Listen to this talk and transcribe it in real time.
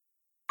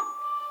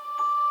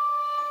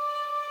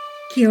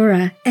Kia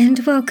ora, and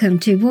welcome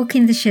to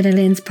Walking the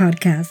Shadowlands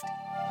podcast.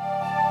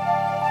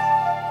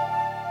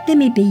 Let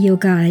me be your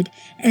guide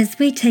as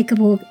we take a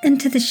walk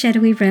into the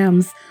shadowy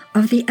realms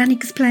of the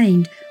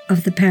unexplained,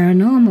 of the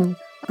paranormal,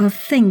 of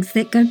things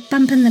that go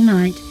bump in the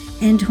night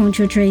and haunt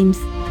your dreams.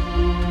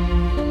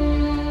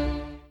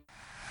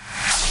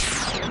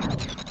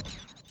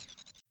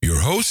 Your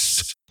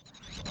hosts?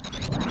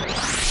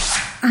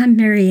 I'm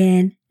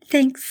Marianne.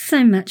 Thanks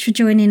so much for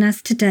joining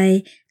us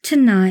today,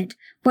 tonight,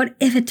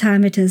 whatever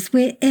time it is,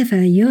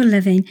 wherever you're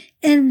living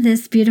in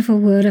this beautiful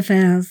world of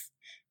ours.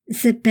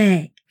 Sit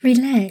back,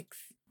 relax,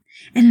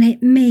 and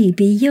let me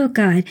be your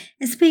guide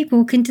as we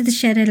walk into the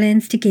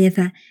Shadowlands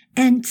together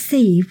and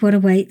see what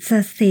awaits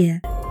us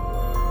there.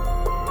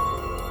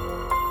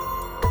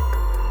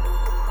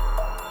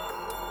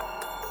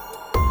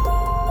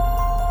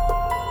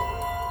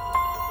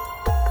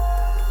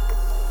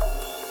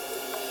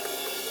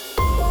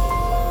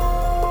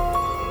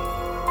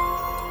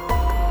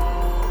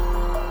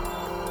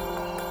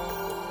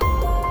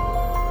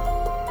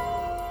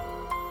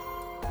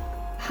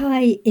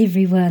 Hi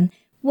everyone,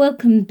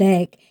 welcome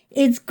back.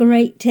 It's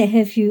great to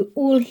have you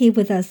all here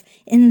with us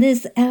in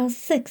this, our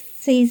 6th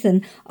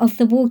season of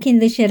the Walking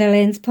the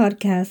Shadowlands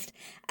podcast.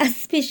 A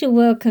special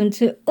welcome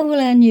to all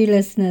our new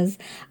listeners.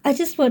 I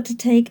just want to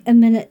take a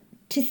minute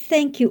to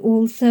thank you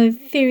all so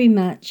very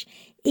much.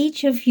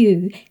 Each of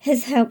you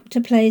has helped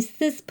to place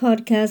this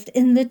podcast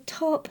in the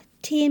top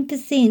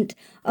 10%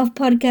 of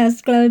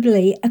podcasts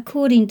globally,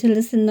 according to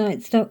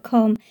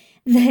listennotes.com.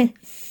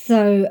 That's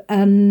so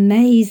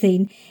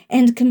amazing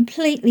and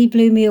completely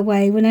blew me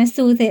away when I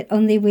saw that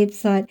on their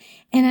website,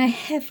 and I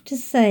have to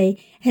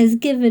say has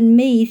given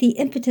me the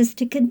impetus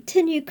to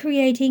continue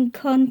creating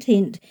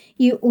content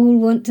you all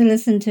want to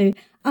listen to.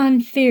 I'm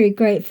very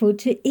grateful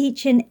to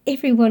each and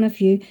every one of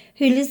you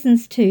who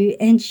listens to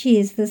and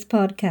shares this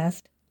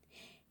podcast.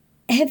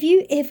 Have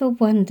you ever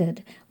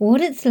wondered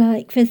what it's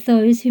like for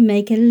those who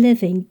make a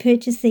living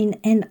purchasing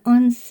and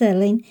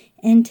on-selling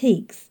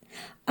antiques?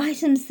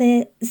 Items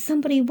that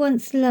somebody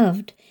once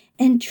loved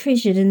and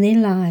treasured in their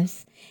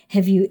lives.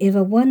 Have you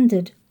ever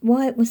wondered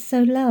why it was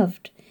so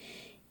loved?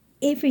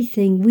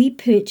 Everything we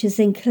purchase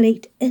and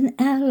collect in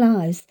our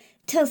lives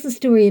tells a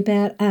story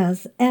about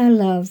us, our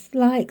loves,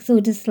 likes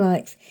or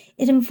dislikes.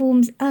 It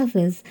informs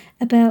others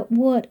about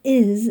what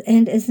is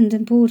and isn't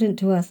important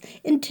to us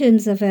in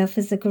terms of our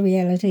physical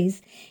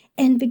realities.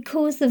 And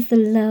because of the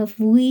love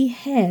we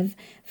have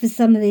for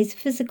some of these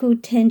physical,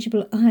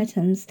 tangible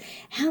items,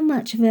 how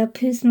much of our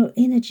personal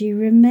energy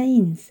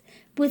remains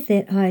with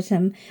that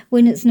item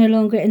when it's no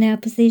longer in our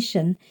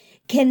possession?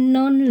 Can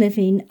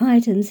non-living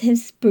items have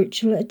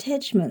spiritual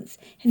attachments?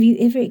 Have you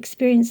ever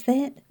experienced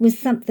that? With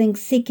something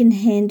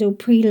second-hand or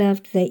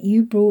pre-loved that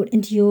you brought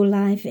into your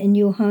life and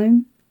your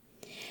home?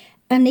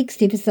 Our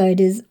next episode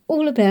is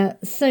all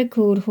about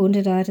so-called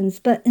haunted items,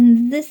 but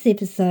in this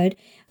episode,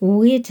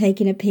 we're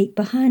taking a peek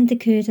behind the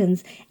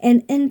curtains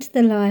and into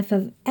the life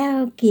of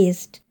our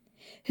guest,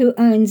 who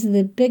owns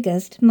the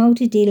biggest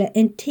multi-dealer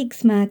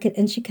antiques market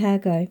in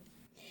Chicago.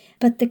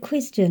 But the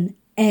question,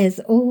 as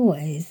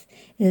always,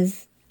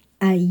 is,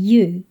 are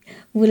you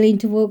willing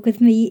to walk with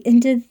me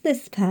into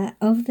this part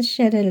of the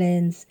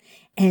Shadowlands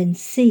and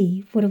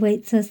see what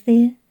awaits us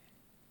there?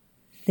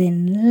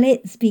 Then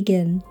let's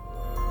begin.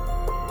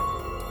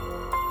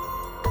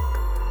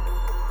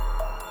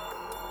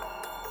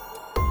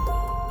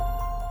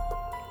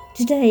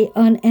 Today,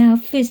 on our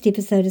first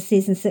episode of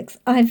Season 6,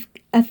 I've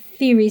a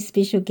very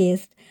special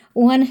guest,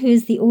 one who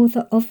is the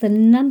author of the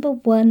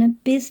 #1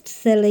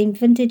 best-selling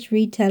vintage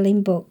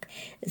retailing book,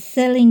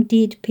 Selling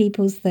Dead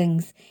People's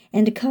Things,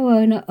 and a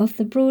co-owner of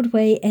the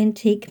Broadway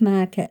Antique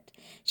Market,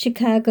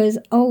 Chicago's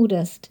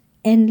oldest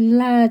and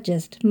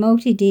largest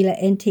multi-dealer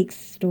antique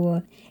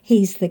store.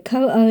 He's the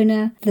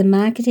co-owner, the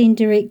marketing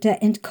director,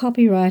 and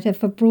copywriter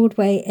for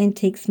Broadway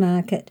Antiques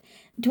Market.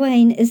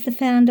 Dwayne is the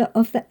founder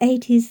of the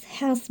 80s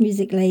house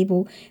music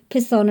label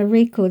Persona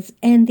Records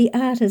and the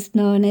artist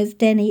known as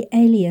Danny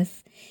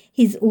Alias.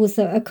 He's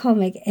also a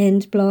comic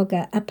and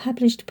blogger, a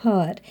published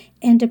poet,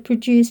 and a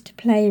produced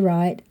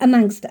playwright,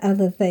 amongst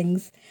other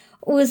things.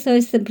 Also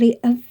simply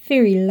a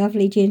very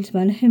lovely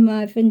gentleman whom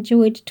I've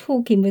enjoyed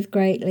talking with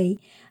greatly.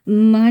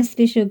 My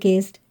special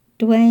guest,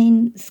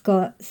 Dwayne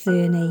Scott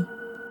Cerny.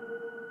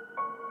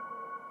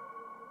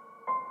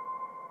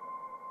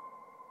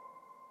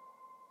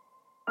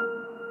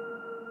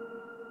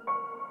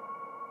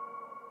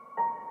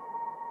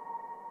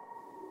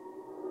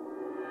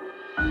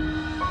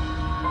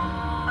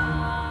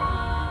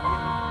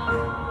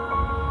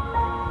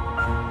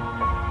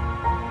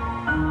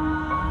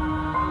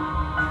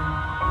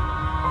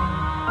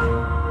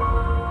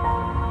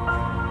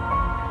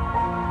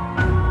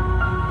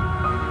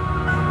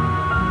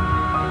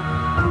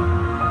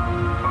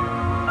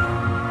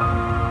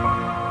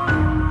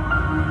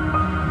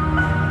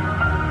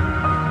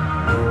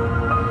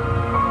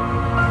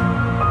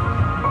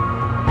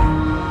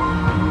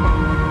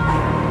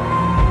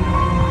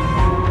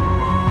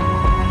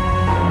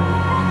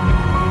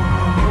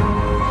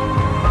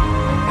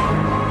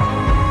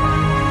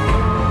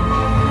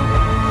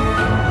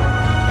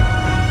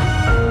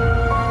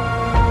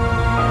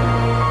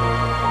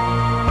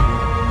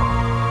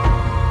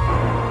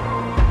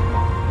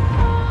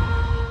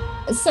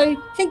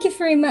 Thank you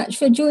very much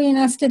for joining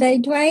us today,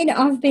 Dwayne.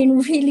 I've been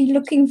really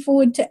looking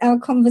forward to our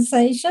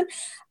conversation.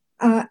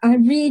 I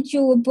read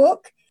your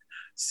book,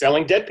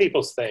 Selling Dead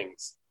People's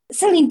Things.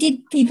 Selling Dead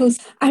People's.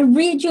 I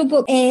read your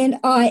book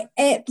and I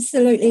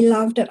absolutely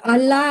loved it. I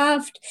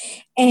laughed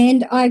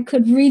and I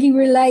could really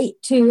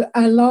relate to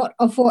a lot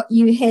of what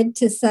you had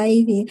to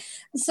say there.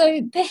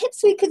 So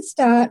perhaps we could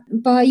start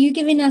by you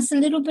giving us a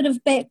little bit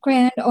of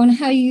background on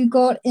how you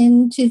got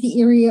into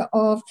the area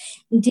of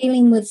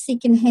dealing with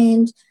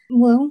secondhand,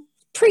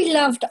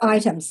 pre-loved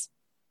items.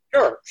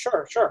 Sure.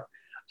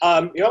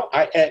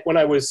 When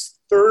I was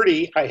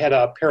 30, I had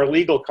a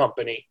paralegal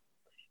company,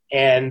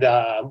 and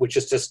which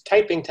is just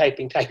typing.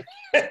 And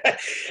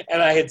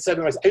I had said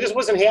to myself, I just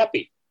wasn't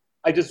happy.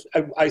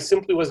 I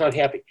simply was not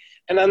happy.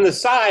 And on the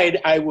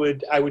side, I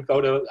would go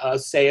to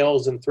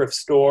sales and thrift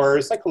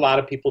stores, like a lot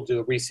of people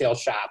do, resale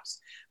shops.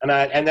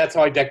 And that's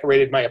how I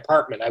decorated my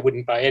apartment. I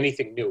wouldn't buy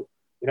anything new.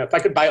 If I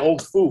could buy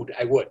old food,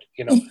 I would.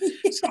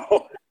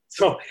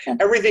 So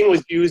everything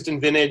was used in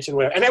vintage and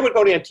whatever. And I would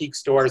go to antique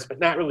stores, but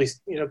not really,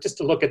 just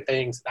to look at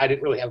things. I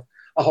didn't really have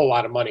a whole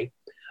lot of money.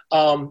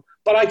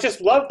 But I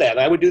just loved that.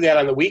 I would do that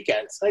on the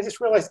weekends. I just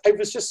realized I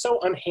was just so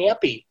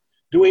unhappy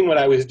doing what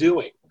I was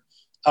doing.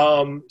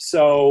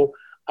 So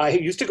I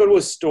used to go to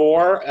a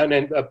store, and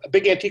then a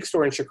big antique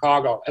store in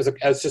Chicago as a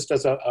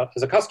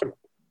customer,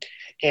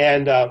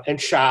 and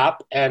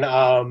shop. And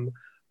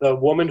the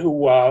woman who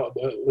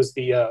was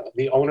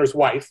the owner's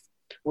wife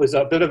was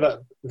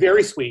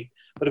very sweet,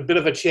 but a bit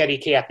of a chatty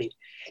Cathy.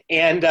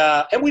 And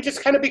we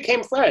just kind of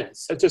became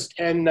friends.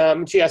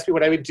 She asked me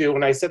what I would do,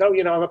 and I said, I'm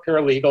a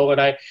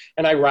paralegal,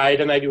 and I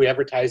write and I do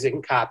advertising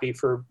and copy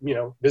for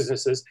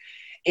businesses.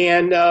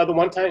 And the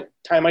one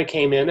time I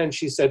came in, and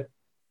she said,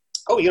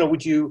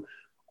 would you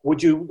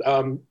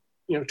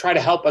try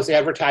to help us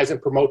advertise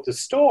and promote the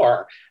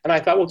store? And I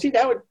thought, well, gee,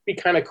 that would be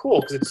kind of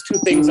cool because it's two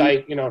things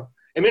I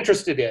am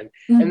interested in.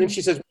 Mm-hmm. And then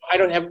she says, we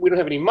don't have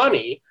any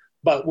money,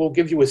 but we'll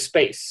give you a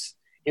space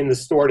in the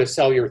store to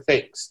sell your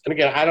things. And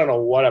again, I don't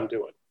know what I'm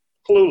doing.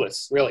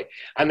 Clueless, really,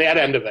 on that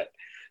end of it.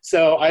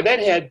 So I then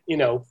had,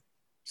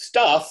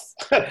 stuff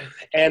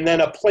and then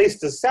a place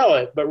to sell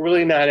it, but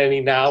really not any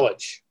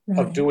knowledge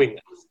of doing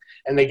this.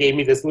 And they gave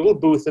me this little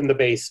booth in the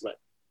basement.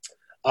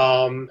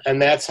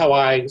 And that's how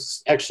I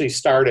actually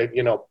started,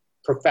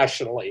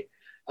 professionally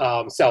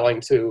selling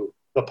to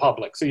the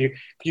public. So you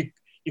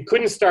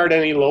couldn't start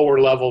any lower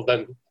level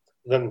than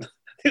the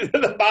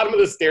bottom of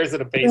the stairs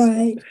in a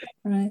basement.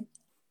 Right.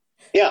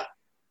 Yeah.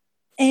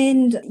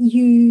 And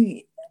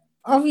you,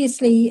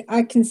 obviously,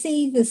 I can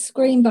see the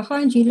screen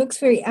behind you. Looks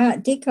very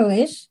Art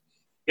Deco-ish.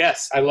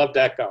 Yes, I love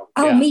Deco.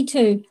 Oh, yeah. Me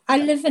too. I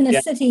live in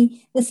a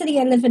city. The city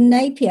I live in,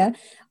 Napier,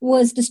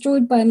 was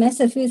destroyed by a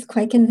massive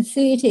earthquake in the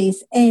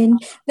 30s,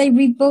 and they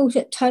rebuilt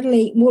it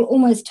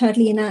almost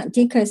totally in Art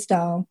Deco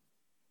style.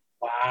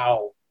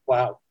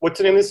 Wow. What's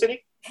the name of the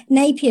city?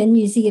 Napier,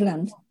 New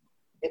Zealand.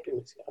 Napier,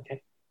 New Zealand.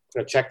 Okay.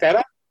 Gonna check that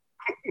out.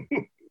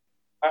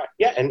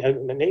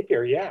 And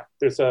Napier, yeah.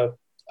 There's a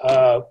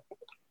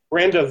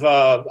brand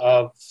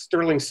of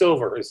sterling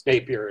silver is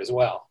Napier as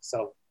well.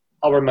 So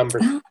I'll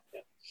remember.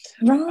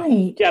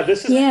 Right. Yeah,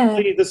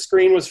 the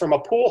screen was from a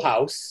pool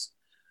house.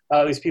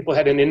 These people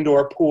had an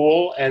indoor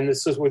pool, and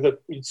this was where the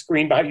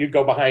screen you'd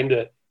go behind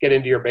to get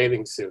into your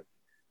bathing suit.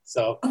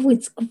 So. Oh,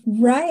 it's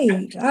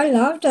great. I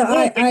loved it. So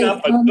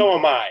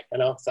am I,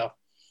 so,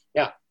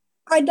 yeah.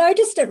 I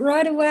noticed it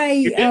right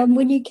away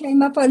when you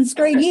came up on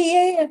screen.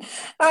 Yeah.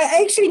 I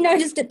actually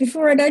noticed it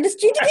before I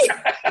noticed you.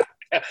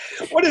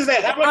 What is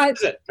that? How much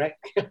is it? Right?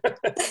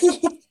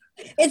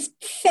 It's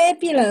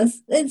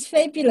fabulous.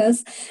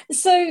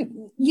 So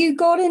you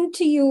got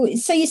into you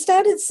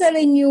started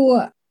selling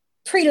your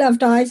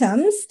pre-loved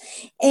items,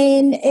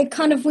 and it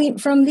kind of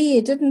went from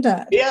there, didn't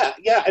it? Yeah.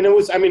 And I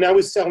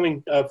was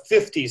selling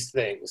 50s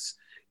things.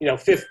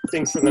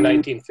 Things from the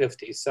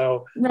 1950s.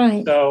 So,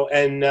 right. So,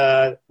 and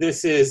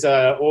this is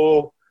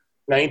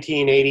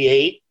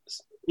 1988.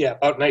 Yeah,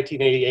 about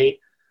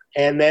 1988.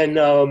 And then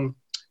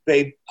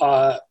they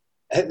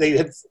had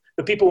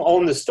the people who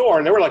owned the store,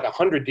 and there were like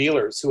 100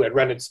 dealers who had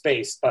rented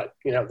space, but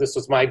this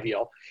was my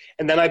deal.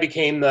 And then I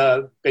became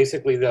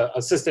basically the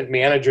assistant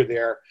manager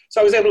there.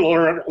 So I was able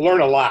to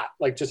learn a lot,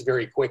 like just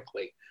very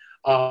quickly.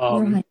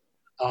 And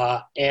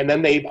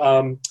then they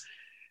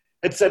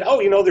had said,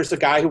 there's a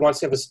guy who wants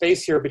to have a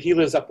space here, but he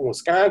lives up in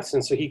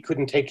Wisconsin, so he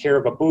couldn't take care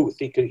of a booth.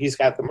 He's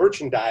got the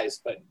merchandise,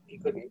 but he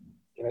couldn't,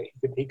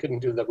 he couldn't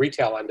do the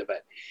retail end of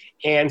it.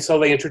 And so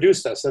they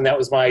introduced us, and that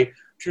was my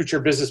future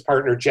business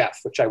partner,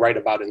 Jeff, which I write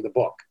about in the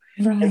book.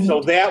 Right. And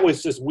so that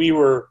was we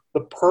were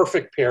the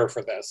perfect pair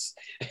for this.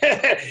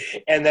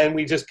 And then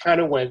we just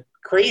kind of went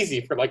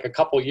crazy for like a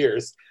couple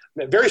years,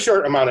 a very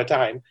short amount of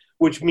time,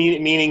 which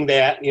meaning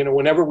that,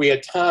 whenever we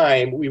had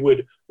time, we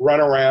would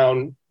run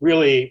around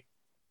really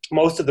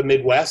most of the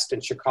Midwest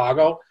and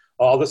Chicago,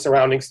 all the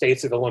surrounding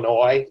states of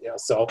Illinois.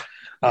 So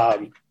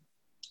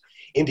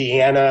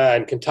Indiana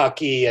and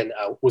Kentucky and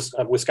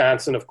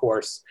Wisconsin, of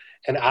course,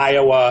 and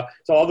Iowa,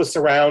 so all the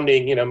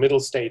surrounding, middle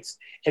states,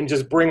 and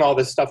just bring all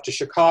this stuff to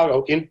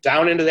Chicago,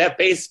 down into that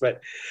basement.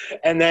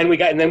 And then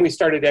we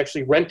started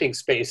actually renting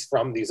space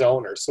from these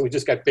owners. So we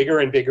just got bigger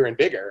and bigger and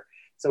bigger.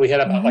 So we had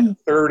about like a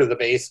third of the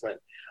basement.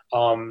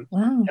 Wow.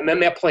 And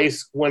then that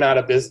place went out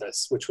of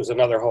business, which was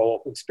another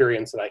whole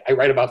experience. And I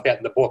write about that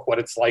in the book, what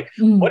it's like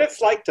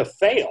to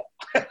fail.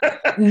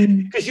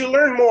 Because you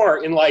learn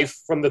more in life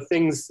from the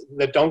things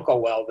that don't go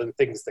well than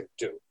things that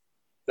do.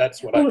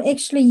 That's what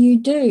actually you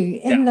do.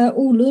 And they're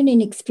all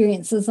learning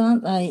experiences,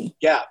 aren't they?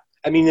 Yeah.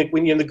 I mean,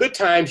 when you're in the good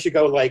times, you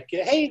go like,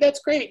 hey, that's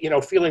great,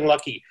 feeling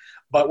lucky.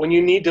 But when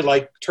you need to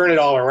like turn it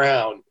all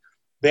around,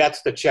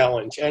 that's the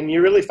challenge. And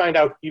you really find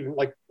out even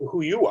like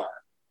who you are.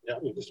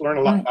 You just learn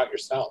a lot about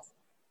yourself.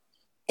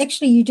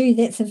 Actually, you do.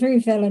 That's a very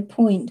valid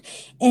point.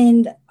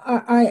 And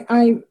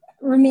I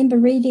remember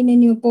reading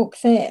in your book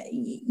that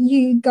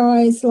you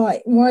guys,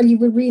 like, while you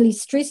were really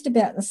stressed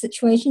about the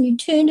situation, you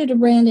turned it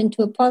around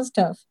into a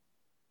positive.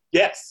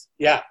 Yes.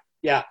 Yeah.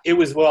 Yeah. It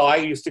was,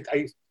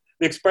 the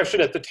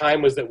expression at the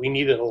time was that we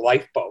needed a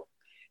lifeboat.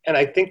 And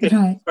I think that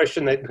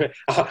expression that,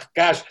 oh,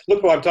 gosh,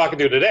 look who I'm talking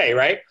to today,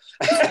 right?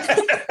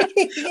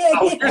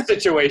 Your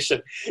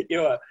situation,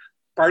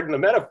 pardon the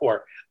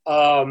metaphor.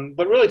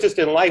 But really just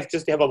in life,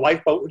 just to have a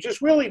lifeboat, which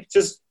is really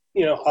just,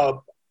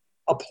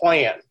 a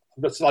plan.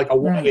 It's like a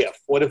what if.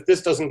 What if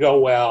this doesn't go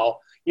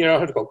well? You don't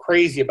have to go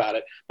crazy about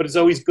it, but it's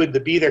always good to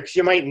be there because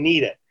you might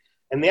need it.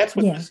 And that's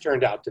what this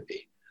turned out to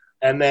be.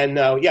 And then,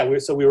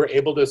 we were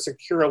able to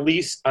secure a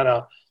lease on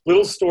a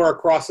little store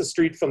across the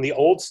street from the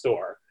old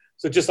store.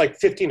 So just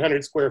like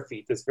 1,500 square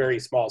feet, this very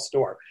small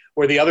store,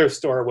 where the other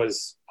store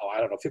was,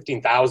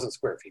 15,000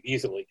 square feet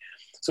easily.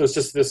 So it's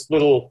just this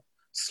little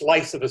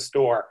slice of a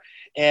store.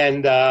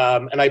 And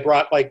I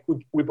brought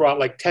we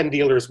brought 10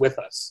 dealers with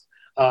us.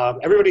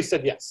 Everybody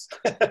said yes.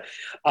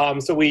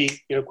 So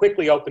we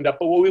quickly opened up,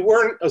 but we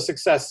weren't a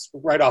success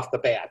right off the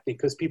bat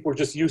because people were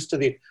just used to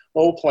the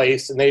old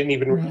place and they didn't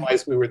even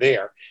realize we were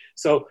there.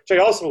 So which I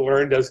also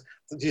learned is,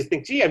 do you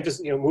think, I'm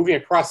just moving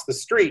across the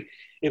street,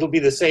 it'll be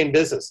the same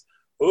business.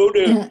 Oh,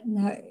 dude,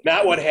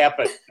 not what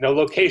happened.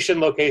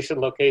 Location,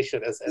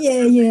 as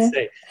they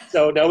say.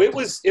 So no, it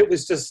was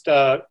just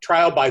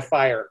trial by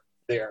fire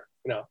there,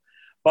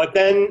 But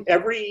then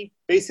every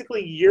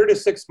basically year to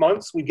 6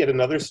 months, we'd get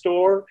another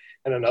store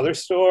and another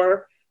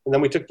store. And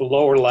then we took the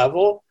lower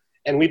level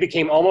and we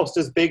became almost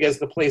as big as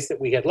the place that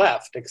we had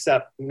left,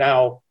 except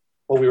now,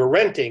 we were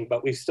renting,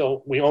 but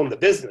we owned the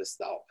business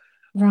though.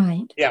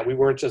 Right. Yeah. We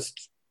weren't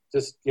just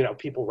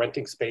people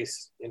renting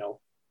space,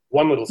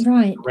 one little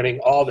space, renting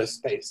all this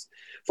space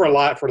for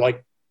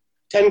like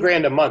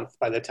 $10,000 a month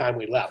by the time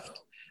we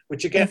left,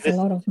 which again, that's a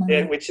lot of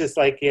money. Which is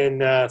like by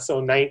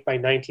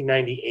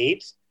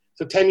 1998.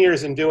 So 10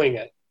 years in doing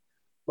it,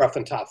 rough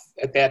and tough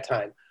at that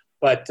time.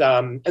 But,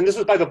 and this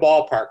was by the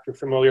ballpark. You're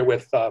familiar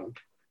with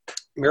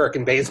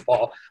American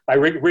baseball, by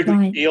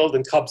Wrigley Field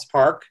and Cubs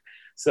Park.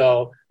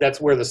 So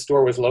that's where the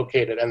store was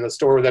located. And the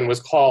store then was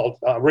called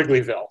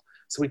Wrigleyville.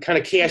 So we kind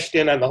of cashed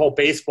in on the whole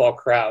baseball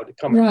crowd,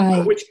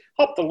 which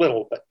helped a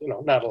little, but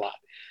not a lot.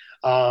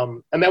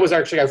 And that was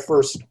actually our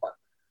first store.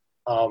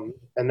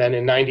 And then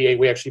in '98,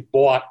 we actually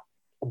bought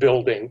a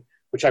building,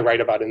 which I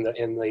write about in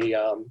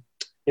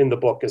the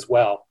book as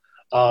well.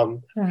 I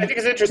think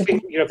it's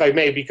interesting, if I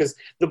may, because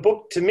the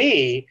book to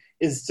me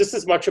is just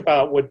as much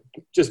about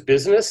just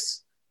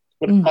business,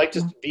 what it's like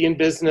just to be in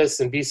business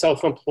and be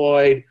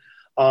self-employed.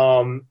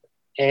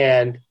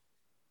 And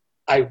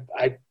I've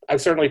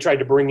certainly tried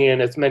to bring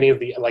in as many of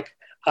the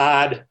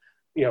odd,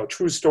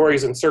 true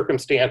stories and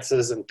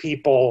circumstances and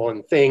people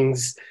and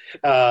things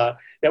that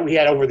we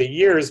had over the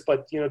years.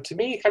 But, to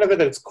me, kind of at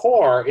its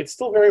core, it's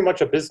still very much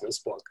a business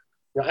book.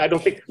 I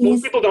don't think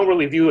most people don't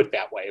really view it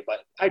that way, but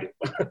I do.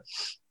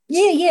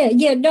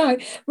 Yeah. No,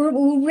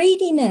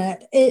 reading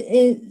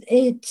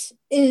it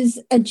is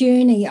a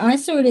journey. I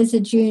saw it as a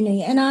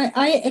journey, and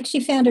I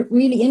actually found it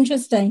really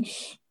interesting.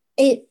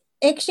 It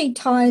actually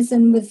ties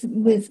in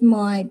with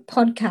my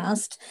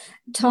podcast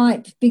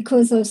type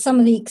because of some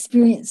of the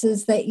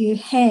experiences that you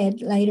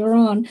had later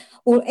on,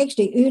 or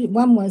actually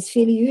one was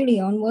fairly early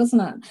on,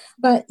 wasn't it?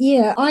 But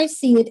yeah, I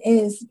see it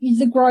as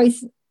the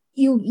growth.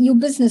 Your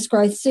business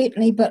growth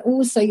certainly, but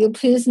also your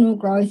personal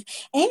growth,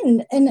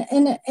 and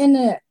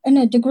in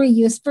a degree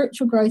your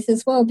spiritual growth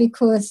as well,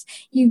 because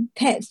you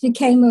perhaps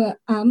became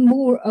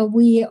more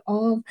aware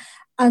of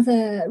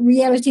other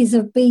realities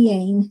of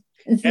being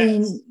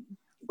than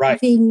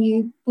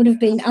you would have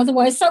been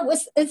otherwise. So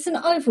it's an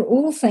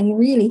overall thing,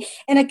 really,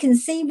 and I can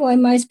see why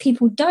most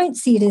people don't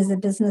see it as a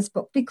business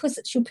book, because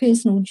it's your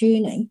personal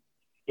journey.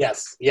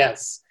 Yes,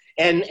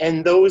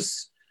 and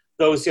those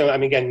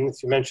again,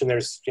 as you mentioned,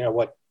 there's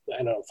 4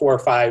 or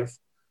 5,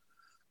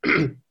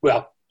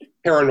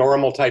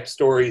 paranormal type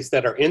stories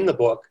that are in the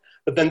book,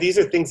 but then these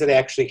are things that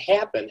actually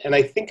happen. And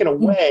I think in a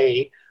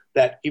way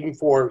that even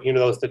for,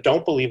 those that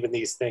don't believe in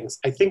these things,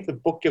 I think the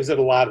book gives it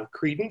a lot of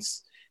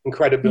credence and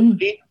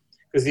credibility,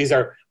 because these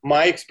are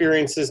my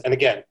experiences. And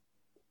again,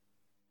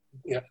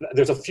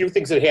 there's a few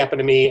things that happen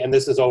to me, and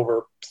this is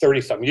over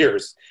 30 some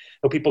years.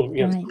 So people,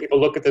 Right. people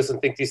look at this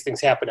and think these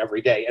things happen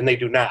every day, and they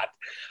do not.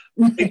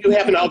 They do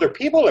happen to other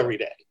people every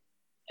day.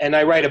 And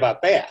I write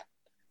about that.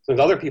 So there's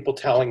other people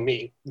telling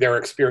me their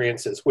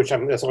experiences, which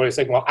that's always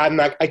saying, well,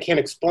 I can't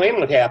explain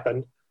what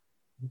happened,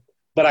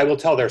 but I will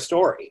tell their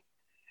story.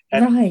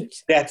 And Right.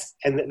 that's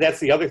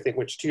the other thing,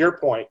 which to your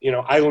point,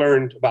 I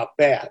learned about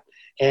that,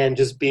 and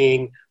just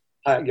being,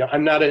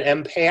 I'm not an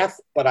empath,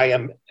 but I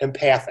am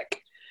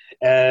empathic.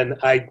 And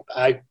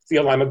I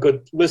feel I'm a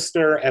good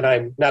listener, and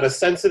I'm not as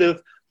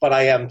sensitive, but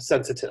I am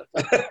sensitive.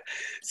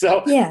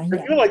 So Yeah.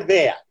 I feel like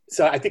that.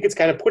 So I think it's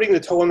kind of putting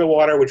the toe in the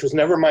water, which was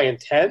never my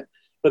intent,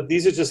 but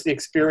these are just the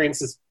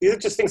experiences. These are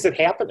just things that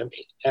happen to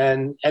me.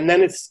 And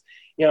then it's,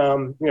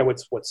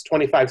 it's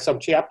 25 some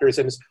chapters,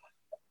 and it's,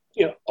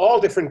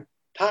 all different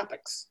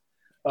topics.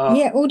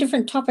 Yeah, all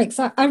different topics.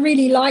 I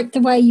really liked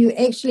the way you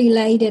actually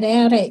laid it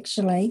out,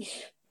 actually.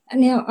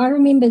 Now, I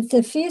remember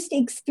the first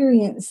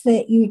experience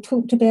that you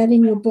talked about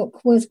in your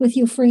book was with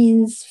your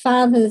friend's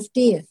father's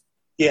death.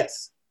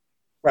 Yes,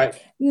 right.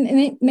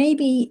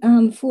 Maybe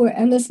for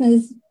our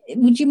listeners,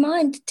 would you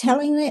mind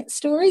telling that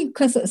story?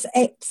 Because it's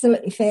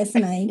absolutely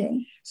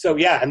fascinating. So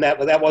yeah, and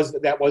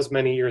that was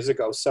many years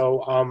ago.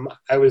 So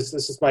this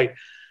is my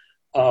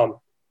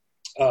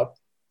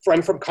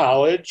friend from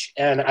college,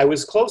 and I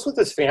was close with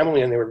his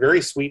family, and they were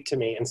very sweet to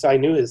me, and so I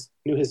knew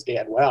his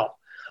dad well,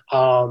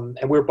 and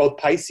we were both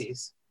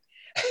Pisces,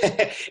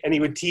 and he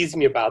would tease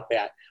me about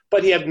that.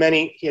 But he had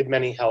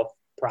many health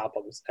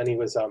problems, and he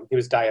was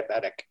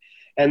diabetic,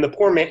 and the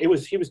poor man, it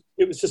was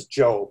just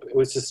Job. It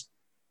was just,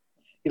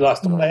 he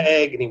lost a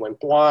leg and he went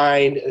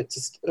blind. It's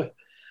just,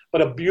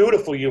 but a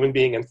beautiful human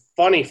being and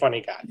funny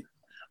guy.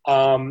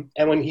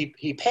 And when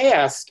he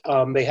passed,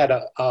 they had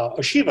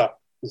a shiva.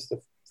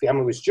 The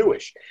family was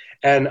Jewish,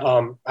 and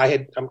I'm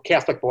a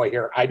Catholic boy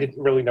here. I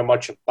didn't really know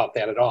much about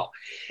that at all.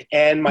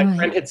 And my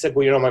friend had said,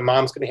 well, my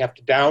mom's going to have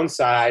to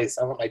downsize.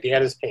 My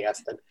dad has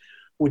passed, and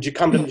would you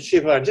come to the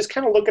shiva and just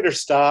kind of look at her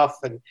stuff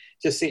and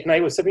just see? And I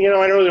was saying,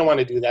 I really don't want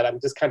to do that. I'm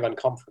just kind of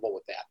uncomfortable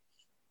with that.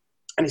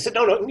 And he said,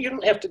 no, you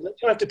don't have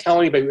to tell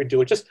anybody to do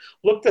it. Just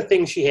look the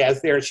things she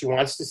has there, and she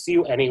wants to see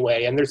you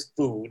anyway. And there's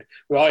food.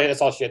 Well, that's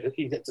all he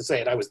had to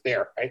say, and I was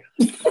there, right?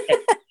 Okay.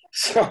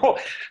 So,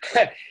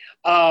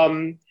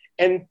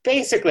 and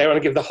basically, I want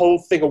to give the whole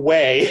thing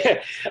away,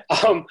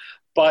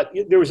 but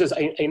there was just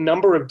a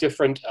number of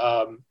different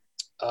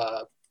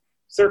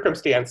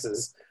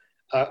circumstances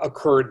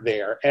occurred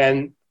there.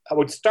 And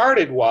what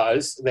started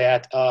was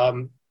that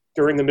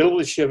during the middle of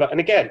the Shiva, and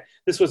again,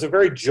 this was a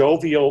very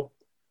jovial,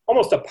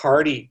 almost a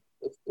party.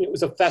 It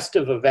was a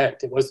festive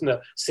event. It wasn't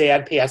a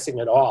sad passing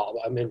at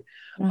all. I mean,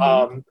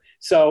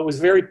 so it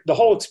was the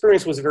whole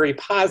experience was very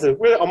positive,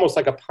 really almost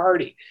like a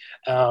party.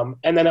 And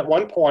then at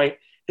one point,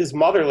 his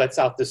mother lets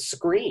out this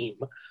scream.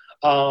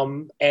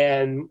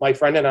 And my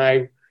friend and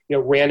I,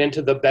 ran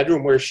into the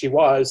bedroom where she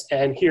was,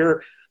 and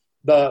here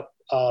the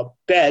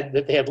bed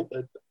that they had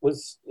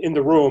was in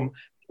the room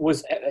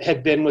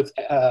had been with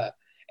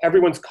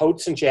everyone's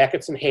coats and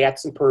jackets and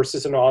hats and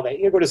purses and all that.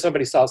 You go to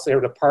somebody's house there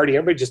at a party,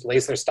 everybody just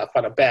lays their stuff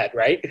on a bed,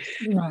 right?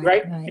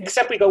 Right?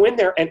 Except we go in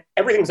there and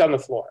everything's on the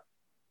floor.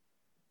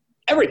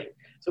 Everything.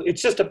 So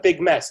it's just a big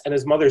mess. And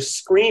his mother's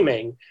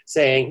screaming,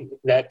 saying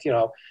that,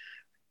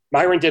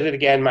 Myron did it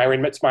again.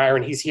 Myron, it's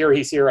Myron. He's here.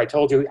 I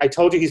told you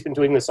he's been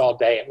doing this all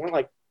day. And we're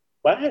like,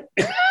 what?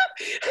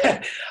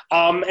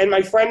 And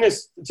my friend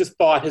just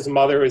thought his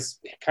mother is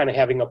kind of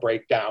having a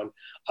breakdown.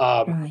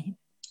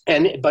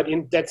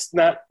 That's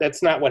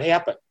not what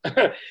happened.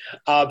 So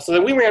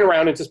then we ran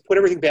around and just put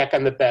everything back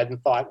on the bed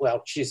and thought,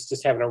 well, she's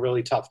just having a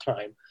really tough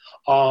time.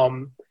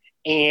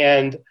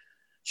 And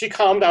she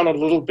calmed down a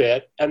little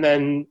bit. And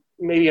then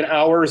maybe an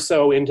hour or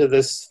so into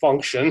this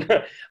function,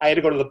 I had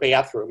to go to the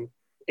bathroom,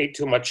 ate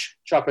too much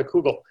chocolate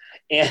kugel.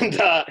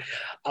 And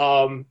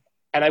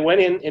I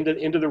went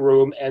into the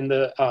room, and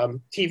the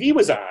TV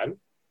was on,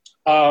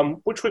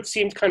 which would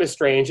seem kind of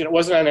strange. And it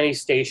wasn't on any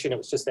station. It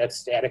was just that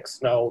static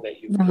snow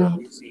that you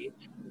normally see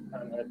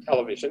on the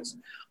televisions.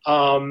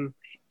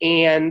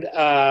 And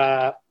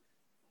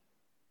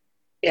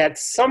at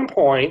some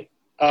point,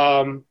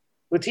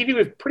 the TV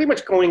was pretty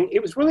much going,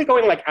 it was really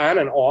going like on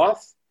and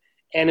off.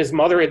 And his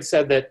mother had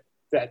said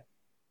that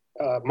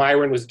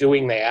Myron was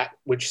doing that,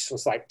 which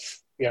was like,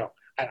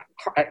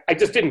 I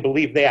just didn't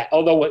believe that.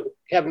 Although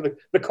having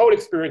the code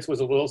experience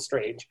was a little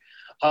strange.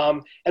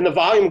 And the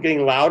volume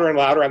getting louder and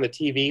louder on the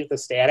TV, the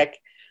static.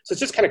 So it's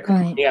just kind of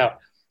creeping me out.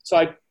 So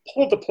I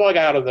pulled the plug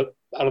out of the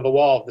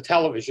wall of the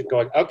television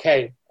going,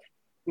 okay,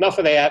 enough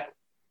of that.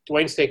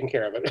 Dwayne's taking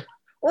care of it.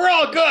 We're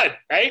all good,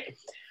 right?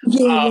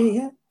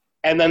 Yeah.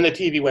 And then the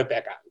TV went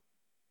back on.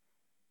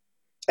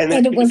 And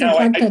then I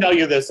tell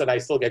you this, and I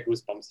still get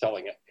goosebumps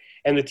telling it.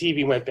 And the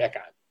TV went back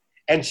on.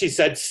 And she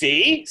said,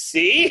 see?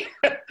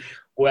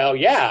 Well,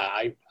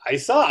 yeah, I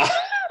saw.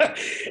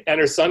 And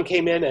her son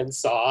came in and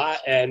saw,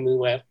 and we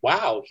went,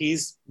 wow,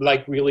 he's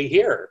like really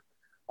here.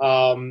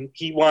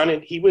 He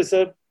was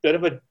a bit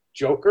of a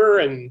joker,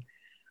 and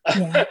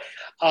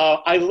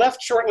I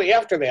left shortly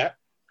after that.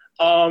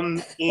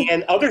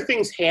 And other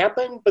things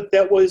happened, but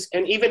that was,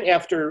 and even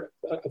after,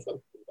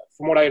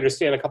 from what I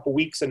understand, a couple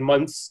weeks and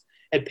months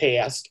had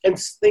passed, and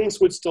things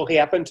would still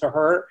happen to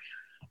her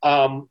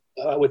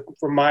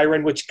for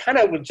Myron, which kind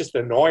of would just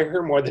annoy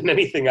her more than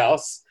anything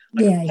else.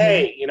 Like,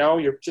 hey,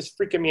 you're just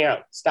freaking me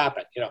out. Stop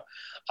it,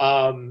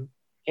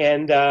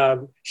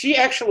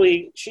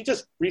 she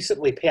just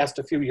recently passed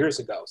a few years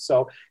ago.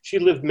 So she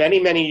lived many,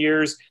 many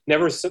years,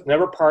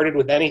 never parted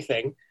with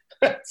anything.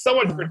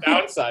 Someone for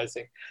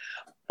downsizing.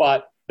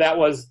 But that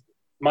was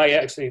one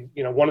of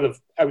the,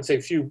 I would say,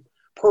 few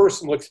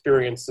personal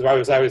experiences. I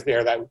was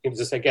there that was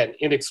just, again,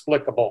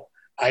 inexplicable.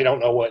 I don't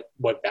know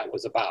what that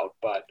was about,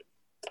 but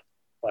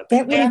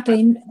that would have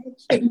been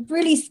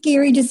really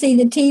scary to see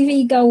the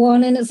TV go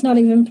on and it's not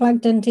even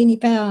plugged into any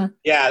power.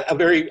 Yeah, a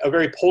very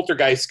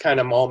poltergeist kind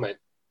of moment.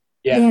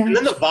 Yeah. And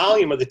then the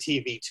volume of the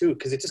TV too,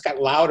 because it just got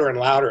louder and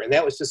louder, and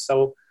that was just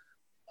so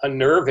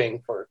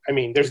unnerving.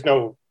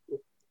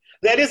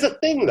 That is a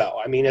thing though.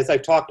 I mean, as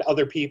I've talked to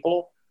other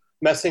people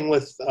messing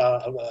with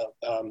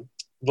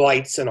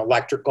lights and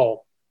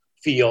electrical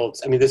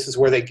fields, I mean, this is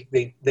where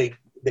they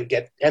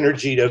get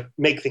energy to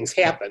make things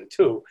happen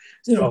too.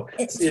 So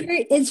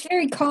it's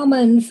very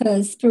common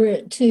for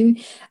spirit to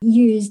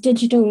use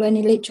digital and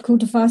electrical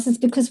devices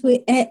because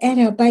we're at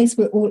our base,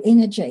 we're all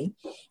energy.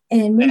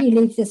 And when you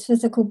leave this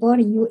physical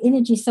body, your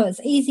energy, so it's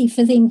easy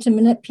for them to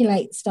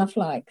manipulate stuff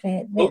like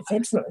that. That's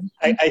absolutely.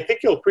 I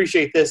think you'll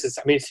appreciate this.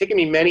 It's taken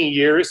me many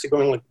years to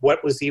go in, like,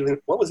 what was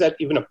that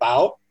even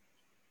about?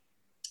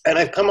 And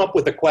I've come up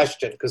with a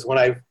question, because when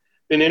I've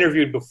been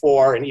interviewed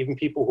before, and even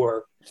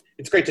people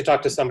it's great to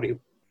talk to somebody who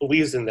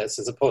believes in this,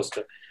 as opposed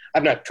to,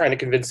 I'm not trying to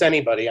convince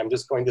anybody, I'm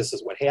just going, this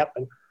is what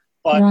happened.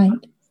 But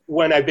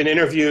when I've been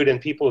interviewed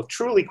and people have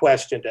truly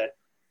questioned it,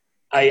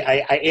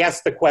 I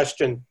ask the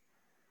question,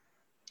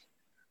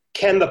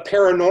 can the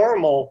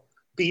paranormal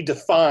be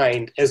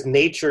defined as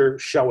nature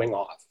showing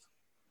off?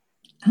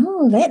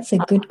 Oh, that's a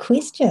good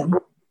question.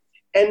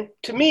 And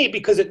to me,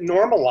 because it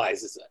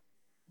normalizes it.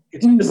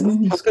 It's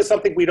just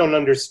something we don't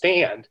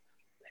understand.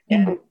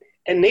 And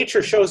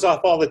nature shows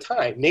off all the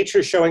time.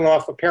 Nature's showing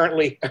off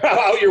apparently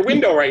out your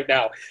window right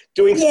now,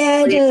 doing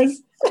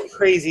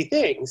crazy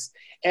things.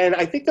 And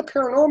I think the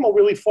paranormal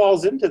really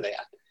falls into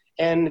that.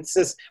 And it's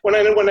just, when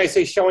I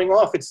say showing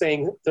off, it's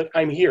saying that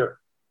I'm here.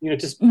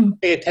 Just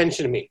pay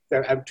attention to me.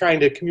 I'm trying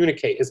to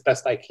communicate as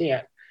best I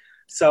can.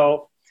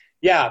 So,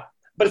 yeah.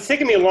 But it's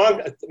taken me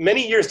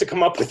many years to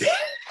come up with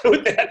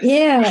that.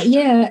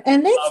 Yeah.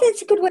 And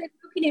that's a good way of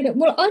looking at it.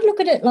 Well, I look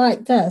at it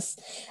like this.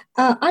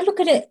 I look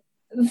at it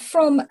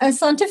from a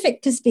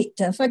scientific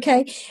perspective,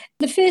 okay?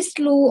 The first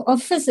law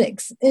of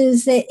physics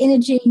is that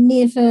energy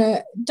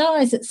never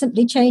dies. It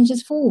simply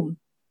changes form.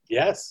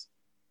 Yes.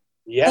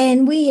 Yeah.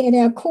 And we at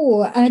our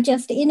core are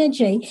just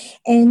energy.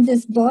 And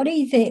this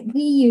body that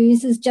we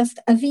use is just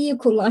a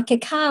vehicle, like a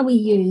car we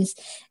use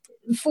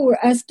for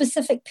a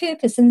specific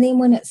purpose. And then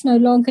when it's no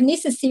longer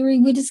necessary,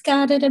 we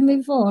discard it and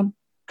move on.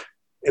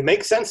 It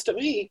makes sense to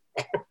me.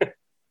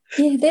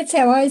 Yeah, that's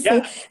how I see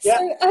it. Yeah.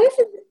 So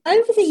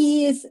over the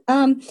years,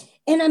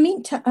 and I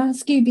meant to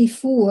ask you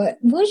before,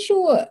 was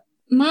your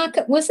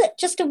market, was it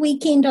just a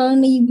weekend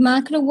only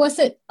market, or was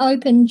it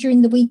open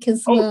during the week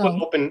as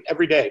well? Open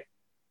every day.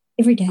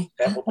 Every day.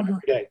 Open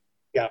every day.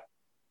 Yeah.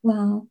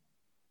 Wow.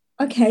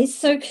 Okay,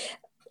 so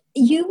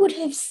you would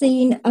have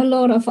seen a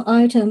lot of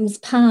items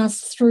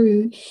pass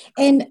through,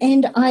 and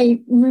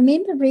I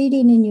remember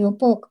reading in your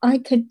book, I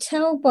could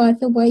tell by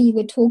the way you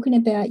were talking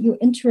about your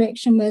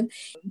interaction with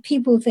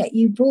people that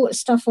you brought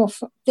stuff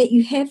off, that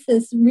you have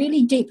this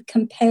really deep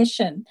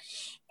compassion,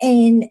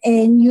 and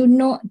you're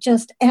not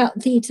just out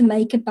there to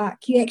make a buck.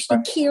 You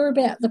actually care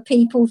about the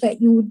people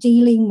that you're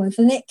dealing with,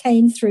 and that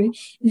came through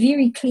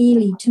very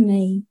clearly to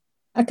me.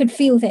 I could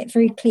feel that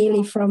very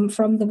clearly from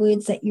the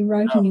words that you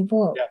wrote in your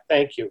book. Yeah,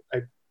 thank you.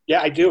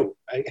 I do.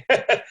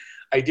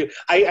 I do.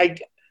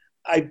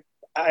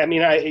 I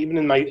mean, even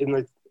in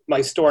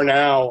my store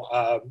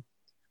now,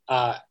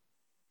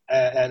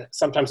 and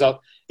sometimes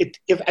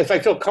if I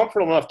feel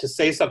comfortable enough to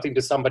say something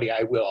to somebody,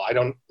 I will. I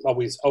don't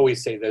always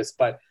say this,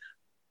 but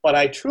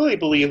I truly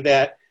believe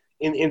that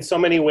in so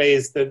many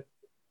ways that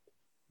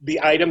the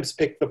items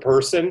pick the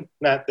person.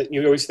 Not that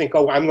you always think,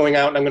 oh, I'm going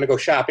out and I'm going to go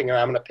shopping and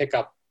I'm going to pick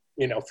up,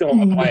 fill in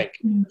the blank.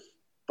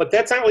 But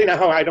that's not really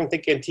how I don't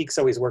think antiques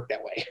always work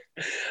that way.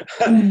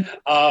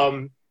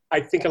 I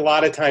think a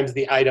lot of times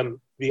the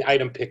item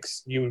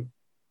picks you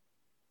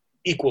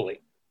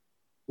equally.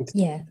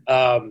 Yeah.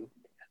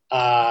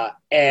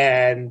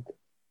 And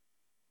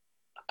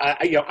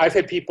I've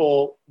had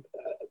people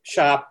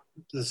shop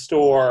the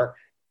store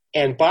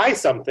and buy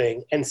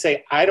something and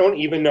say, I don't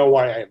even know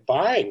why I'm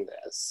buying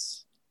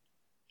this,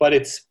 but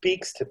it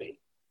speaks to me.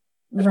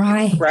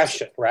 Right.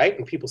 Expression, right?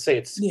 And people say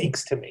it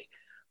speaks to me.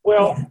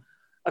 Well,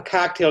 a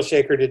cocktail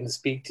shaker didn't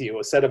speak to you.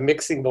 A set of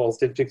mixing bowls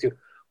didn't speak to you.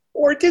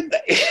 Or did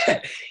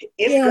they?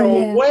 In their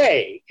own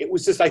way. It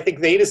was just, I think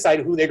they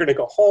decided who they're going to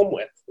go home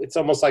with. It's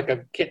almost like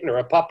a kitten or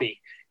a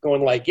puppy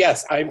going like,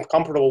 yes, I'm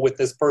comfortable with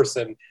this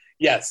person.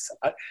 Yes.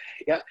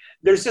 Yeah.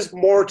 There's just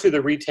more to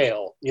the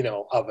retail,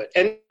 of it.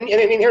 And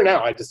in here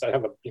now, I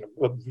have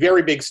a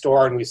very big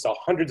store, and we sell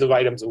hundreds of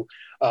items,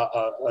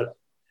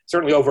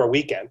 certainly over a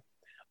weekend.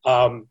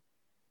 And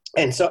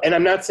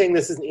I'm not saying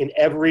this is in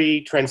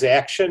every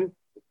transaction,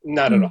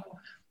 not at all,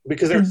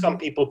 because there are some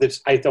people that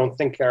I don't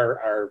think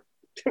are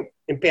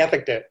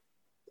empathic to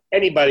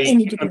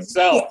anybody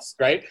themselves,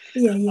 right?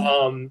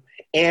 Yeah.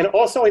 And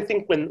also, I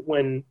think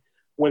when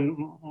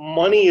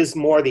money is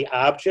more the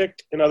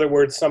object, in other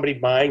words, somebody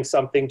buying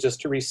something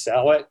just to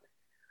resell it,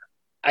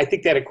 I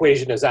think that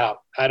equation is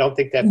out. I don't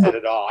think that's it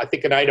at all. I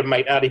think an item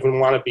might not even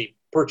want to be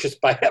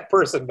purchased by that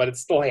person, but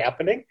it's still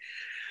happening.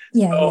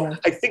 So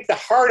I think the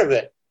heart of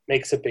it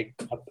makes a big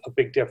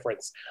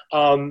difference.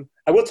 I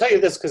will tell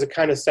you this because it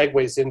kind of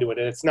segues into it,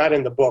 and it's not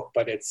in the book,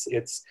 but it's.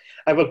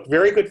 I have a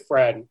very good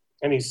friend,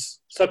 and he's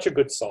such a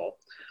good soul,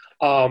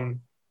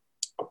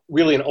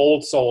 really an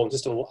old soul, and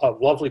just a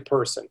lovely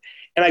person.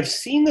 And I've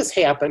seen this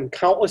happen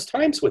countless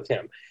times with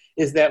him.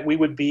 Is that we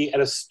would be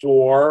at a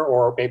store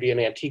or maybe an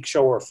antique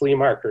show or a flea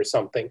market or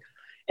something,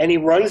 and he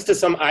runs to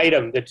some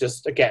item that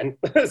just again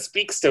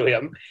speaks to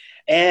him,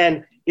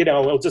 and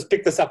he'll just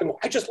pick this up and go,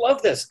 I just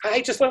love this.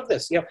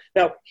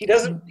 Now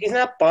he's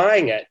not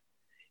buying it.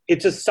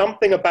 It's just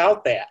something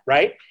about that,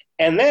 right?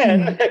 And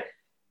then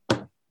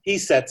he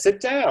sets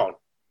it down.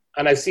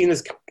 And I've seen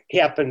this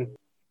happen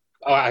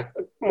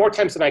more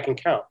times than I can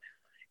count.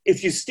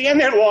 If you stand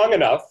there long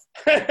enough,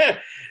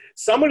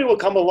 somebody will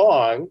come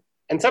along,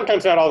 and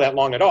sometimes not all that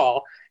long at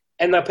all,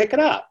 and they'll pick it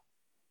up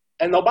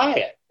and they'll buy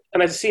it.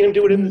 And I've seen him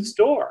do it in the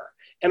store.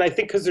 And I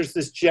think because there's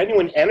this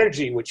genuine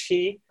energy which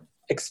he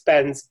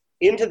expends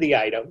into the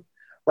item,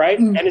 right?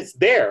 And it's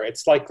there.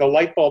 It's like the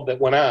light bulb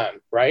that went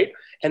on, right?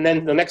 And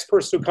then the next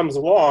person who comes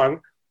along,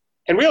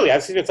 and really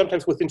I've seen it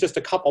sometimes within just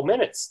a couple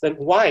minutes, then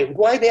why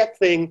that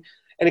thing?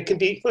 And it can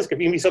be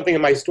something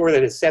in my store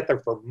that has sat there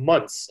for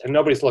months and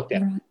nobody's looked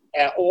at it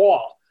at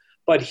all.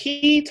 But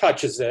he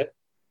touches it.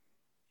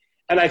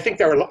 And I think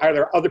there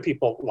are other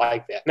people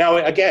like that. Now,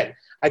 again,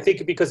 I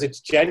think because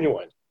it's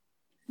genuine.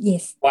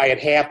 Yes. Why it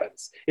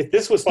happens. If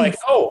this was like,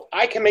 oh,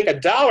 I can make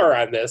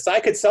 $1 on this, I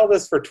could sell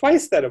this for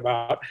twice that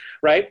amount,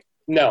 right?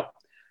 No,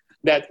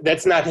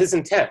 that's not his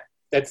intent.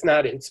 That's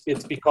not it.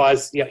 It's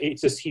because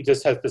he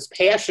just has this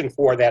passion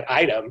for that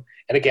item,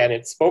 and again,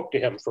 it spoke to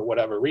him for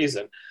whatever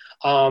reason,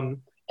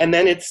 and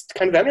then it's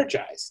kind of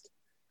energized,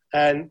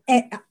 and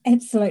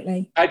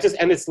absolutely.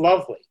 And it's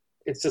lovely.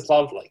 It's just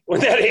lovely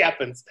when that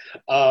happens.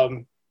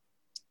 And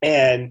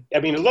I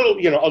mean, a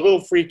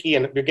little freaky,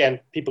 and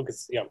again, people could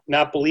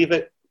not believe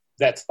it.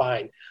 That's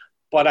fine,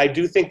 but I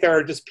do think there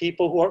are just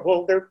people who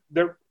are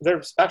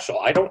they're special.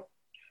 I don't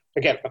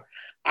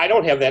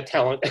have that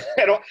talent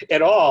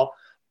at all,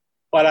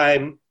 but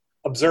I'm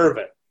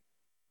observant,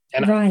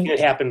 and I've seen it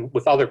happen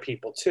with other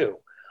people too.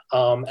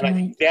 And I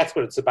think that's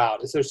what it's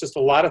about. Is there's just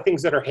a lot of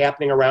things that are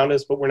happening around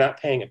us, but we're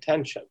not paying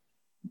attention.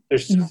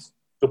 There's just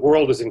the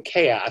world is in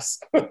chaos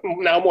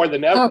now more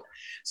than ever. Oh.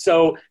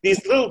 So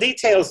these little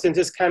details can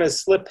just kind of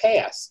slip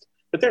past,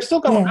 but they're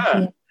still going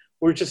on. Yeah.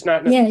 We're just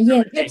not.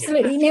 Yeah,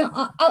 absolutely.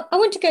 Now, I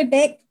want to go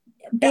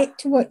back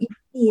to what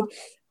you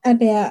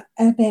said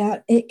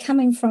about it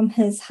coming from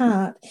his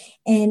heart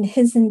and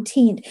his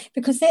intent,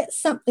 because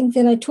that's something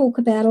that I talk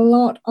about a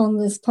lot on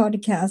this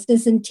podcast,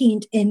 is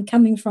intent and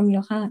coming from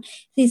your heart.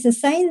 There's a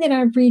saying that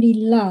I really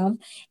love,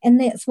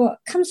 and that's what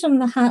comes from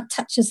the heart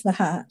touches the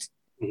heart.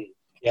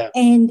 Yeah.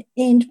 And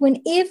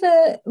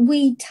whenever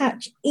we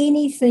touch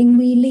anything,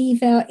 we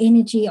leave our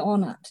energy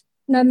on it.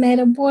 No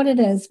matter what it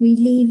is, we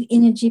leave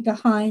energy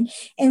behind.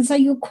 And so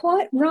you're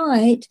quite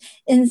right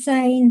in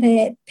saying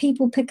that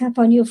people pick up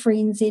on your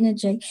friend's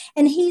energy.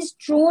 And he's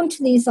drawn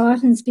to these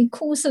items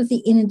because of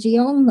the energy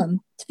on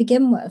them to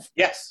begin with.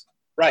 Yes,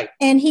 right.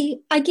 And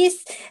I guess,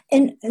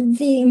 and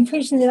the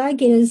impression that I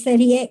get is that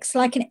he acts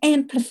like an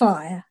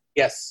amplifier.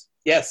 Yes.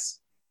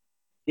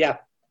 Yeah,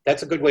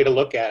 that's a good way to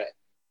look at it.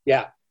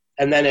 Yeah.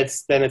 And then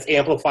it's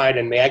amplified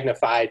and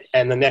magnified,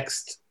 and the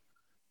next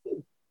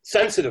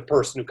sensitive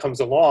person who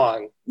comes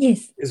along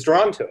is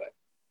drawn to it.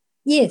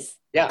 Yes.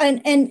 Yeah.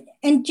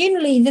 And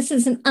generally this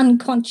is an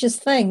unconscious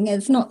thing.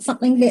 It's not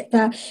something that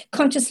they're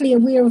consciously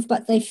aware of,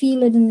 but they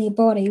feel it in their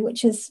body,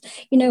 which is,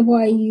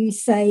 why you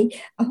say,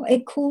 oh,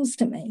 it calls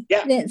to me.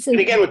 Yeah. And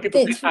again, when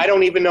people say, I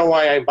don't even know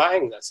why I'm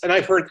buying this. And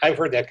I've heard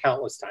that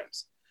countless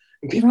times.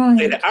 And people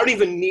say that I don't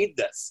even need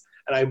this,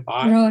 and I'm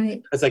buying.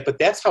 Right. It's like, but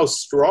that's how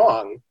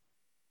strong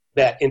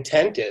that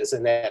intent is,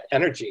 and that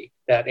energy,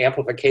 that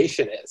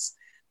amplification is,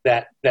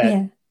 that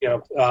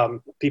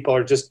people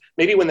are just,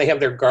 maybe when they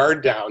have their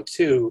guard down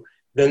too,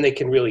 then they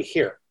can really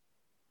hear,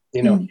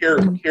 hear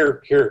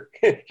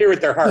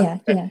with their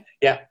heart.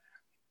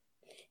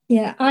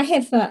 Yeah,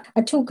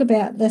 I talk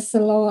about this a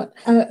lot.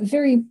 A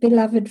very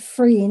beloved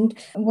friend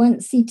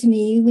once said to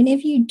me,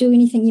 whenever you do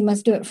anything, you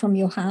must do it from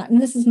your heart.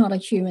 And this is not a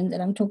human that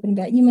I'm talking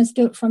about. You must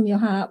do it from your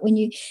heart. When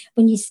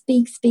you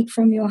speak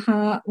from your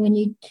heart. When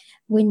you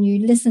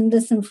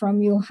listen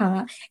from your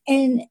heart.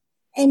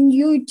 And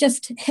you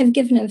just have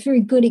given a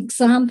very good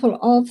example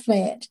of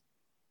that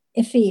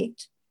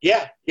effect.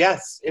 Yeah,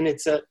 yes, and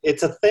it's a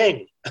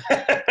thing.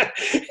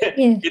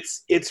 Yeah.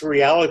 It's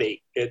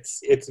reality.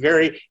 It's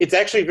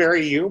actually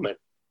very human.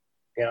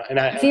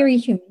 Very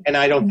human. And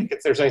I don't think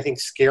there's anything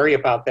scary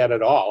about that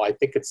at all. I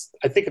think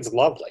it's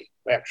lovely,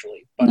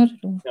 actually. But, Not at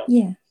all.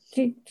 Yeah.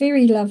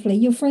 Very lovely.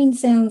 Your friend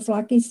sounds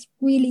like he's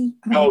really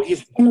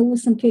he's an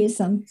awesome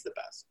person. He's the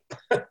best.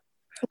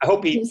 I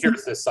hope he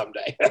hears this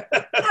someday.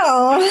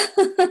 Oh,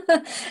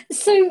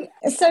 so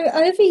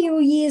over your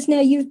years now,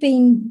 you've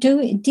been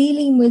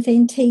dealing with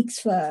antiques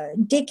for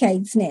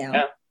decades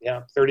now.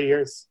 Yeah, 30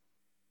 years.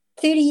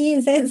 30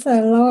 years, that's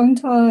a long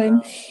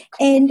time.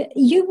 And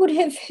you would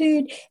have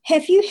you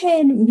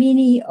had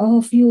many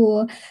of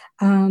your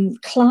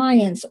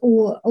clients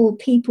or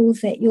people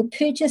that you're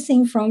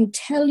purchasing from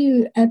tell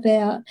you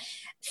about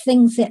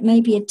things that may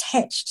be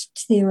attached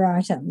to their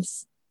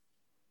items?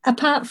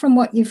 Apart from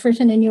what you've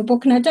written in your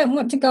book, and I don't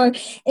want to go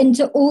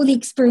into all the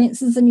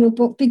experiences in your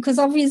book because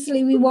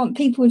obviously we want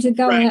people to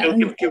go out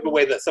and give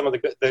away some of the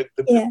good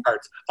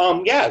parts.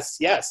 Yes.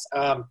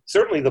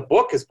 Certainly, the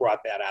book has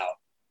brought that out.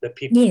 That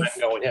people can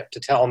go and have to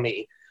tell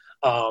me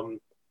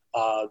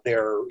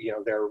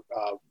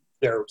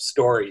their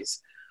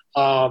stories,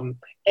 and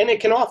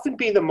it can often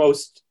be the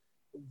most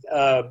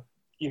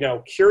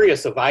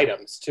curious of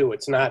items too.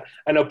 It's not.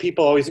 I know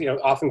people always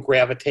often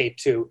gravitate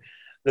to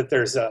that.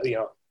 There's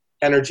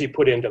energy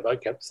put into,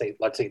 like,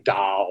 let's say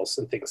dolls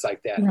and things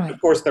like that. Right.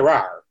 Of course there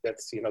are.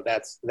 That's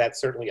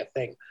certainly a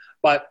thing.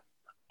 But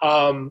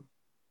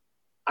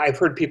I've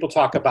heard people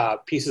talk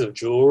about pieces of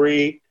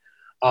jewelry,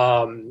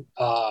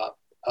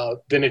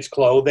 vintage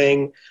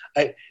clothing.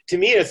 To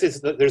me,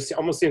 there's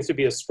almost seems to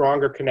be a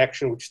stronger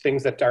connection with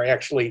things that are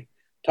actually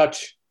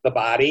touch the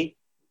body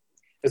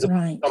as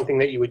something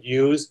that you would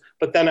use.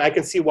 But then I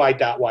can see why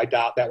that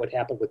would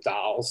happen with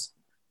dolls,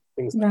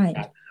 things like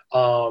that.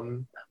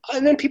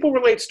 And then people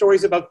relate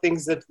stories about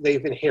things that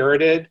they've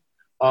inherited.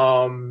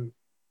 I'll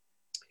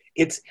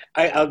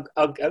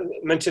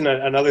mention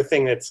another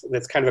thing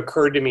that's kind of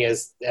occurred to me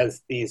as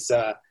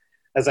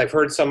I've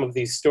heard some of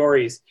these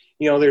stories.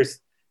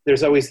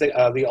 There's always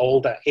the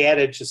old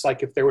adage, just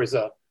like if there was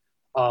a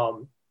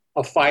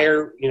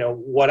fire,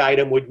 what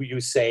item would you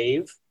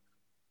save?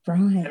 Right.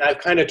 And I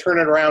kind of turn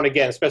it around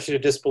again, especially to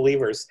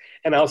disbelievers,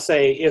 and I'll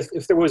say,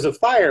 if there was a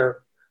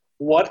fire,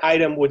 what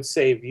item would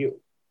save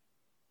you?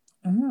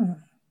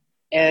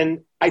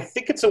 And I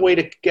think it's a way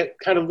to get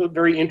kind of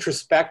very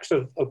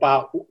introspective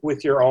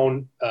with your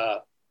own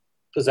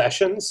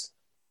possessions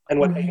and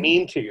what they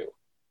mean to you.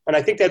 And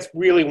I think that's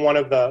really one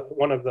of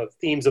the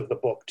themes of the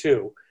book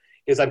too,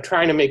 is I'm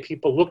trying to make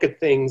people look at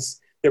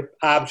things, their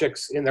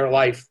objects in their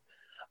life,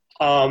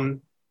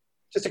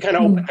 just to kind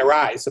of open their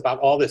eyes about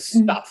all this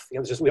stuff.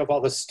 We have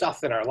all this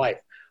stuff in our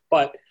life,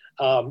 but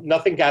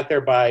nothing got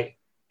there by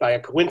a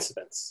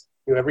coincidence.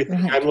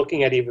 Everything I'm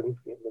looking at, even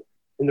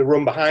in the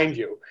room behind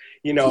you,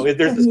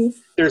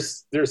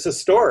 there's a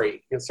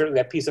story. Certainly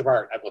that piece of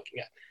art I'm looking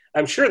at,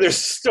 I'm sure there's a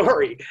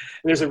story, and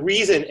there's a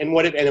reason and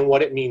what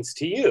it means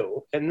to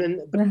you. And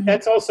then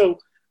that's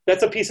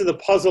a piece of the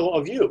puzzle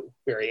of you,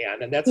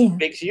 Marianne, and that's what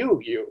makes you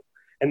you.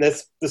 And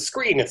that's the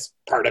screen is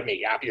part of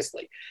me,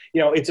 obviously.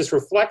 It just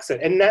reflects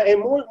it, and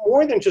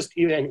more than just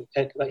even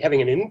like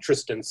having an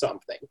interest in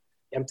something.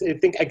 I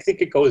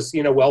think it goes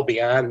well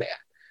beyond that.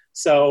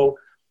 So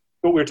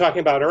what we were talking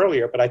about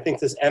earlier, but I think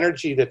this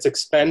energy that's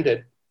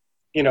expended,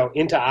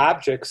 into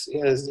objects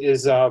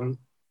is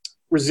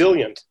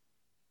resilient.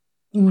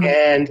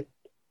 And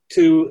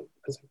to,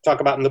 as I talk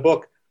about in the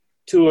book,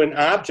 to an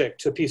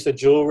object, to a piece of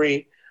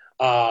jewelry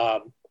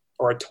or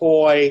a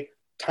toy,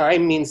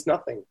 time means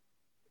nothing.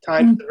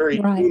 Time is a very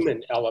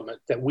human element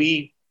that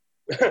we,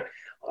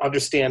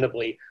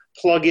 understandably,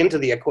 plug into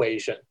the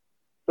equation.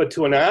 But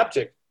to an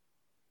object,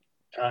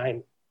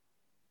 time,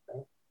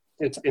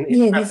 there's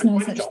no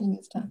such thing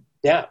as time.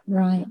 Yeah.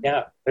 Right.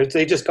 Yeah.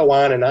 They just go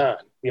on and on.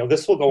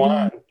 This will go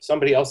on.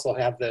 Somebody else will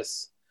have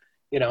this,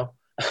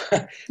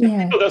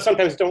 People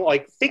sometimes don't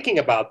like thinking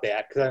about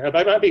that, because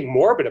I'm not being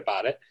morbid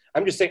about it.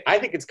 I'm just saying I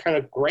think it's kind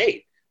of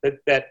great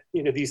that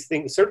these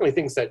things, certainly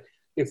things that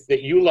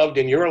that you loved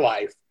in your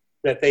life,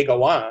 that they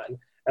go on,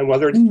 and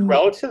whether it's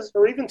relatives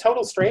or even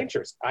total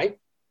strangers, I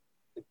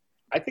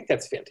think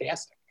that's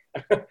fantastic.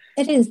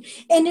 It is.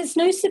 And it's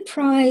no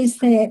surprise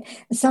that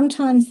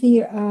sometimes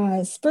there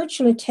are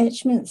spiritual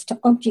attachments to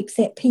objects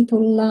that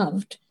people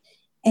loved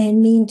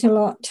and meant a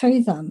lot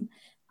to them,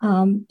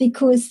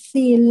 because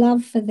their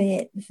love for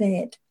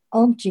that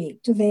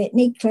object, that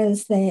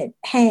necklace, that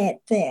hat,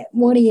 that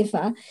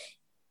whatever,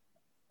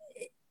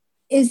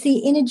 is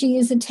the energy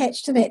is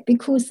attached to that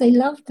because they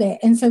loved that.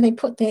 And so they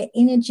put that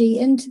energy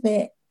into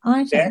that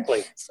item.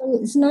 Exactly. So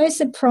it's no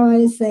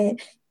surprise that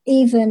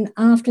even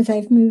after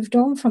they've moved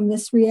on from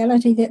this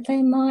reality, that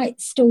they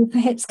might still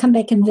perhaps come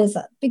back and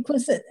visit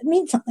because it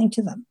means something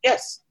to them.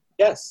 Yes.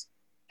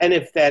 And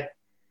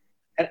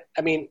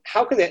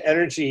how can that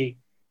energy,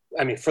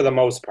 for the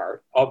most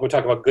part, we're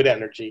talking about good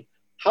energy,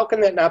 how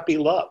can that not be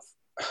love?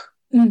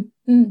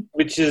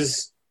 Which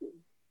is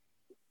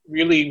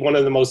really one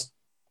of the most,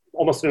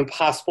 almost an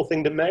impossible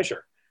thing to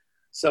measure.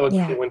 So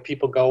Yeah. when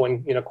people go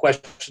and,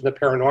 question the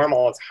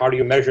paranormal, it's how do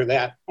you measure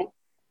that?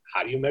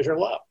 How do you measure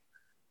love?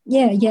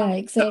 Yeah,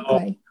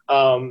 exactly.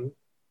 Um,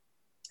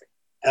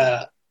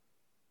 uh,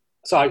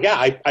 so yeah,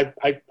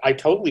 I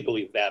totally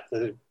believe that.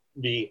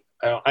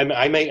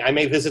 I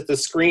may visit the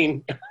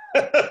screen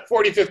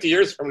 40, 50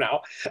 years from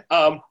now.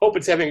 Hope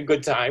it's having a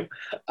good time.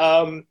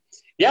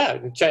 Yeah,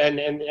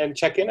 and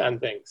check in on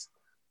things.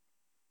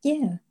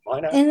 Yeah.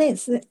 Why not? And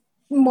that's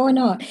why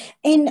not?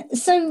 And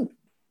so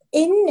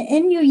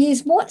in your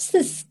years, what's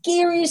the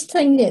scariest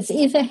thing that's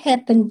ever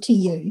happened to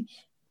you?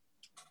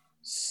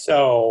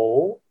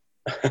 So,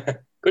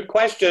 good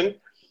question.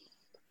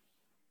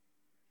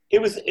 It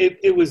was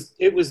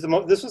the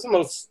most. This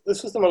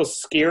was the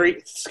most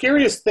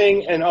scariest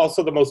thing, and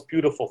also the most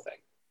beautiful thing.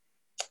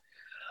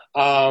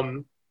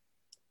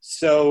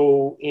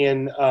 So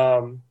in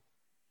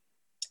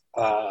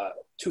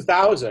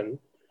 2000,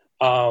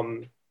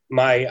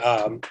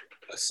 my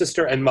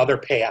sister and mother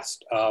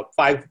passed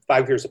 5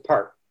 years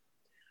apart.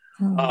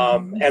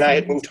 And I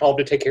had moved home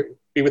to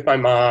be with my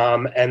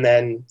mom, and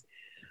then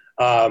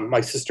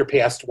my sister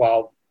passed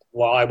while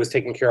I was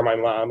taking care of my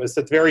mom. It was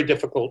a very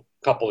difficult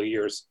couple of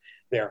years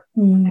there.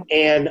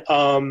 And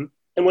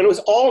when it was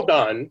all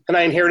done, and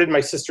I inherited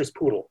my sister's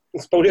poodle.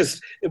 It's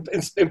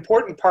an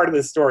important part of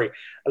this story,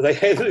 as I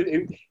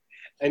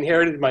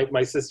inherited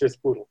my sister's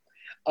poodle.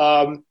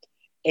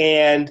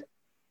 And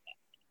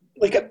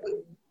like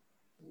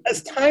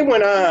as time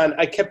went on,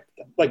 I kept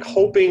like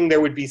hoping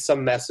there would be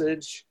some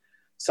message,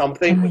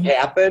 something would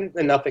happen,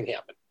 and nothing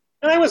happened.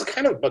 And I was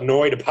kind of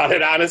annoyed about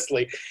it,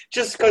 honestly,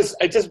 just because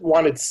I just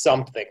wanted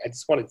something.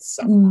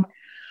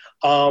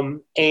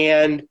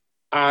 And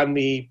on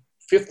the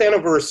 5th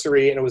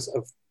anniversary, and it was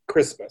of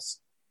Christmas,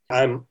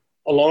 I'm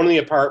alone in the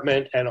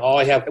apartment, and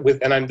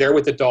and I'm there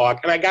with the dog.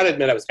 And I got to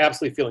admit, I was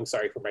absolutely feeling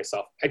sorry for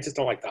myself. I just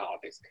don't like the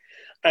holidays.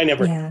 I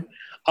never,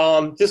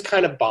 just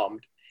kind of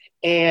bummed.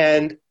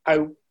 And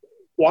I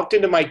walked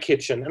into my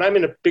kitchen, and I'm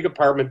in a big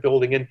apartment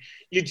building, and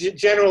you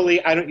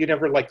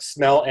never like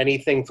smell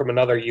anything from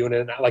another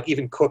unit, like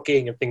even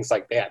cooking and things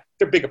like that.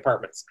 They're big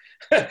apartments.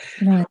 Right.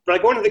 But I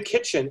go into the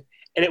kitchen,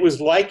 and it was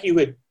like you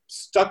had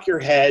stuck your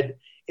head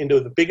into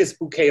the biggest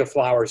bouquet of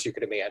flowers you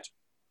could imagine.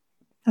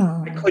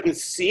 I couldn't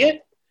see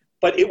it,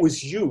 but it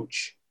was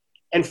huge.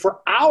 And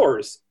for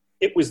hours,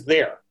 it was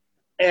there.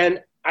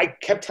 And I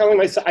kept telling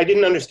myself, I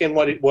didn't understand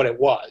what it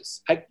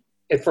was at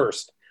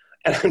first.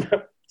 And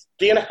I'm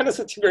being honest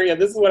with you, Marianne,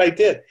 this is what I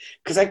did,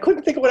 because I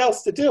couldn't think of what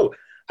else to do.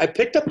 I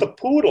picked up the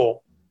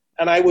poodle,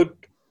 and I would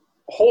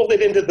hold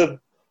it into the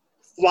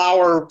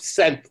flower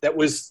scent that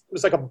was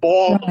like a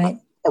ball of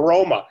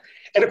aroma.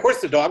 And, of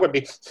course, the dog would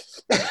be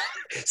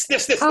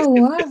sniff, sniff,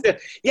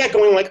 sniff. Yeah,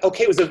 going like,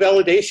 okay, it was a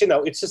validation,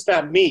 though. It's just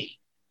not me.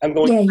 I'm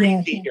going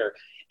crazy here.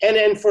 And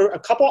then for a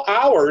couple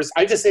hours,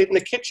 I just stayed in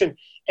the kitchen.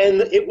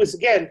 And it was,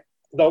 again,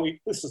 though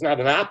this is not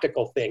an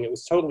optical thing, it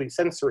was totally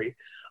sensory.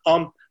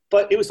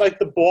 But it was like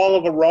the ball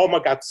of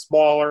aroma got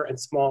smaller and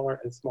smaller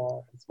and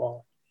smaller and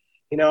smaller,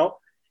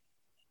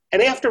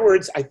 And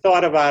afterwards, I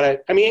thought about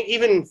it. I mean,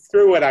 even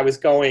through it, I was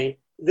going,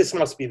 this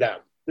must be them.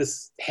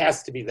 This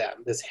has to be them.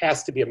 This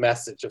has to be a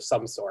message of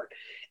some sort.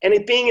 And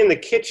it being in the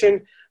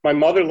kitchen, my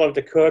mother loved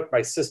to cook.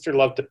 My sister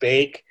loved to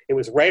bake. It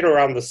was right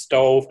around the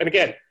stove. And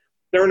again,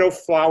 there are no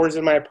flowers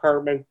in my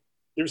apartment.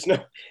 It's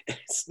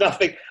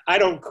nothing. I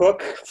don't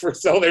cook,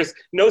 so there's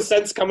no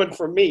sense coming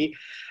from me.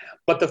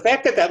 But the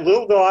fact that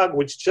little dog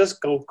would just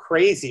go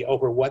crazy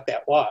over what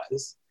that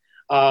was.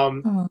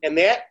 And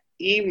that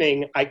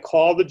evening, I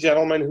called the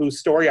gentleman whose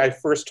story I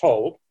first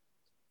told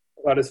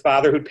about his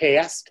father who'd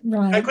passed.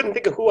 Right. I couldn't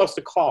think of who else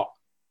to call.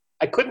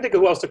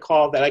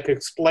 That I could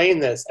explain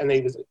this, and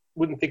they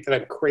wouldn't think that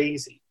I'm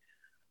crazy.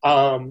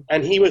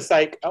 And he was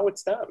like, "Oh,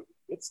 it's them.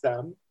 It's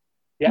them."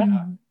 Yeah.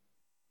 Mm-hmm.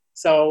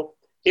 So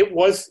it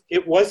was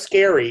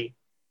scary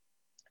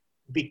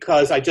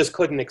because I just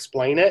couldn't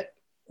explain it.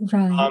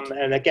 Right.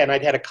 And again,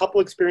 I'd had a couple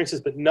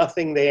experiences, but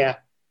nothing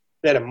that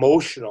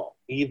emotional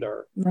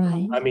either.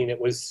 Right. I mean, I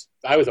was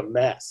a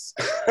mess.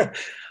 It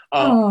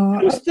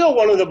was still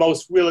one of the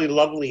most really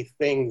lovely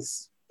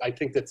things I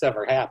think that's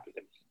ever happened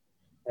to me.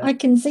 Yeah. I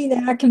can see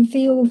that. I can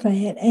feel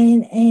that.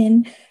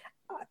 And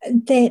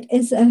that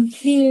is a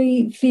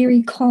very,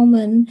 very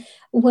common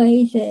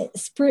way that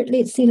spirit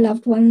lets their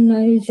loved one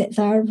know that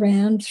they're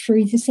around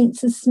through the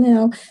sense of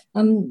smell.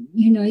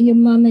 Your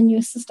mum and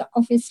your sister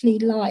obviously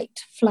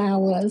liked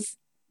flowers,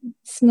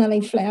 smelly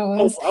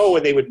flowers.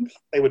 And they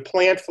would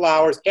plant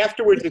flowers.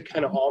 Afterwards, it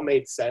kind of all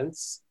made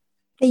sense.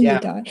 There you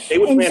go. They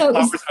would plant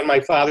flowers on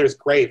my father's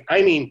grave.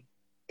 I mean,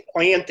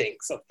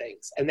 plantings of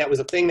things. And that was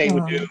a thing they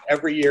would do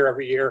every year,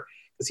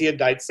 because he had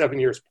died 7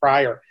 years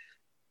prior.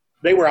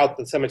 They were out in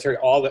the cemetery.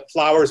 All the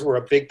flowers were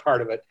a big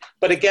part of it.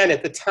 But again,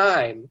 at the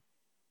time,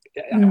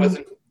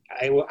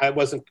 I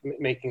wasn't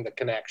making the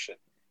connection.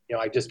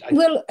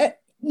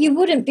 You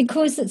wouldn't,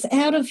 because it's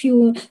out of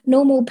your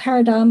normal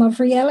paradigm of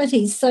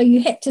reality. So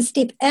you had to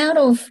step out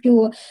of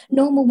your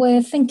normal way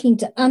of thinking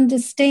to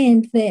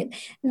understand that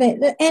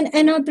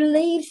and I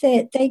believe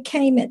that they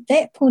came at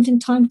that point in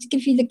time to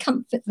give you the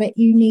comfort that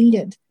you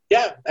needed.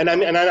 Yeah, and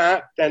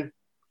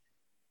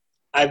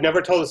I've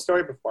never told the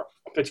story before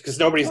because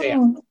nobody's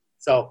asked.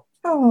 So,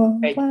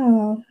 hey,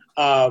 wow.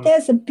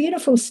 That's a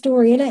beautiful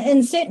story,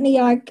 and certainly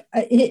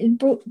it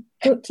brought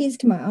tears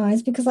to my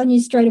eyes because I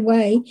knew straight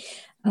away.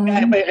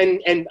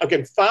 And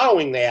again,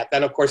 following that,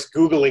 then of course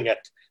Googling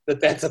it,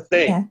 that's a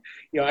thing. Yeah.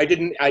 You know, I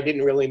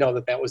didn't really know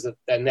that was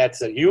and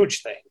that's a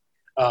huge thing.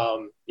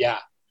 But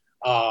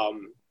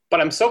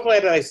I'm so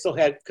glad that I still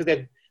had,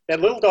 because that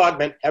little dog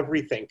meant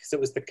everything, because it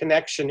was the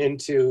connection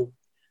into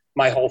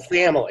my whole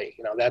family.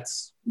 You know,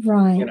 that's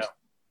right. You know,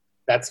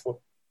 that's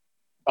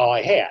all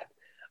I had.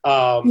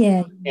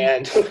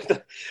 And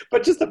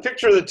but just a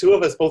picture of the two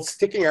of us both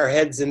sticking our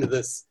heads into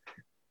this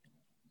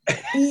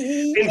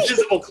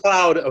invisible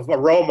cloud of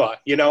aroma,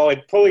 you know,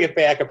 and pulling it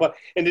back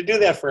and to do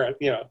that for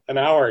an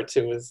hour or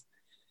two is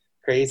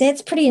crazy.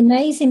 That's pretty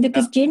amazing,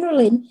 because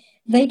generally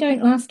they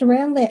don't last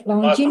around that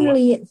long.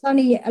 Generally, it's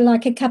only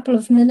like a couple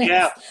of minutes,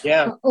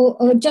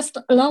 or just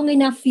long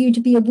enough for you to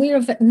be aware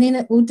of it, and then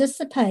it will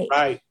dissipate.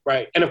 Right.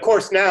 And of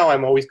course, now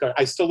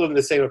I still live in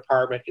the same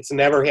apartment. It's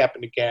never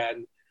happened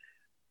again.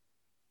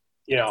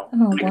 You know.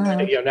 Oh wow.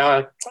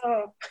 Now.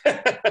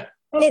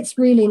 That's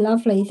really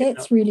lovely.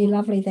 That's really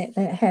lovely that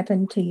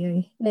happened to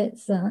you.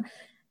 That's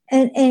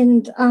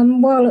and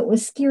while it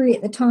was scary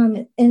at the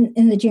time,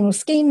 in the general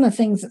scheme of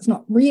things, it's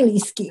not really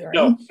scary.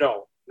 No.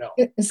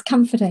 It was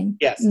comforting.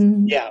 Yes.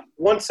 Yeah.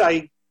 Once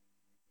I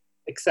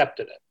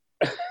accepted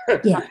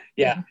it.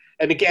 Yeah.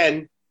 And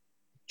again,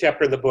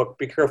 chapter of the book: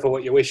 be careful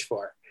what you wish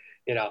for.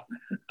 You know.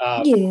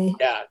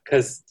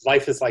 Because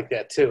life is like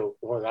that too.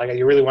 Like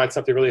you really want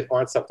something.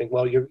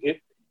 Well,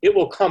 it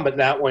will come, but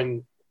not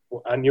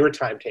on your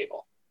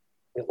timetable.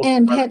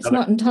 And perhaps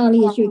not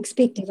entirely as you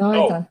expected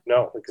either.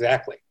 No,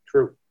 exactly.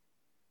 True.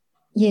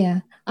 Yeah,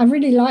 I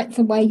really liked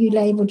the way you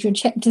labeled your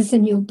chapters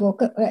in your book.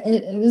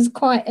 It was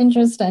quite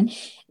interesting,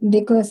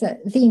 because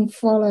it then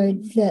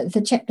followed,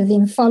 the chapter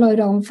then followed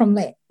on from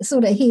that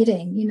sort of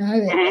heading, you know.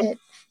 It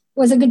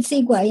was a good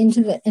segue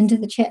into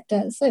the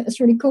chapter. So it was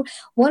really cool.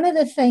 One of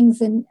the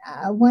things, and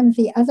one of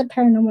the other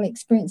paranormal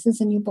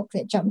experiences in your book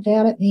that jumped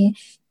out at me,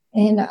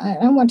 and I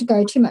don't want to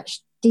go too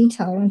much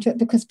detail into it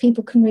because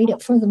people can read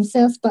it for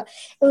themselves, but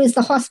it was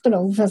the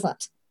hospital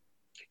visit.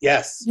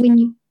 Yes.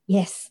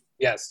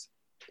 Yes.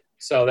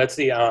 So that's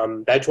the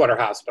Edgewater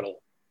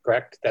Hospital,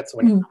 correct? That's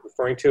what you're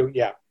referring to?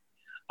 Yeah.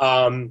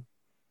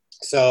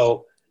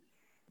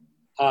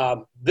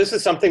 This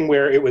is something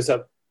where it was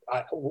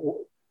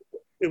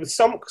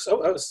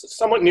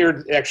somewhat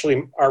near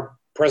actually our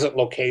present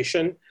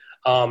location.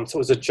 So it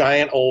was a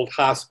giant old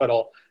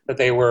hospital that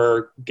they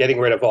were getting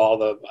rid of all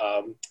the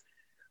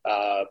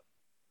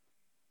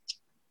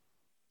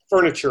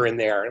furniture in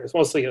there. It was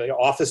mostly like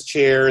office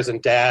chairs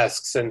and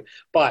desks,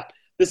 but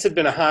this had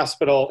been a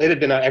hospital. It had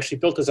been actually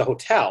built as a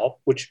hotel,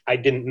 which I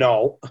didn't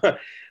know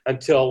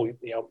until we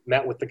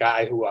met with the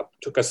guy who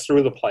took us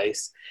through the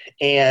place.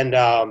 And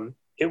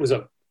it was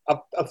a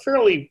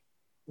fairly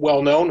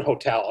well-known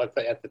hotel at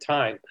the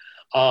time.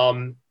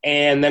 And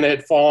then it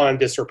had fallen in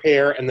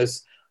disrepair, and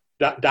this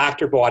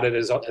doctor bought it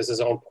as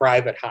his own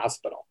private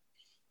hospital.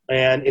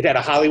 And it had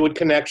a Hollywood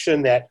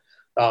connection that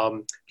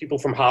people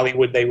from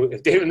Hollywood,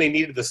 if they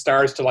needed the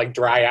stars to like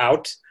dry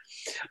out,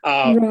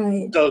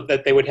 so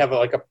that they would have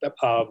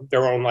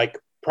their own like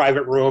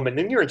private room. And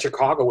then you're in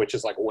Chicago, which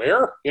is like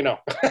where,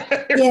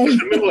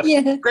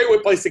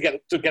 great place to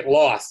get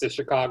lost is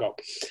Chicago.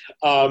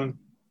 And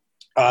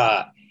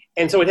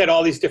so it had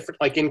all these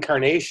different like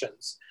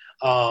incarnations.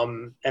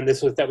 And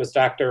that was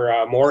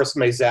Dr. Morris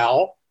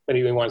Maisel. If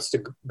anyone wants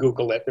to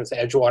Google it, it's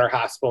Edgewater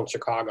Hospital in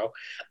Chicago.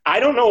 I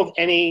don't know of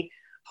any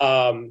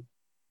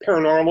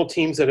paranormal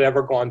teams that had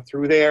ever gone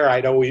through there.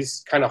 I'd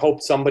always kind of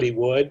hoped somebody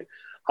would.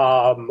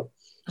 I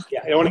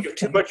don't want to give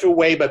too much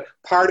away, but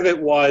part of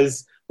it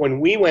was when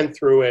we went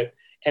through it,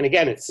 and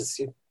again, it's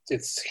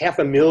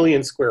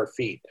 500,000 square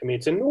feet. I mean,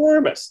 it's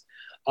enormous.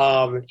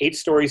 8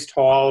 stories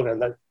tall,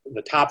 and the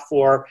top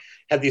floor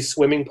had these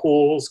swimming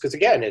pools, because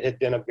again, it had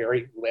been a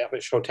very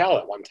lavish hotel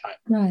at one time.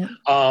 Right.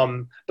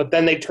 But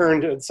then they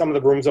turned some of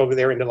the rooms over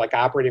there into like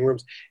operating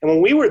rooms. And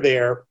when we were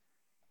there,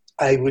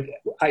 I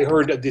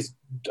heard this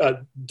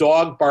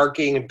dog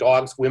barking and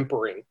dogs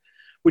whimpering,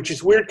 which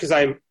is weird because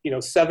I'm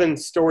 7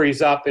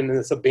 stories up in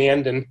this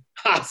abandoned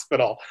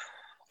hospital.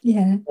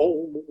 Yeah.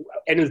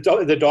 And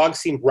the dog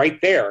seemed right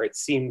there. It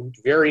seemed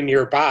very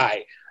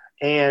nearby.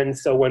 And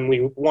so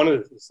one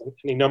of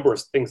any number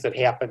of things that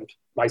happened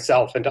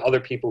myself and to other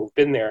people who've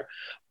been there,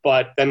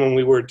 but then when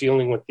we were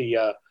dealing with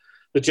the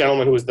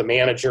gentleman who was the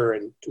manager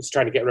and was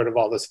trying to get rid of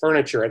all this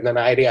furniture, and then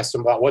I'd asked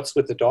him about what's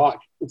with the dog.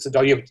 What's the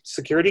dog? You have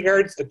security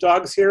guards, the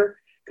dogs here?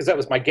 Because that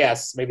was my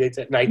guess. Maybe it's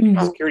at night,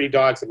 security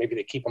dogs, and maybe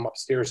they keep them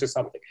upstairs or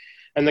something.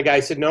 And the guy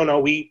said, no,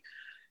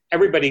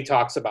 everybody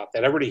talks about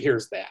that. Everybody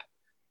hears that.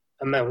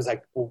 And I was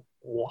like, well,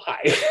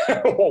 why?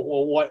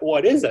 Well,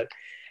 what is it?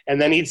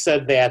 And then he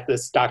said that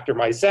this Dr.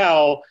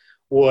 Maisel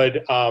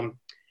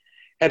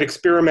had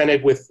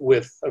experimented with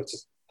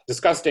just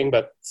disgusting,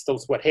 but still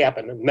is what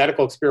happened,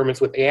 medical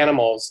experiments with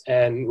animals,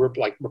 and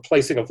like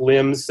replacing of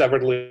limbs,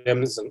 severed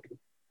limbs and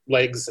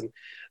legs, and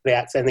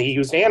and they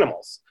used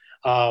animals,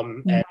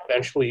 and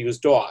eventually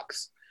used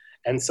dogs.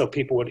 And so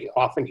people would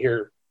often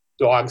hear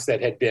dogs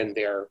that had been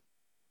their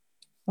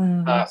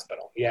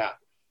hospital. Yeah.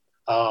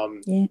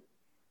 Yeah.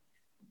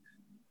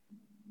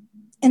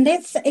 And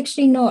that's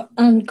actually not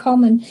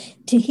uncommon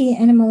to hear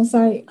animals.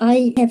 I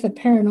have a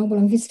paranormal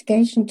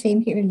investigation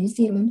team here in New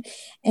Zealand,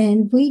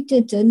 and we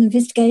did an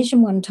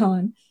investigation one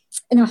time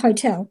in a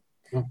hotel.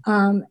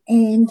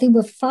 And there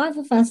were 5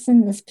 of us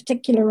in this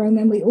particular room,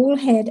 and we all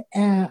had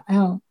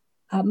our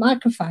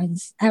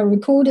microphones, our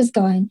recorders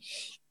going,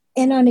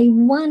 and only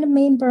one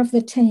member of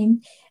the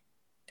team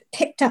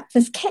picked up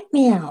this cat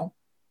meow.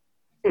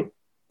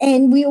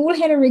 And we all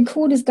had our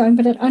recorders going,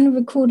 but it only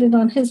recorded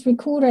on his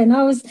recorder. And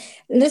I was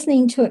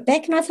listening to it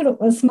back, and I thought it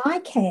was my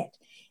cat.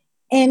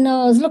 And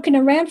I was looking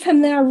around for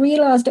him, then I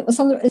realised it was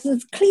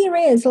as clear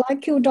as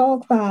like your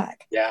dog bark.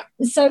 Yeah.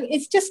 So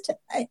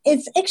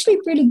it's actually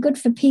really good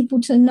for people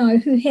to know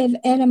who have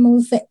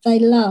animals that they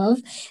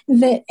love,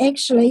 that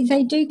actually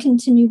they do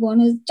continue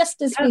on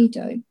just as we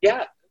do.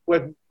 Yeah.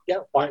 Well, yeah.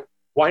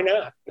 Why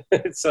not?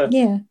 It's a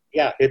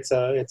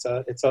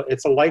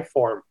life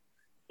form.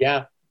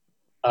 Yeah.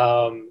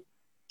 I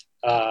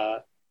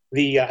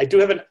do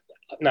have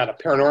not a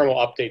paranormal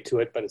update to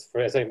it, but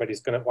as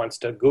anybody's wants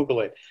to Google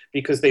it,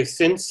 because they've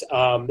since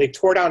they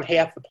tore down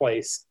half the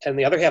place and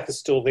the other half is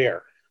still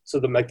there. So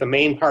the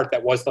main part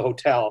that was the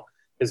hotel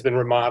has been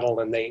remodeled,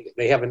 and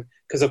they haven't,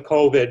 because of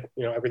COVID,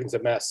 everything's a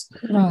mess.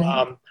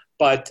 Right.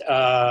 But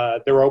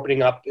they're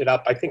opening it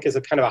up, I think, as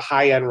a kind of a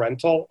high-end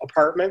rental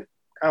apartment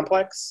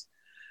complex.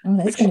 Oh,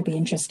 that's going to be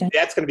interesting.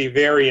 That's going to be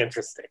very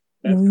interesting.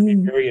 That's going to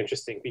be very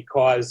interesting,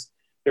 because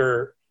there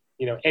are,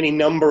 any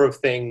number of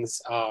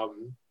things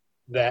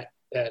that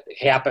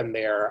happen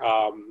there.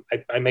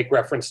 I make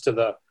reference to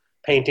the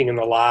painting in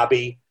the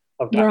lobby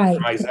of Dr.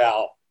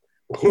 Mizell.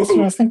 That's what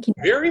I was thinking.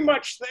 Very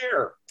much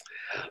there.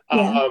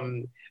 Yeah.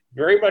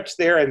 Very much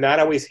there, and not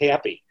always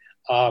happy.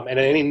 And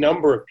any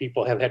number of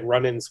people have had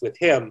run-ins with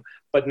him,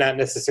 but not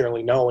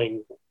necessarily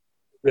knowing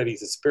that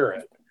he's a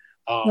spirit.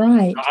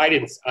 Right. I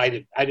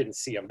didn't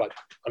see him, but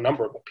a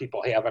number of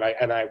people have,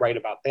 and I write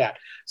about that.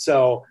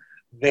 So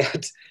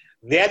that's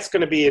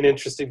going to be an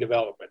interesting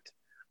development.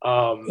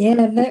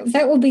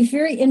 That will be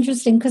very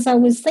interesting, because I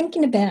was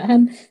thinking about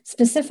him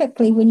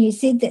specifically when you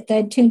said that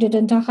they'd turned it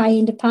into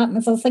high-end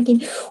apartments. I was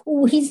thinking,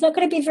 oh, he's not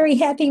going to be very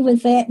happy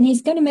with that, and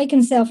he's going to make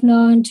himself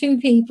known to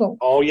people.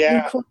 Oh,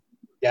 yeah.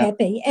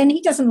 Happy. And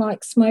he doesn't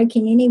like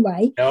smoking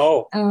anyway.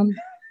 No. No.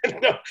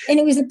 And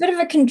he was a bit of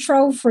a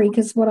control freak,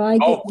 is what I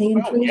get the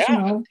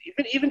impression of.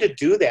 Even to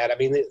do that, I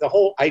mean, the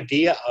whole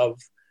idea of,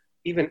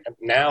 even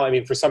now, I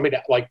mean, for somebody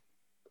to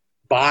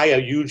buy a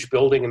huge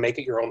building and make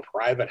it your own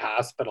private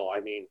hospital, I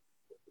mean,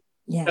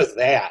 does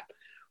that,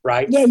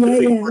 right? Yeah.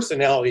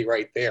 Personality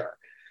right there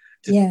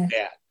to do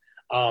that.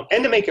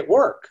 And to make it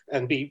work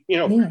and be,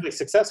 really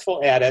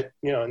successful at it,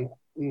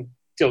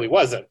 until he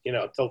wasn't,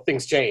 until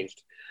things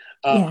changed.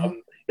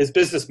 His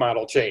business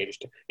model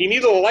changed. He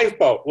needed a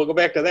lifeboat. We'll go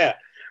back to that,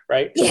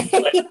 right?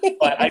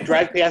 But I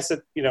drive past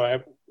it,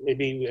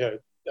 maybe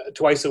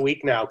twice a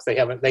week now, because they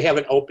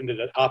haven't opened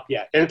it up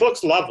yet, and it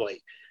looks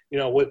lovely.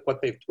 With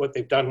what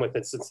they've done with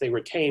it, since they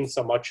retained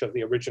so much of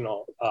the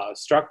original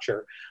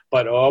structure.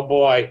 But oh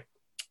boy,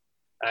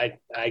 I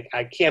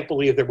can't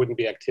believe there wouldn't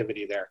be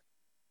activity there.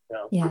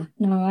 Yeah,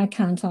 no, I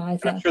can't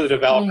either. I'm sure the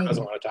developer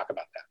doesn't want to talk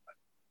about that.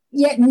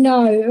 Yeah,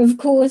 no, of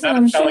course. And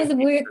I'm sure the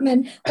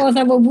workmen, while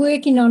they were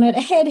working on it,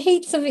 had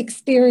heaps of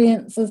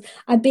experiences.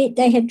 I bet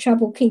they had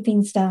trouble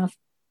keeping staff.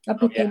 I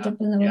bet they did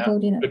when they were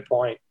building it. Good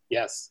point.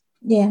 Yes.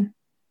 Yeah.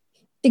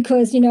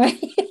 Because, you're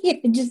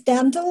just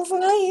down tools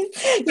and leave.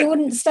 You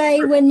wouldn't stay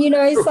when,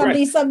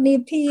 somebody suddenly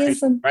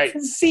appears. Right.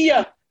 See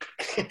ya.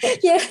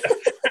 Yeah.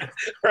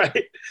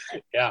 Right.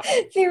 Yeah.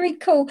 Very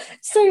cool.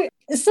 So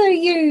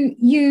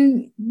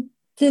you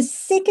the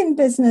second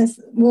business,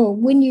 well,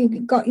 when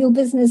you got your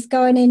business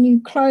going and you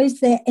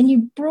closed that and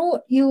you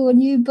brought your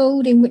new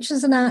building, which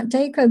is an Art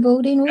Deco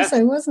building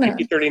also, wasn't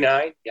it?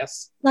 1939,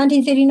 yes.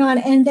 1939,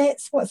 and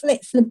that's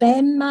the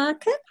BAM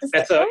market?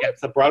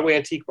 It's the Broadway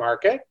Antique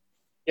Market.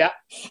 Yeah.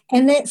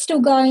 And that's still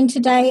going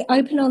today,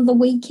 open on the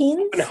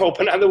weekends?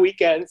 Open on the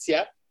weekends,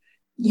 yeah.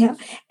 Yeah.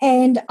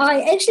 And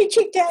I actually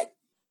checked out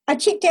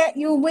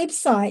your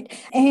website,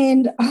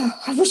 and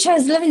I wish I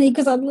was living there,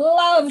 because I'd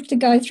love to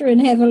go through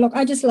and have a look.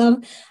 I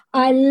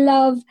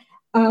love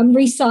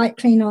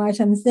recycling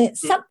items. That's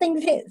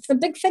something that's a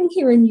big thing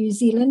here in New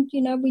Zealand.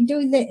 We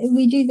do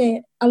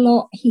that a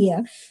lot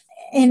here.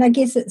 And I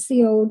guess it's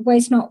the old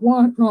waste not,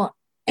 want not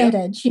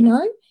adage,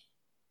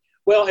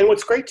 Well, and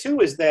what's great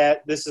too is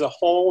that this is a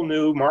whole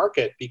new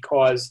market,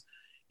 because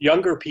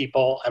younger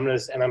people, and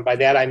by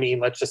that I mean,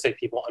 let's just say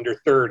people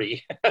under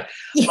 30, are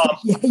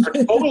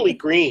totally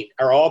green,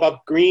 are all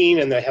about green,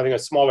 and they're having a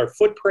smaller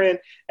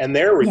footprint, and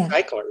they're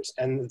recyclers.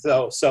 And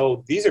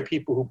so these are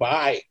people who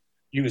buy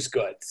used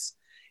goods.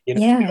 You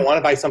don't want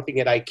to buy something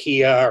at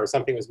IKEA or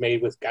something that was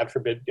made with, God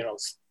forbid,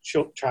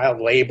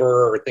 child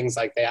labor or things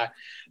like that.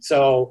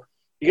 So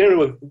you get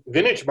into a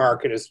vintage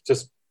market is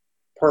just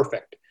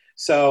perfect.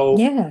 So,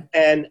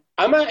 and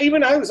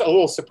I was a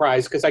little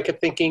surprised because I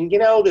kept thinking,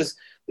 there's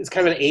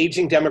kind of an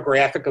aging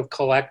demographic of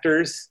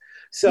collectors.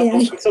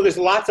 So there's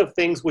lots of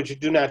things which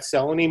do not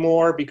sell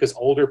anymore because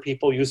older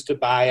people used to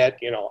buy it.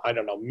 I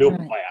don't know, milk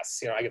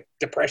glass. I get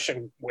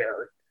depression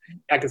wear.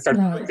 I can start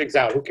putting things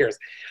out. Who cares?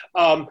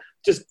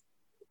 Just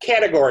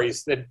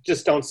categories that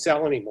just don't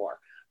sell anymore.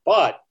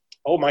 But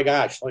oh my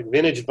gosh, like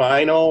vintage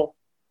vinyl.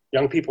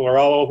 Young people are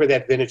all over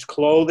that. Vintage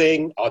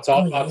clothing. It's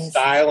all about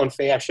style and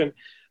fashion.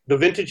 The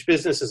vintage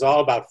business is all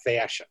about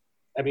fashion.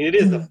 I mean, it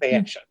is the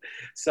fashion.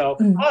 So,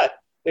 but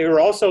they were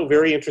also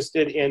very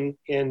interested in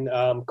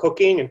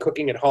cooking and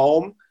cooking at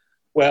home.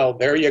 Well,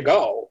 there you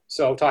go.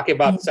 So talking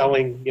about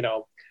selling,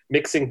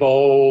 mixing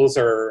bowls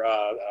or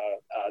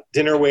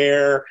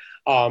dinnerware,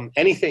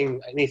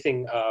 anything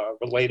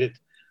related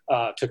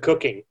to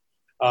cooking,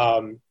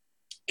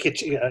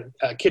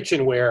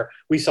 kitchenware.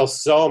 We sell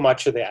so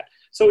much of that.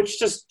 So it's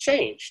just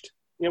changed.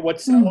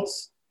 What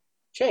sells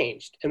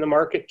changed, and the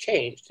market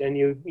changed, and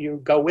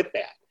you go with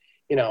that.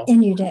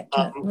 And you adapt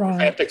it, right.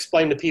 I have to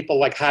explain to people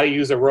like how to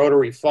use a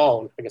rotary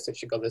phone. I guess I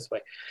should go this way.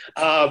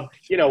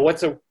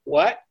 What's a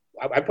what?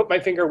 I put my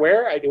finger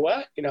where? I do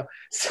what?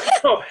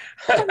 So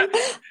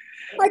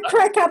I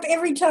crack up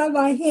every time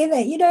I hear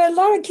that. A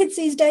lot of kids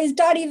these days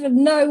don't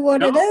even know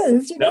what it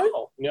is.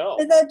 No.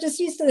 They're just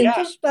used to the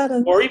push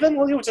button. Or even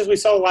we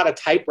saw a lot of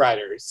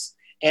typewriters,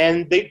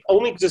 and they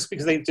only just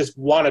because they just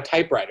want a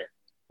typewriter.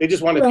 They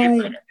just want a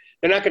typewriter.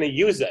 They're not going to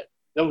use it.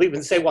 They'll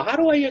even say, well, how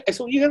do I said,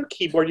 well, you have a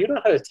keyboard, you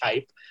know how to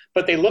type,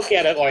 but they look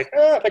at it like,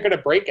 they're going to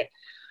break it.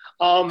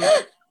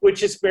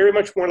 Which is very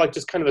much more like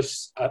just kind of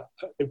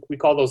we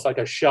call those like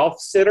a shelf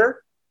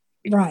sitter.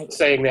 Right.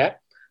 Saying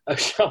that, a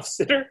shelf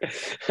sitter.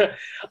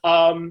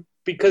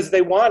 Because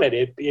they want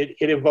it.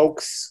 It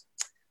evokes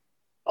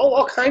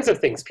all kinds of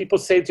things. People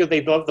say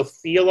they love the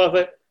feel of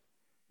it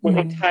when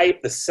they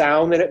type, the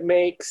sound that it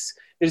makes.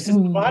 There's just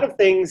a lot of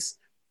things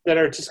that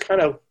are just kind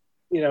of,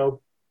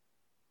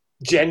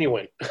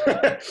 genuine.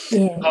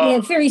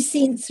 Very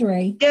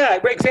sensory. Yeah,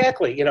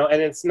 exactly.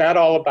 And it's not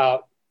all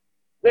about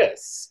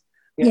this.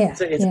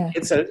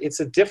 It's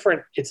a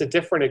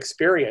different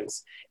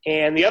experience.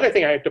 And the other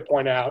thing I have to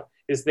point out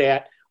is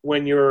that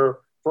when you're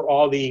for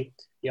all the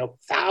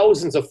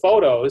thousands of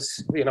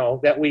photos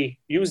that we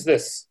use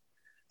this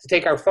to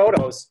take our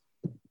photos,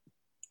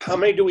 how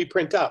many do we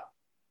print up?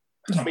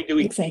 How many do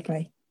we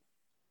exactly?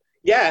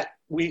 Yeah,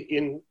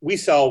 we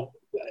sell.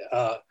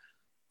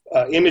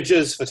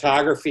 Images,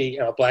 photography,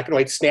 black and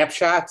white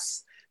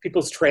snapshots,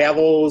 people's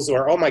travels,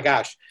 or oh my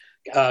gosh,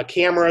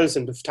 cameras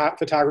and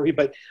photography.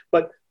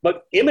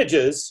 But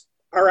images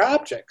are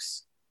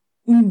objects.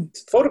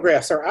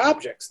 Photographs are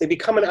objects. They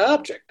become an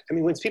object. I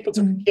mean, when people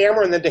took a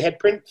camera and then they had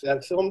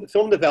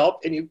film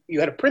developed, and you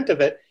had a print of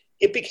it,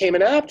 it became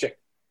an object.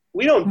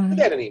 We don't do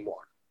that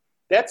anymore.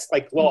 That's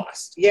like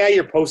lost. Yeah,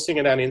 you're posting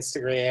it on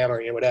Instagram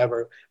or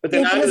whatever, but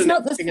then it's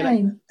not the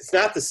same. It's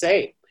not the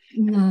same.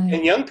 No.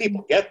 And young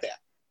people get that.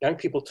 Young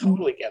people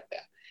totally get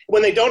that.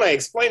 When they don't, I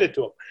explain it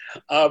to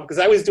them. Because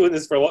I was doing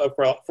this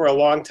for a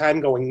long time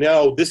going,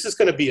 no, this is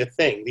going to be a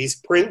thing. These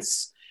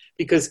prints,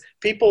 because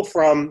people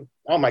from,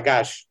 oh my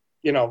gosh,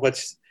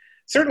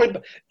 certainly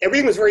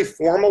everything was very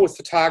formal with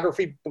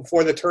photography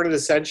before the turn of the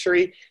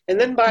century. And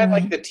then by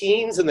like the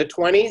teens and the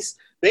 20s,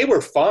 they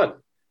were fun.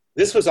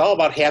 This was all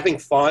about having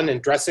fun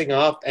and dressing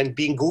up and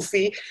being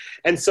goofy.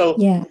 And so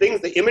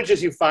the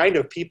images you find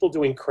of people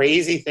doing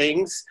crazy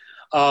things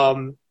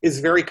is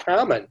very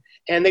common.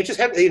 And they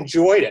they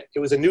enjoyed it. It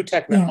was a new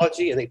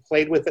technology, and they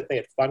played with it. They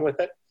had fun with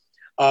it.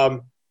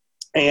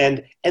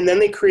 And then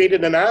they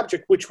created an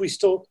object, which we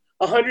still,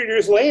 100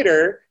 years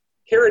later,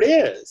 here it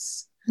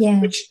is.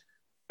 Yeah. Which,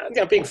 I'm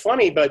not being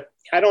funny, but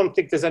I don't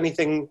think there's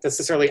anything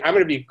necessarily I'm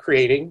going to be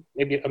creating,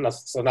 maybe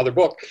unless it's another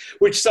book,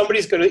 which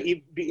somebody's going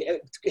to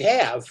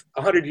have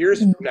 100 years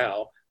from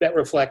now that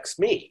reflects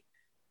me.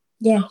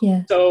 Yeah,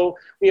 yeah. So,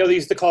 they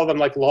used to call them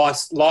like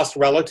lost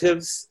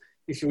relatives.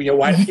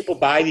 Why do people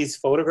buy these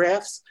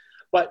photographs?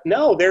 But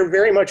no, they're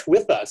very much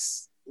with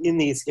us in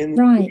these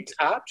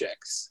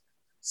objects.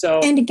 So,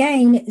 and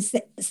again, it's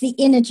the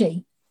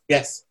energy.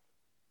 Yes.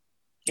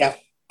 Yeah.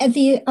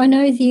 I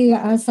know there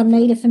are some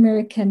Native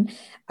American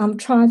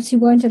tribes who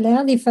won't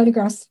allow their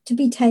photographs to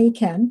be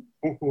taken.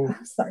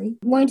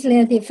 Won't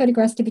allow their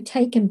photographs to be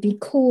taken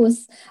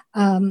because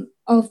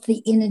of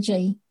the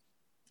energy.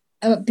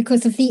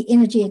 Because of the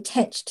energy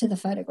attached to the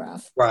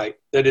photograph. Right.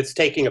 That it's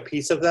taking a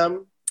piece of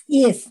them.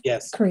 Yes.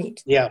 Yes.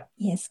 Correct. Yeah.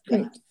 Yes.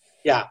 Correct.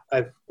 Yeah.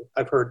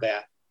 I've heard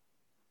that.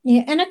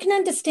 Yeah, and I can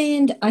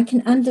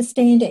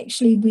understand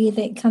actually where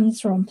that comes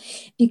from,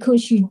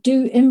 because you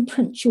do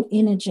imprint your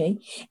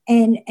energy,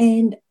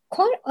 and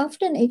quite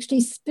often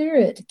actually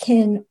spirit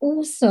can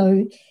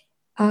also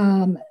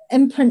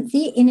imprint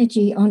their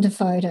energy onto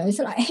photos.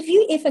 Like, have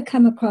you ever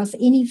come across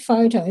any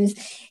photos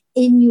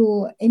in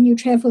your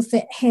travels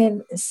that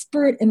have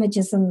spirit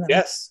images in them?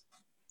 Yes.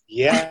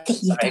 Yeah. There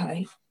you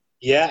go.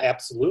 Yeah,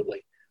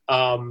 absolutely.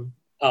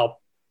 I'll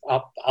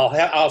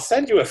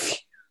send you a few.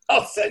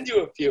 I'll send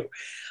you a few.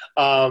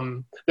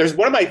 There's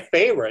one of my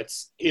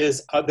favorites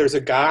is there's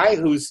a guy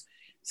who's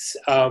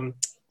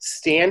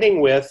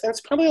standing with, and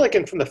it's probably like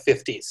from the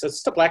 50s. So it's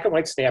just a black and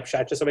white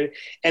snapshot, just somebody,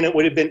 and it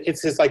would have been,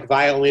 it's his like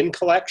violin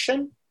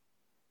collection.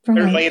 Right.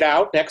 They're laid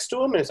out next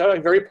to him, and so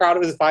I'm very proud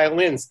of his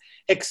violins,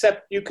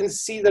 except you can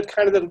see the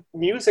kind of the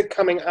music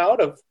coming out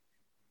of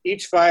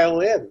each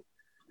violin.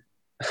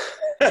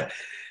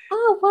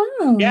 Oh,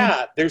 wow.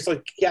 Yeah, there's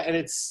like, and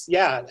it's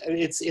not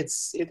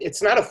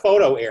a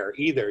photo error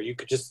either. You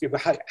could just,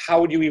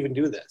 how would you even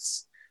do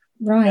this?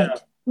 Right. Yeah.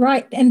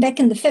 Right. And back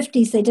in the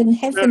 50s, they didn't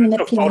have the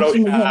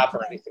manipulation. Photoshop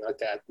or anything like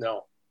that.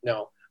 No.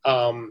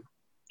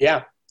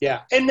 Yeah.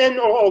 And then,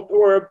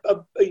 or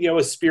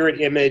a spirit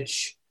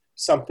image,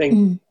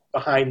 something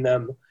behind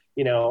them,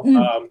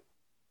 or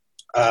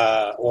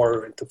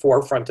at the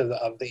forefront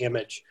of the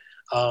image.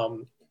 I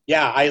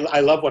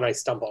love when I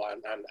stumble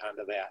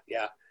onto that.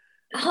 Yeah.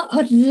 Oh,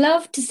 I'd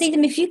love to see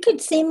them. If you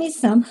could send me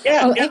some,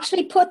 I'll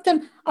actually put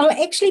them on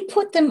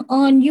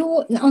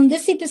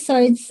this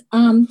episode's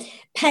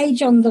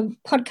page on the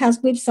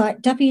podcast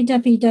website,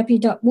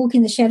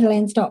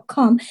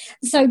 www.walkingtheshadowlands.com,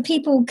 so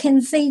people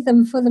can see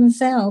them for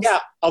themselves. Yeah,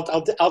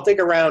 I'll dig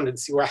around and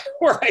see where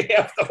I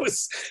have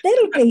those.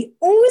 That'll be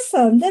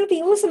awesome.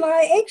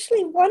 I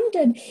actually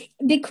wondered,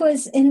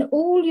 because in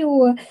all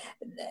your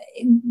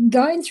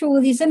going through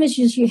all these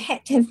images, you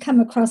had to have come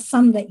across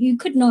some that you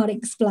could not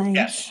explain.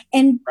 Yes.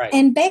 And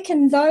back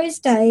in those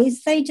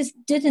days, they just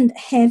didn't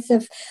have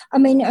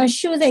I'm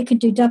sure they could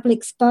do double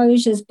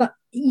exposures, but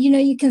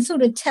you can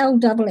sort of tell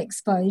double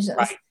exposures.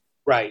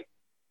 Right.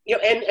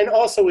 And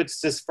also it's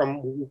just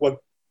from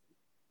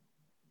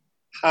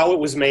how it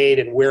was made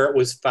and where it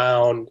was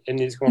found, and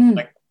he's going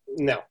like,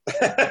 no.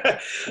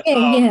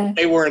 Yeah.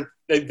 They weren't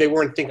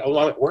thinking,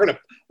 oh, we're gonna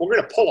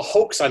pull a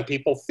hoax on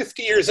people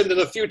 50 years into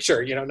the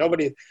future.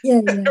 Nobody.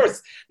 Yeah. There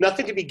was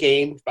nothing to be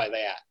gained by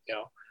that.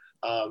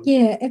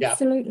 Yeah,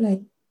 absolutely. Yeah.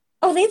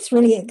 Oh, that's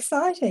really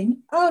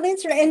exciting. Oh,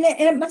 that's right. And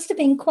it must have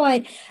been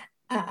quite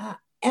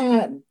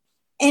an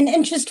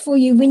interest for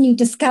you when you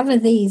discover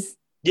these.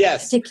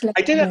 Yes, particular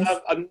I did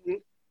a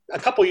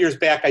couple years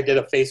back. I did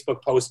a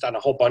Facebook post on a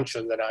whole bunch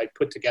of them that I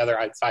put together.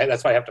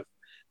 That's why I have to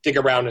dig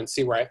around and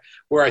see where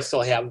I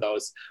still have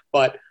those.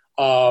 But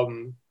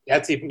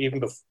that's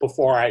even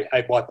before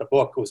I bought the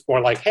book. It was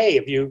more like, hey,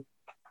 have you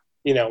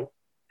had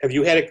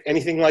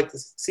anything like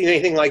this, seen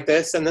anything like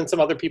this? And then some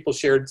other people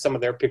shared some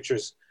of their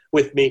pictures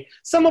with me,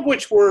 some of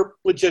which were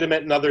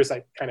legitimate and others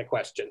I kind of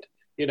questioned,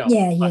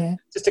 Yeah.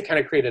 Just to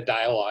kind of create a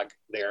dialogue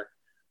there.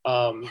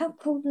 How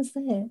cool is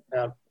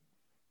that?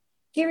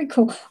 Very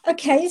cool.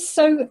 Okay,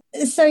 so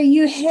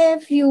you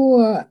have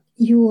your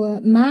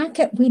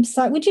market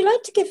website. Would you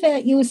like to give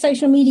out your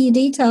social media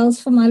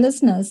details for my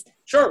listeners?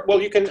 Sure.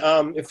 Well, you can,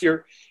 if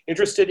you're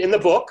interested in the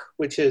book,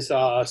 which is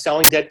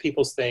Selling Dead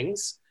People's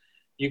Things,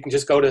 you can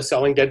just go to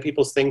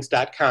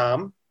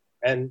sellingdeadpeoplesthings.com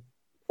and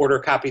order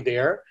a copy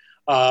there.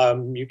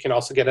 You can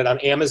also get it on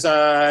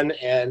Amazon,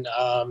 and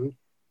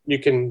you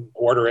can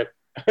order it.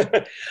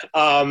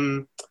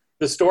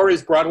 The store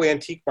is Broadway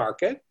Antique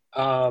Market.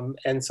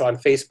 And so on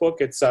Facebook,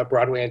 it's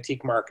Broadway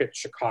Antique Market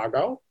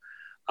Chicago.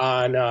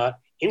 On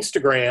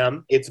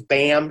Instagram, it's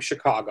BAM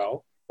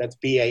Chicago. That's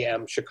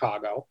BAM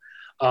Chicago.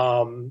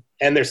 And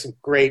there's some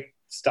great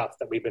stuff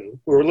that we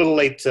were a little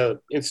late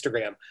to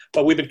Instagram,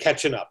 but we've been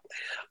catching up.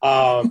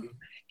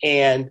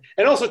 And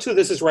also, too,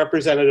 this is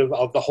representative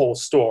of the whole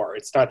store.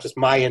 It's not just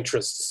my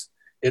interests.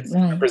 It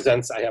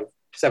represents, I have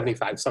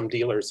 75 some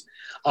dealers.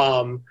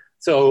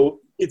 So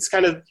it's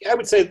kind of, I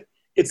would say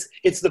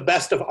it's the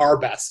best of our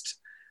best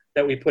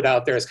that we put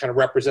out there as kind of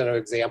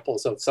representative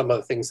examples of some of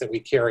the things that we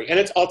carry. And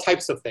it's all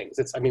types of things.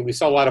 We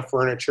sell a lot of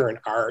furniture and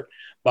art,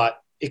 but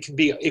it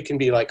can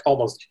be like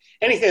almost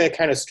anything that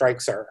kind of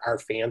strikes our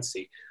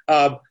fancy.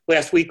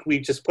 Last week, we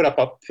just put up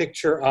a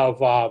picture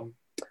of,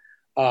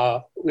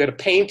 we had a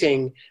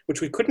painting,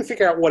 which we couldn't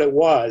figure out what it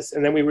was.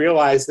 And then we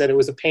realized that it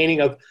was a painting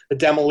of the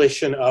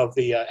demolition of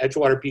the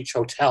Edgewater Beach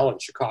Hotel in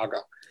Chicago.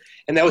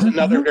 And that was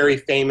another very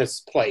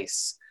famous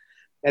place,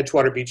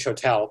 Edgewater Beach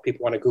Hotel.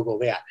 People want to Google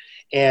that.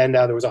 And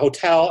there was a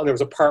hotel and there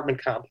was an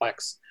apartment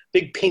complex,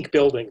 big pink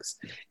buildings.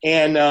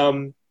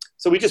 And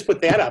so we just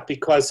put that up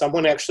because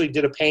someone actually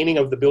did a painting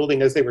of the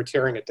building as they were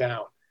tearing it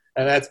down.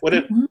 And that's what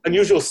an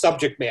unusual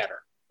subject matter.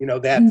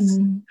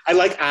 I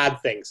like odd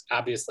things,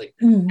 obviously,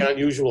 and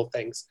unusual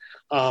things.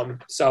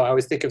 So I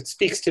always think if it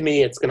speaks to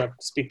me, it's going to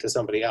speak to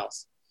somebody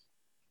else.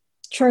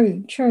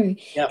 True.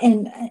 Yep.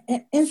 And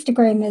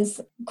Instagram is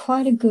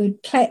quite a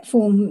good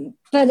platform,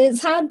 but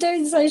it's hard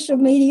doing social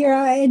media.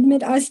 I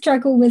admit I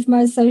struggle with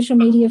my social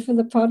media for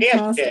the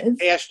podcast.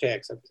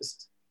 Hashtags.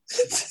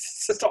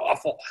 It's just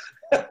awful.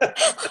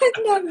 I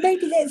know,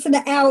 maybe that's an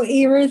our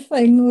era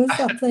thing or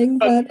something.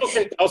 But people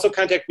can also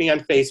contact me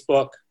on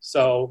Facebook.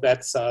 So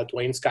that's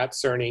Dwayne Scott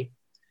Cerny.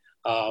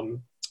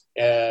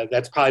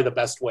 That's probably the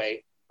best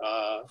way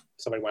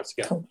somebody wants to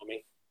get hold of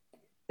me.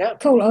 Yeah.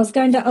 Cool. I was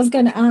going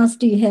to ask,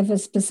 do you have a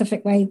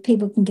specific way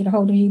people can get a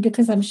hold of you?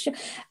 Because I'm sure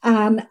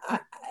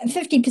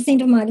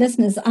 50% of my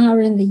listeners are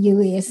in the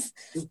US.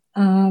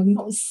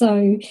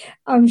 So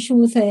I'm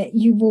sure that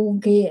you will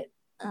get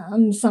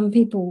some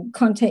people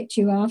contact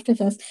you after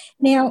this.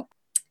 Now,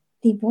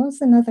 there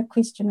was another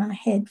question I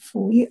had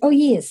for you. Oh,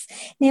 yes.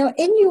 Now,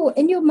 in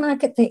your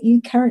market that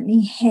you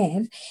currently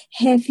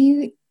have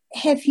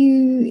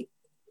you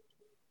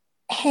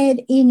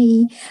had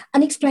any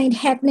unexplained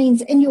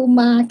happenings in your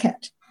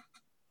market?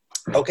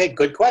 Okay,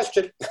 good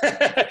question.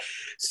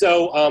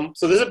 So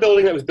this is a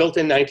building that was built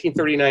in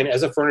 1939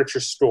 as a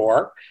furniture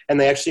store, and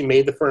they actually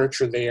made the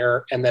furniture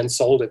there and then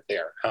sold it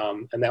there.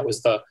 And that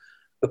was the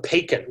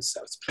Pakins.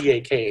 That was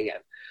P-A-K-A-N.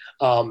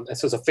 And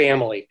so it's a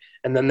family.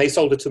 And then they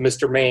sold it to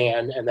Mr.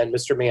 Mann, and then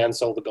Mr. Mann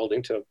sold the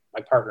building to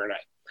my partner and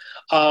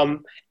I.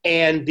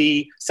 And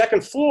the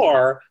second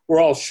floor were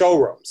all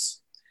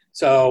showrooms.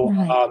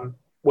 So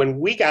when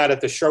we got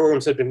it, the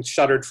showrooms had been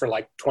shuttered for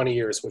like 20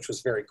 years, which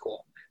was very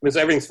cool. Because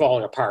everything's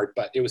falling apart,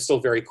 but it was still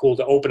very cool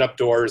to open up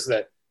doors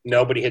that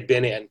nobody had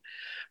been in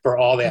for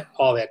all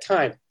that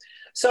time.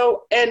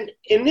 So, and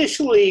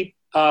initially,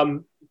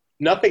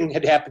 nothing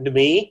had happened to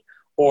me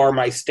or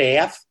my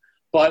staff,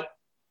 but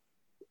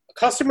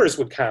customers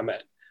would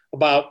comment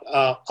about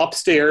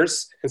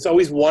upstairs. It's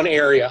always one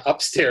area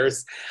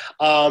upstairs.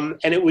 And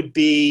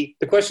the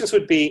questions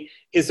would be,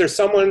 is there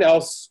someone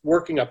else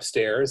working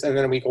upstairs? And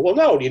then we go, well,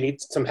 no, do you need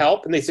some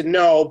help? And they said,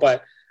 no,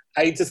 but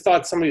I just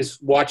thought somebody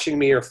was watching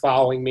me or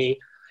following me.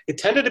 It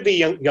tended to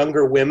be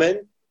younger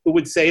women who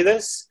would say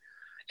this.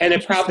 And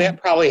that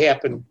probably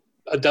happened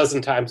a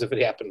dozen times if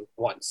it happened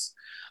once.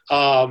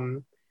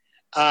 And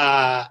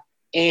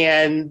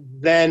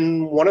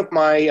then one of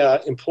my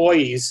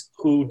employees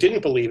who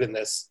didn't believe in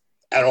this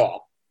at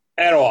all.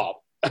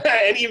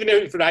 And even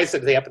if I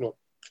said it happened,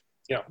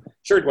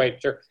 sure, Dwayne,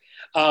 sure.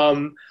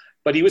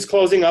 But he was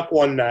closing up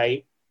one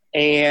night,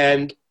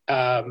 and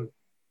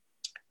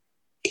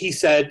he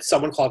said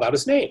someone called out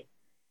his name.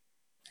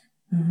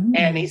 Mm-hmm.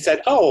 And he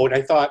said, oh, and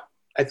I thought,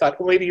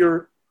 well, maybe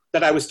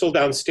that I was still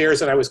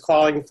downstairs and I was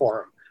calling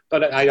for him,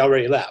 but I'd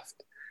already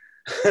left.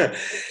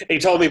 He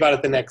told me about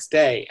it the next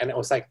day, and it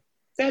was like,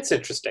 that's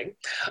interesting.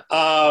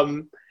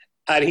 And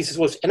he says,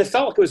 well, and it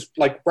felt like it was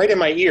like right in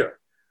my ear.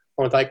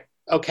 I was like,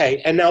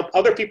 okay. And now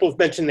other people have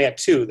mentioned that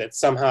too, that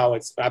somehow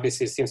it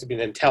seems to be an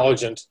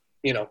intelligent,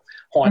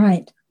 haunt.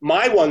 Right.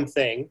 My one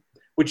thing,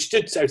 which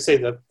I'd say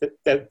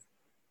that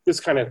this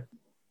kind of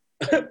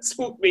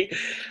spooked me.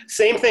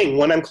 Same thing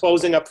when I'm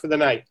closing up for the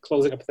night.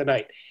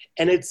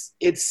 And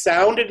it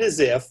sounded as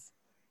if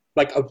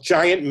like a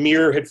giant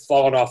mirror had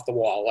fallen off the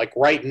wall, like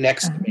right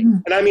next to me.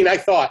 And I mean, I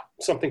thought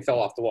something fell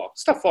off the wall.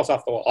 Stuff falls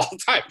off the wall all the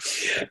time.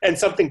 And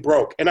something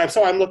broke. And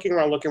I'm looking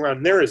around,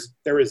 and there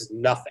is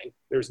nothing.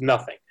 There's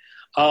nothing.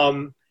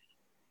 And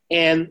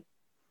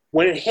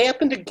when it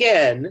happened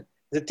again,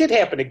 it did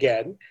happen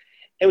again.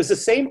 It was the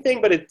same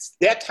thing, but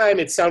that time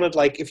it sounded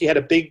like if you had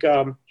a big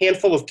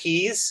handful of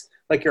keys,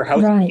 like your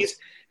house keys,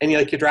 and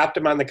you dropped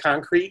them on the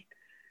concrete,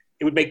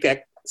 it would make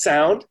that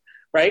sound,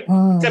 right?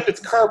 Except it's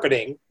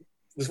carpeting.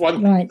 There's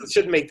one that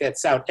shouldn't make that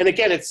sound. And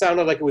again, it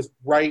sounded like it was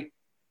right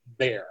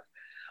there.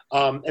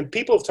 And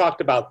people have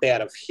talked about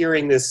that, of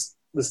hearing this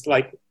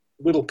like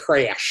little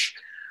crash.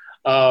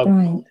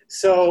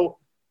 So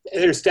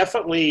there's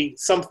definitely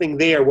something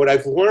there. What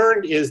I've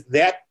learned is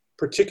that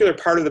particular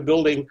part of the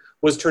building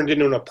was turned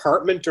into an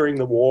apartment during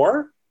the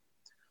war.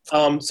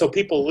 So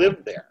people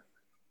lived there.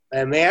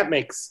 And that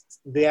makes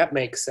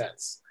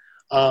sense.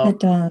 It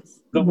does.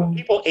 But when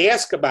people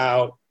ask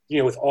about,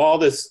 with all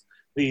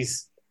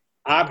these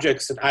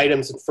objects and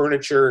items and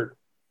furniture,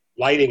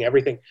 lighting,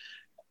 everything,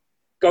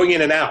 going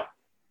in and out,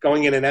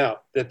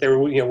 that there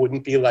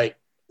wouldn't be like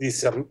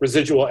some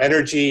residual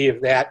energy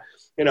of that,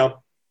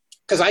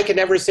 because I can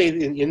never say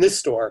in this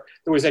store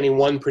there was any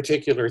one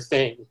particular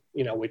thing,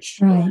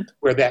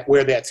 where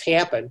that's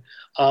happened.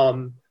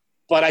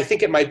 But I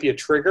think it might be a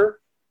trigger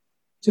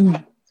to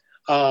it.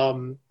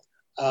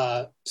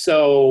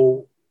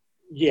 So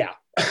yeah.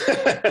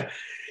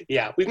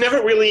 Yeah, we've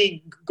never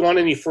really gone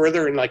any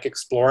further in like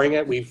exploring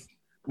it. We've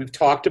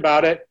talked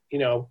about it,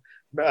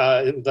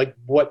 like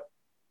what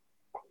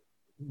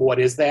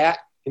is that,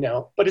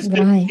 but it's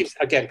been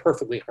again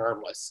perfectly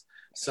harmless.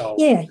 So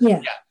yeah.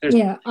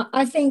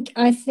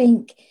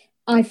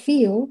 I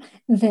feel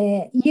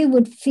that you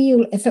would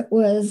feel if it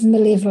was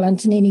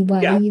malevolent in any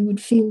way, you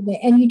would feel that,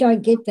 and you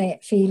don't get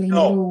that feeling at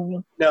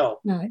all. No.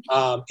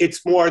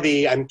 It's more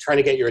I'm trying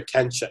to get your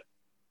attention.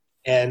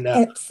 And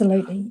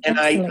absolutely.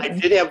 I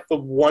did have the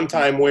one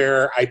time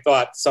where I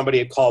thought somebody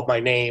had called my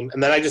name,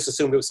 and then I just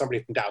assumed it was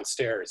somebody from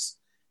downstairs.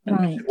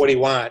 Right. What do you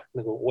want?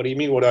 I go, what do you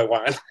mean? What do I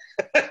want?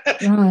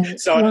 Right.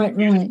 So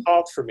it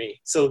called for me.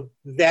 So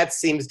that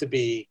seems to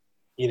be,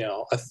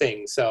 a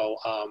thing. So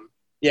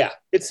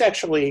it's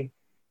actually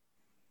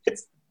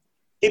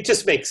it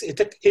just makes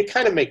it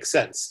kind of makes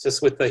sense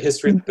just with the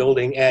history of the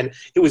building, and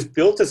it was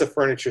built as a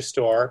furniture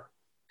store,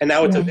 and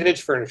now it's a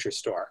vintage furniture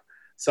store.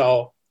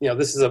 So.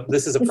 This is a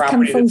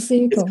property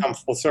it's come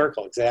full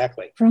circle,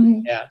 exactly.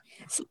 Right. Yeah.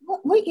 So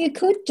what you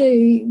could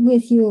do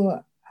with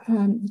your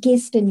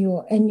guest in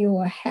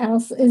your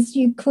house is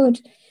you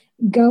could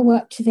go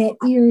up to that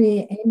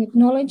area and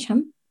acknowledge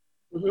him.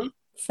 Mm-hmm.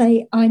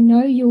 Say, I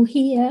know you're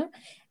here,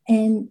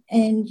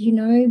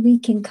 and we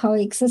can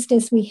coexist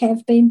as we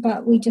have been,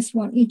 but we just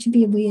want you to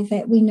be aware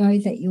that we know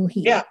that you're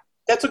here. Yeah,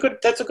 that's a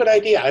good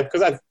idea,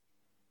 because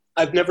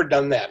I've never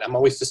done that. I'm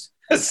always just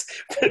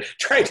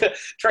trying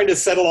to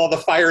settle all the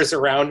fires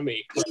around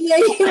me. Yeah.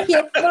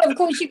 Well, of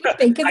course you could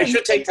be. I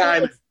should take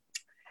time.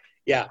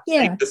 Yeah.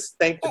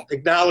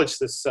 Acknowledge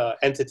this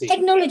entity.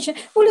 Acknowledge it.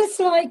 Well,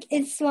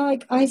 it's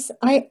like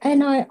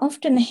I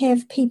often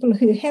have people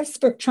who have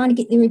spirit trying to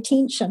get their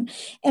attention,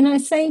 and I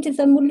say to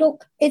them, well,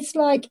 look, it's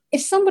like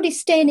if somebody's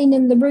standing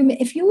in the room,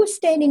 if you're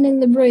standing in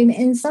the room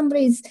and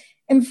somebody's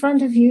in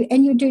front of you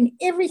and you're doing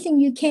everything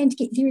you can to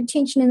get their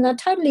attention and they're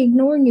totally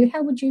ignoring you,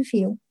 how would you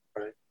feel?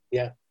 Right.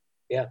 Yeah.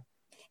 Yeah.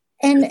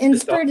 And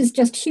spirit is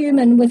just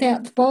human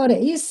without the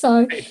body.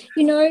 So,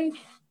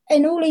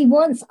 and all he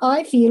wants,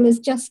 I feel, is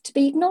just to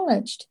be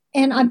acknowledged.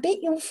 And I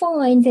bet you'll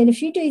find that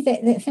if you do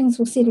that, that things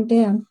will settle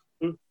down.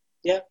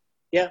 Yeah.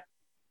 Yeah.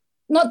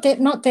 Not that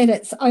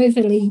it's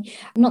overly,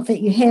 not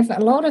that you have a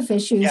lot of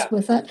issues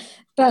with it,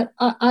 but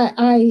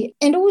I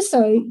and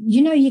also,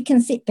 you can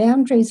set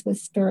boundaries with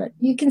spirit.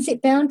 You can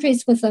set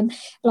boundaries with him.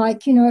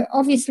 Like,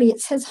 obviously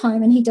it's his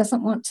home and he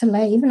doesn't want to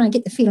leave. And I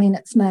get the feeling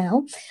it's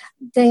male,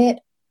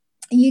 that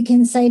you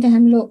can say to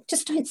him, look,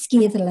 just don't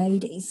scare the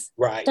ladies.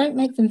 Right. Don't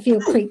make them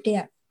feel creeped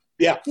out.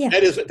 Yeah.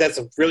 That's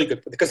a really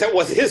good, because that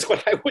is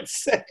what I would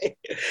say.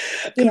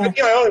 Yeah.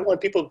 I only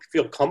want people to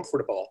feel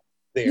comfortable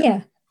there.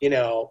 Yeah.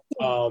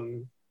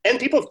 And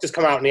people just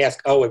come out and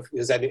ask, oh,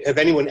 has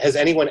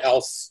anyone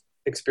else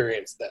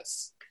experienced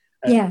this?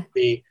 And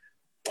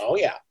oh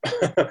yeah.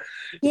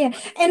 Yeah.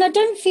 And I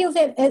don't feel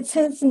that it's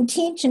his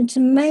intention to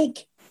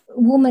make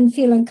woman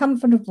feel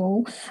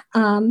uncomfortable,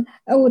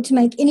 or to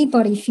make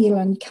anybody feel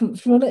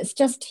uncomfortable. It's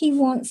just he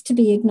wants to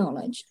be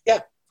acknowledged.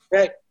 Yeah,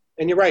 right.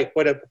 And you're right.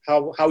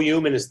 How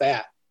human is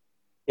that?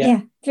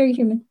 Yeah, very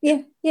human.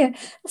 Yeah.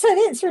 So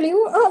that's really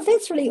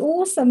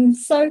awesome.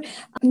 So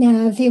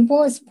now there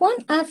was one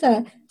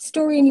other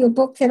story in your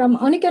book that I'm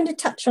only going to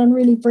touch on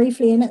really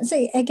briefly, and it's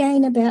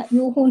again about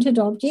your haunted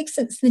objects.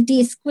 It's the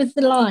desk with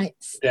the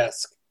lights.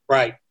 Desk,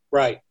 right.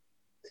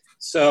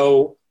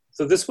 So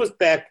this was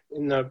back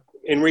in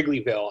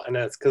Wrigleyville, and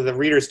that's because the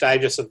Reader's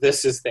Digest of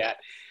this is that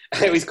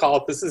I always call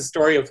it. This is a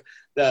story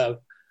of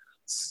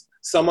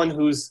someone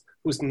who's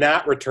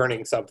not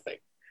returning something.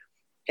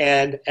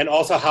 And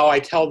also how I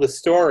tell the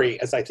story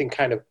is, I think,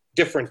 kind of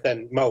different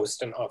than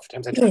most. And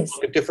oftentimes I try to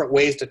look at different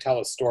ways to tell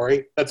a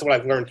story. That's what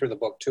I've learned through the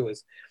book too,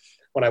 is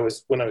when I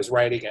was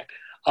writing it.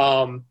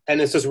 And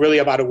this is really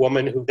about a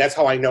woman that's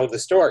how I know the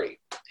story.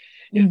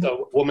 Mm-hmm. It's a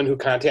woman who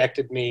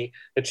contacted me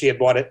that she had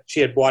bought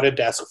a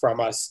desk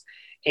from us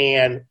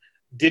and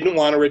didn't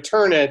want to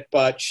return it,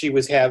 but she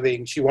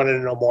wanted to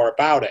know more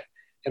about it.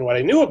 And what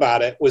I knew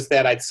about it was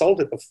that I'd sold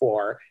it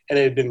before and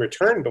it had been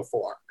returned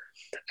before.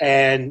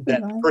 And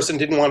that person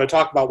didn't want to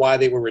talk about why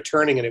they were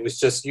returning it. It was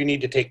just, you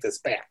need to take this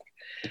back.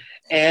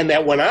 And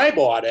that when I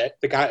bought it,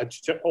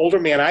 the older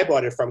man I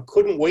bought it from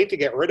couldn't wait to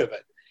get rid of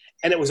it.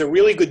 And it was a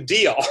really good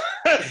deal,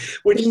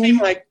 which seemed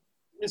like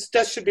this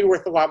desk should be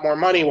worth a lot more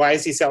money. Why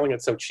is he selling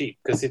it so cheap?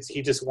 Because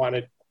he just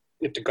wanted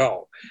it to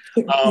go.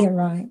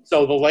 Right.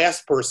 So the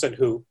last person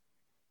who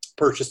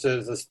purchased it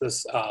is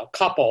this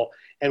couple.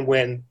 And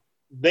when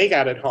they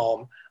got it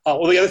home,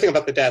 the other thing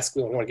about the desk,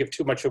 we don't want to give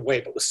too much away,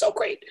 but it was so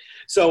great.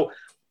 So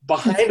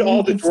behind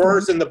all the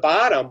drawers in the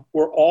bottom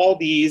were all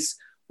these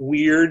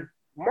weird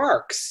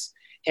marks.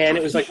 And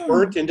it was like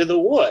burnt into the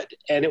wood.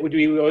 And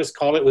we always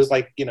called it was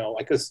like,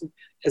 as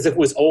if it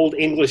was old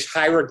English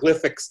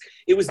hieroglyphics.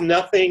 It was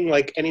nothing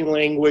like any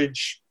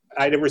language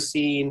I'd ever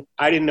seen.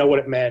 I didn't know what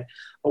it meant.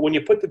 But when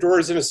you put the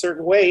drawers in a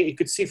certain way, you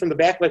could see from the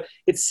back, but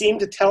it seemed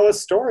to tell a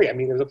story. I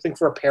mean, there was a thing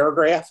for a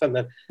paragraph, and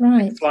then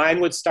the line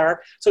would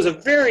start. So it was a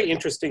very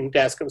interesting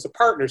desk. It was a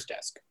partner's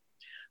desk.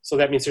 So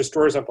that means there's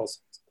drawers on both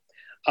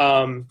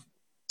sides.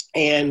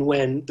 And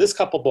when this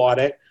couple bought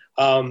it,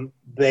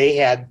 they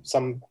had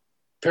some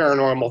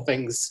paranormal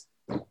things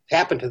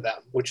happen to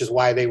them, which is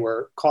why they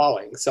were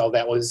calling. So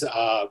that was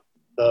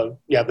the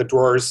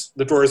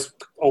drawers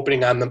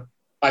opening on them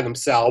by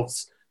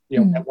themselves.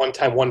 At one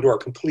time, one door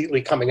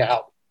completely coming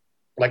out,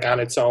 like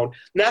on its own.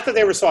 Not that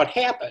they ever saw it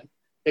happen.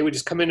 They would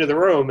just come into the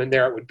room and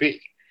there it would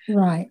be.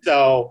 Right.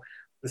 So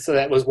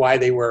that was why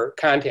they were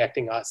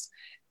contacting us.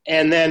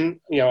 And then,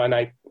 we're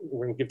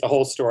going to give the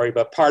whole story,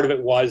 but part of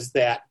it was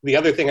that the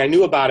other thing I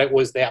knew about it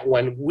was that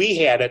when we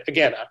had it,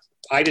 again,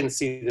 I didn't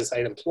see this, I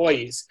had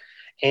employees,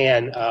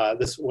 and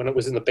when it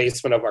was in the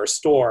basement of our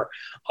store,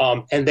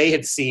 and they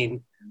had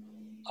seen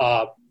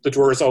the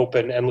drawers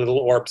open and little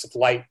orbs of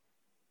light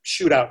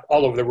shoot out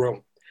all over the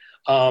room.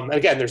 And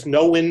again, there's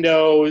no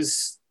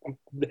windows.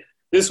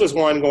 This was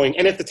one going,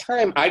 and at the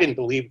time I didn't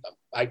believe them.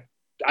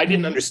 I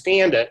didn't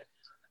understand it.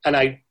 And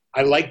I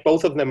liked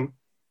both of them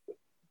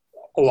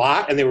a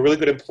lot, and they were really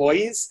good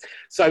employees.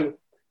 So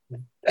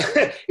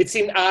it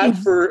seemed odd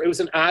it was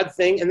an odd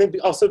thing. And then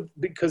also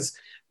because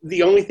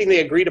the only thing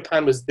they agreed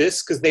upon was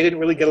this, because they didn't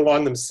really get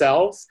along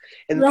themselves.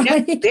 And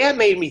that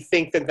made me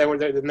think that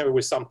there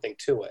was something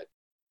to it.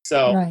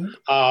 So,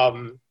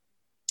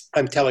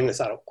 I'm telling this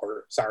out of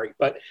order, sorry,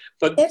 but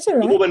That's all the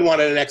right. woman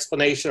wanted an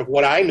explanation of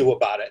what I knew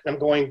about it. And I'm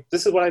going,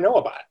 this is what I know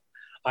about it.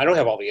 I don't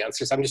have all the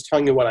answers. I'm just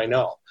telling you what I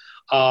know.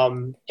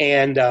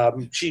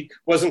 She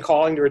wasn't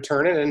calling to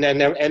return it and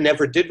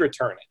never did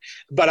return it.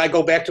 But I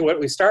go back to what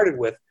we started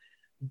with.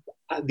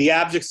 The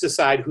objects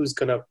decide who's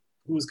going to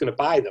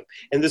buy them.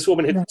 And this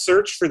woman had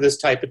searched for this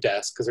type of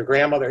desk because her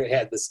grandmother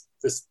had this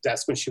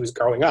desk when she was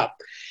growing up.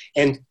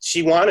 And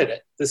she wanted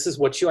it. This is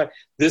what she wanted.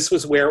 This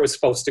was where it was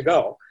supposed to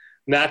go.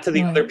 Not to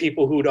the other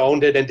people who'd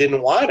owned it and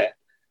didn't want it.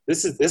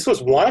 This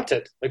was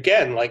wanted.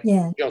 Again, like,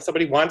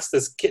 somebody wants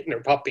this kitten or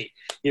puppy.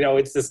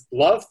 It's this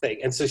love thing.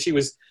 And so she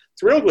was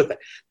thrilled with it.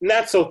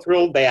 Not so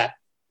thrilled that,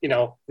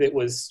 it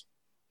was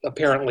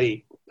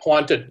apparently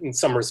haunted in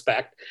some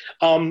respect.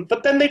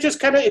 But then it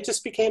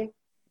just became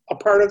a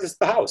part of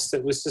the house.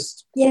 It was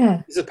just,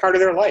 it's a part of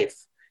their life,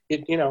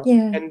 and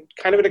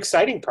kind of an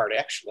exciting part,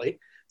 actually.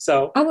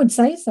 So I would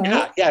say so.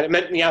 Yeah, it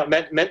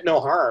meant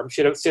no harm.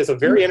 She has a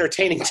very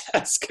entertaining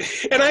desk,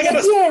 and I got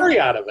a story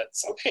out of it.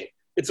 So hey,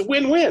 it's a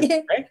win-win,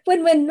 right?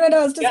 Win-win. What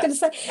I was just going to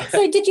say.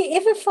 So, did you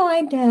ever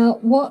find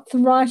out what the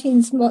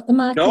markings, No.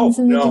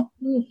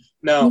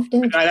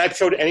 And I've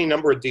showed any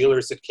number of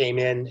dealers that came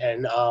in,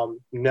 and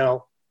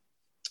no.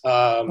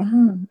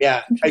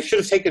 Yeah, I should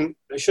have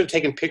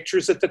taken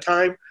pictures at the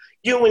time.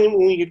 When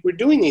we were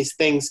doing these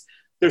things,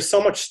 there's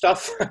so much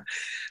stuff.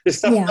 There's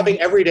stuff coming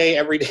every day.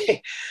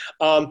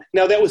 Now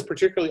that was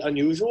particularly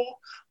unusual,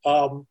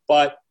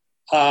 but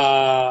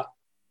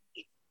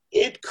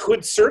it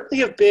could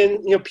certainly have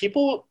been.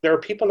 People. There are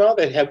people now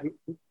that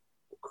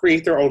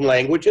create their own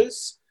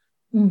languages.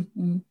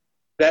 Mm-hmm.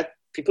 That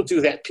people do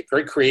that.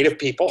 Very creative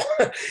people.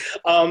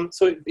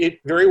 So it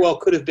very well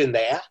could have been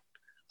that.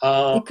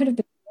 It could have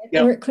been,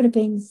 or it could have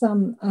been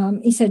some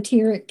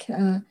esoteric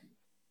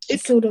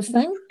sort of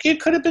thing. It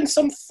could have been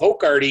some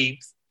folk arty,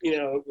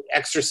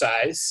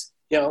 exercise,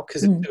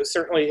 because it was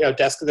certainly a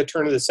desk at the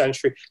turn of the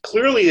century.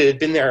 Clearly, it had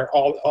been there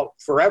all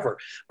forever.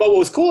 But what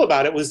was cool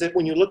about it was that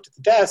when you looked at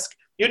the desk,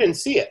 you didn't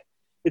see it.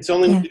 It's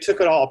only when you took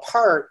it all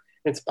apart,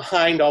 and it's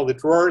behind all the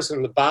drawers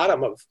and the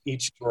bottom of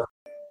each drawer.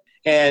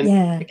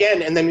 And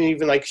again, and then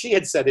even like she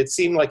had said, it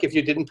seemed like if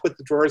you didn't put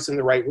the drawers in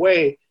the right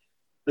way,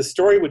 the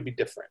story would be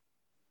different.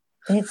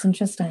 That's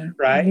interesting.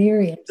 Right?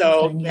 Very interesting.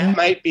 So that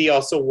might be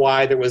also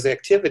why there was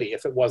activity.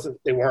 If it wasn't,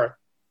 they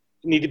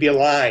need to be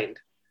aligned.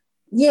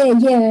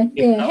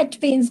 It had to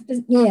be in,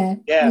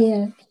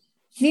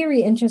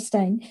 Very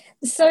interesting.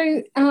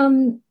 So,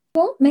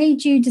 what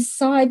made you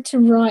decide to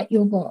write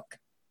your book?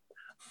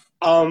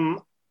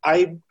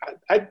 I've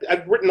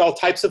written all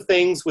types of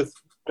things with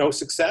no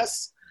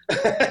success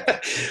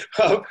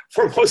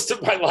for most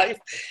of my life.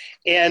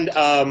 And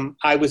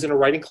I was in a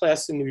writing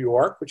class in New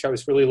York, which I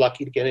was really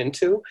lucky to get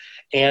into.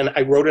 And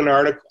I wrote an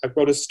article, I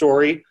wrote a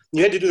story.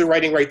 You had to do the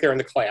writing right there in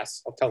the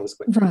class. I'll tell this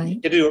quick. Right.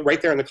 You had to do it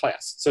right there in the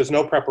class. So there's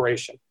no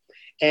preparation.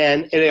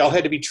 And it all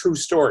had to be true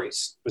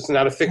stories. It was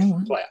not a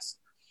fiction class.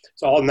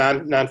 It's all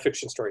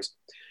nonfiction stories.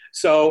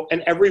 So,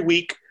 and every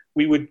week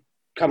we would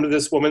come to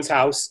this woman's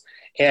house,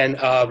 and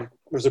there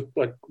was a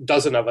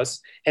dozen of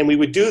us, and we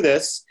would do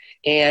this.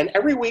 And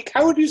every week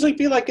I would usually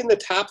be like in the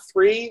top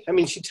 3. I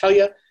mean, she'd tell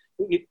you,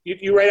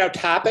 you write out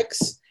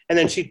topics, and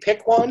then she'd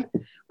pick one,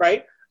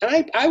 right?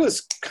 And I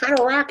was kind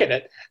of rocking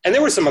it. And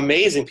there were some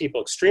amazing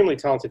people, extremely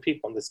talented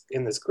people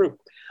in this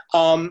group.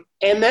 And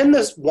then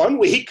this one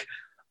week,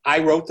 I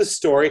wrote the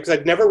story because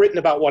I'd never written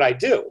about what I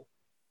do.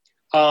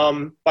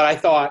 But I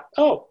thought,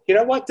 oh, you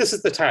know what? This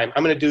is the time.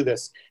 I'm going to do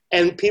this.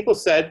 And people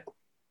said,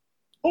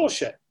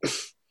 bullshit.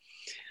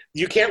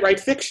 You can't write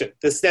fiction.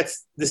 This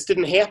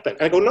didn't happen.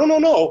 And I go,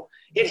 no,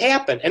 it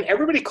happened. And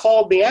everybody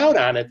called me out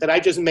on it that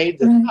I just made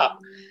this up.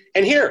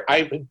 And here,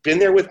 I've been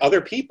there with other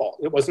people.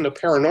 It wasn't a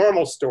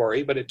paranormal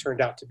story, but it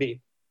turned out to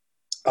be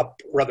a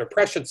rather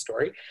prescient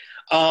story.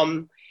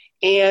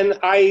 And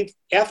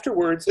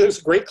afterwards, it was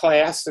a great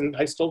class, and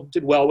I still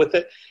did well with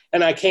it.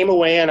 And I came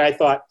away and I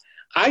thought,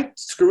 I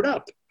screwed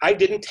up. I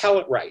didn't tell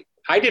it right.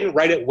 I didn't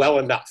write it well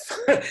enough.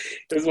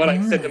 Is what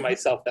I said to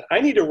myself, that I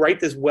need to write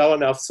this well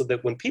enough so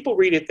that when people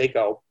read it, they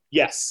go,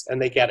 yes,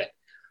 and they get it.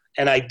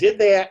 And I did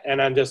that,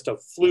 and on just a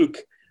fluke,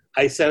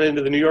 I sent it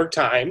to the New York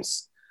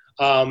Times,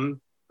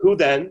 who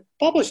then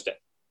published it.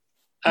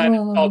 And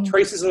it's called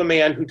Traces of a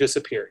Man Who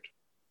Disappeared.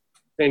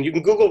 And you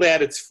can Google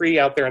that. It's free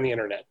out there on the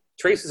internet.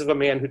 Traces of a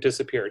Man Who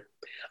Disappeared.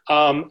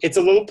 It's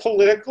a little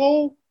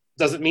political.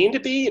 Doesn't mean to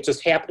be. It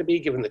just happened to be,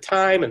 given the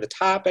time and the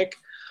topic.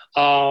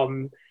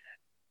 And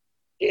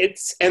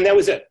that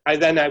was it. I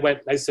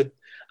said,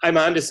 I'm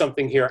onto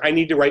something here. I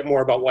need to write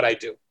more about what I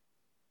do.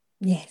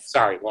 Yes.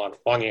 Sorry,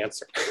 long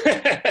answer.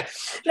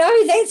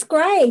 No, that's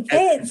great.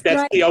 That's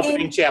great. The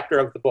opening chapter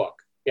of the book.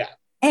 Yeah.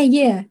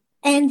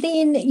 And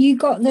then you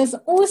got this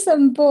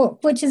awesome book,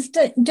 which is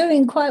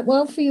doing quite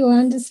well for you, I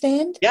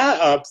understand.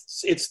 Yeah,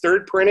 it's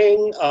third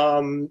printing.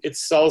 It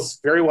sells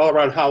very well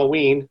around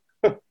Halloween.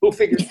 Who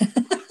figured?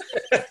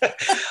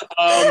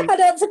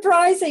 Not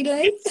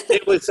surprisingly.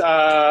 It was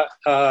the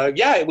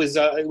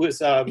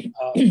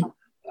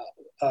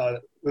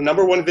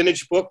number one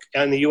vintage book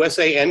in the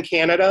USA and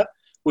Canada,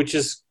 which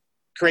is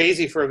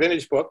crazy for a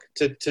vintage book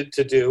to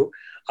do.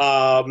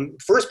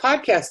 First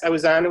podcast I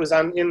was on, it was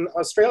on in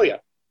Australia.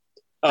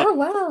 Oh,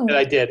 wow. That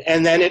I did.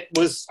 And then it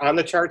was on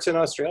the charts in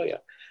Australia.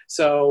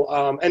 So,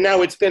 and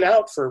now it's been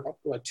out for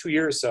 2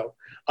 years. So,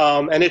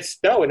 and it's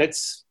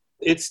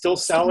still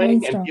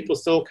selling and people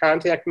still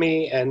contact me,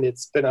 and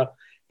it's been a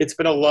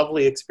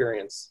lovely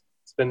experience.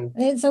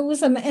 It's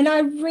awesome. And I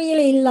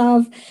really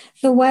love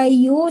the way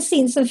your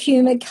sense of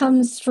humor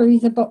comes through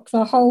the book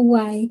the whole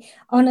way.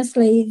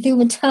 Honestly, there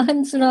were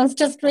times when I was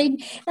just reading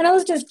and I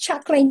was just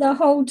chuckling the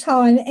whole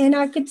time, and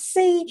I could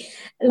see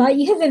like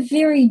you have a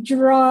very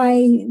dry,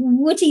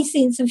 witty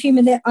sense of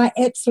humor that I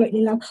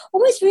absolutely love.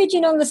 Almost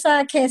verging on the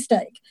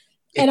sarcastic.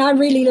 And I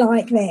really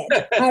like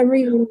that. I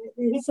really like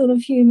that sort of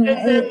humor.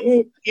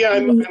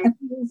 I'm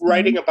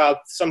writing about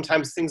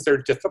sometimes things that are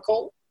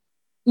difficult.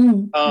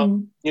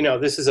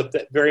 This is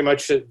very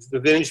much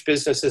the vintage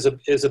business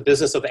is a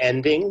business of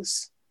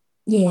endings.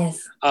 Yes.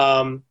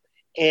 But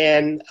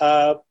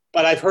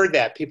I've heard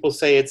that people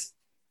say it's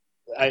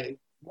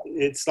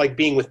like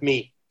being with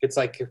me. It's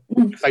like if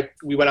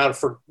we went out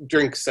for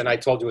drinks and I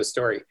told you a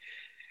story.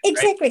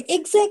 Exactly, right?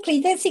 Exactly.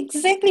 That's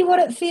exactly what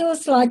it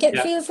feels like. It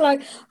feels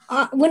like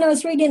when I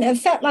was reading it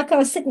felt like I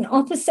was sitting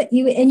opposite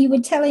you and you were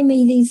telling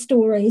me these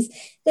stories.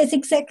 That's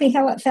exactly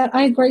how it felt.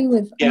 I agree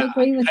with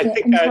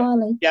that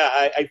entirely.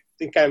 I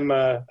think I'm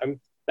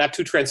not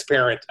too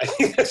transparent. I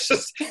think that's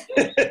just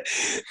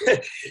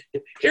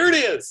here it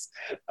is.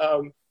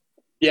 No,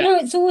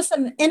 it's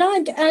awesome. And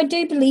I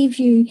do believe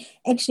you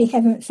actually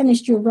haven't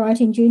finished your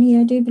writing journey.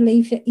 I do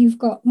believe that you've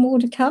got more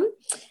to come.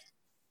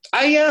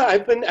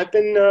 I've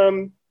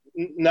been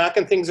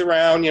knocking things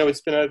around.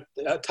 It's been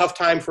a tough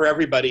time for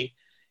everybody,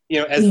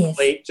 as of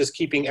late, just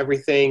keeping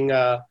everything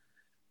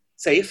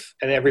safe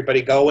and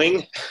everybody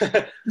going.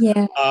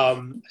 Yeah. I've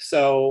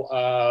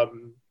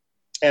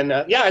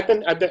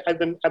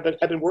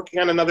been working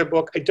on another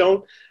book.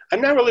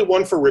 I'm not really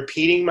one for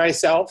repeating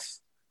myself.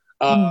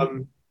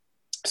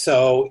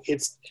 So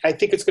I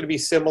think it's going to be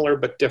similar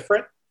but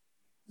different.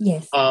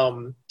 Yes.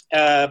 But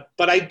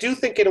I do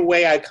think in a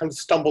way I kind of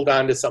stumbled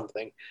onto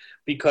something,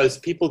 because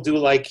people do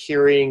like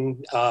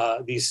hearing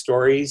these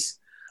stories.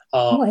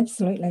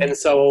 Absolutely. And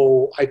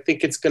so I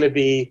think it's going to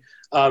be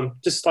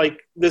just like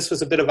this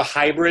was a bit of a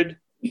hybrid,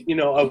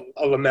 of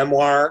a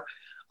memoir.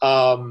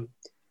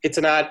 It's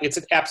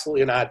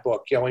absolutely an odd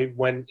book.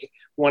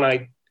 When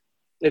I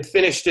had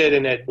finished it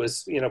and it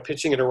was,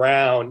 pitching it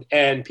around,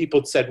 and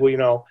people said,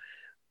 well,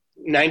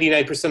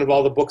 99% of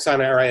all the books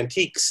on our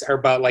antiques are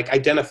about like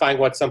identifying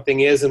what something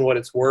is and what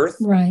it's worth.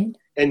 Right.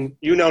 And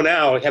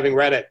now, having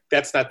read it,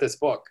 that's not this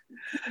book.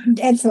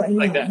 Absolutely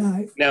like not.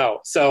 That. No.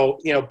 So,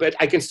 but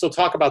I can still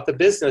talk about the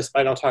business,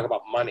 but I don't talk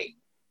about money.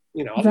 A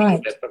little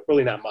bit, but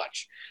really not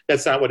much.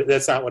 That's not what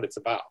it's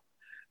about.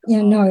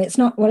 Yeah, no, it's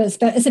not what it's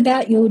about. It's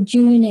about your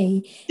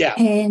journey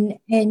and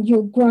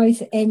your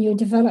growth and your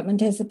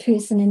development as a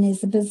person and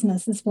as a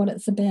business is what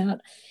it's about,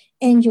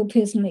 and your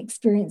personal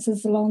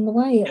experiences along the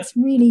way. It's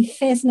really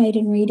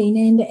fascinating reading,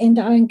 and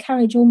I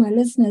encourage all my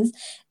listeners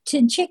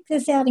to check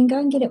this out and go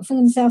and get it for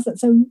themselves.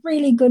 It's a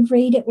really good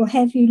read. It will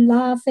have you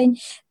laughing.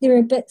 There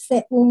are bits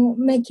that will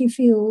make you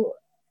feel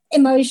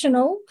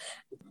emotional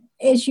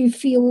as you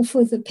feel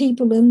for the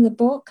people in the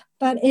book,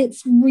 but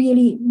it's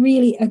really,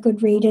 really a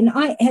good read, and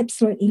I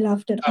absolutely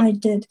loved it. I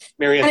did.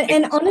 Marianne,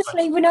 and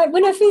honestly, when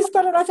I first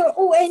got it, I thought,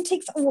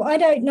 antiques, I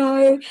don't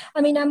know.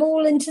 I mean, I'm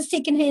all into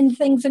secondhand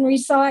things and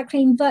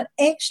recycling, but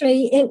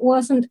actually it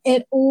wasn't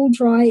at all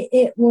dry.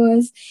 It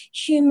was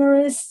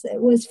humorous,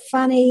 it was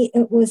funny,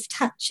 it was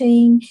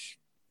touching.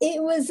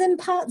 It was in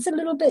parts a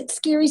little bit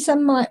scary.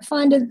 Some might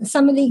find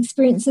some of the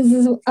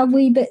experiences a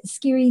wee bit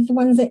scary, the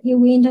ones that you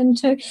went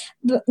into,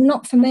 but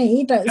not for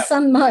me, but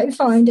some might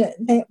find it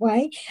that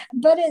way.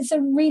 But it's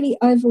a really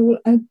overall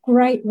a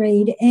great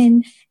read,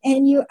 and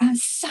you are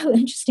so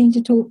interesting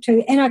to talk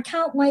to, and I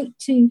can't wait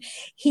to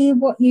hear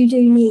what you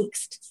do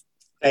next.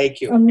 Thank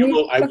you. I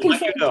will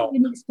let you know.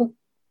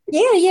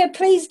 Yeah,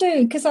 please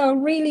do, because I'll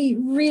really,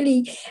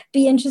 really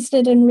be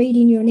interested in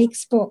reading your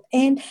next book.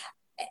 And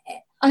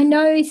I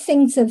know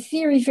things are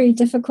very, very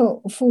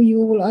difficult for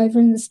you all over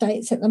in the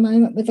States at the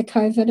moment with the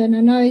COVID, and I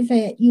know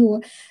that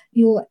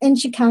you're in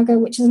Chicago,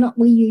 which is not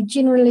where you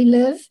generally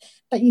live,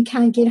 but you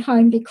can't get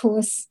home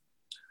because...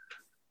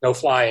 No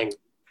flying.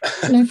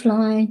 No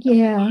flying,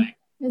 yeah.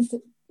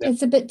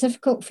 It's a bit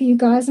difficult for you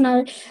guys,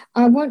 and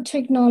I want to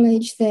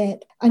acknowledge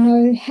that I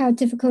know how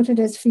difficult it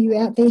is for you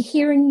out there.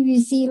 Here in New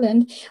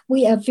Zealand,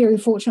 we are very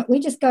fortunate.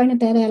 We're just going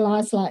about our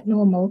lives like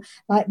normal,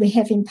 like we're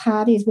having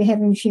parties, we're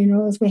having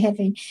funerals, we're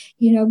having,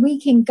 we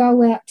can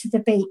go out to the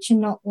beach and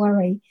not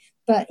worry.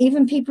 But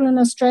even people in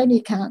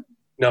Australia can't.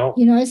 No.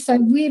 So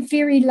we're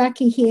very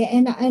lucky here,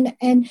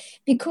 and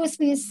because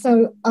we're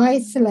so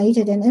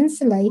isolated and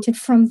insulated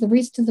from the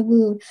rest of the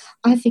world,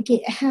 I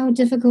forget how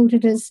difficult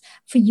it is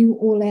for you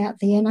all out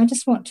there, and I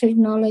just want to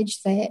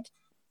acknowledge that.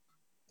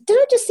 Did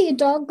I just see a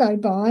dog go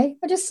by?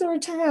 I just saw a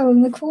tail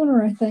in the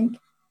corner, I think.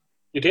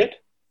 You did?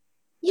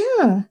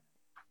 Yeah.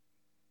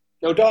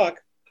 No dog.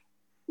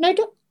 No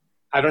dog?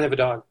 I don't have a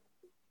dog.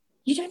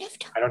 You don't have a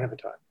dog? I don't have a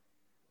dog.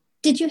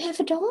 Did you have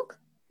a dog?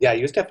 Yeah, I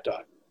used to have a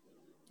dog.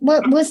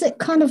 What was it?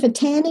 Kind of a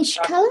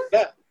tannish color?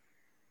 Yeah,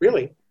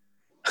 really.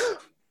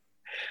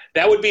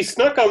 That would be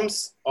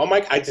Snookums. Oh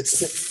my!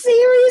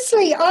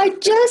 Seriously, I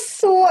just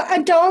saw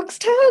a dog's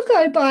tail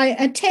go by,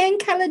 a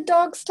tan-colored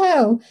dog's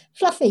tail,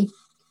 Fluffy.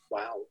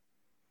 Wow.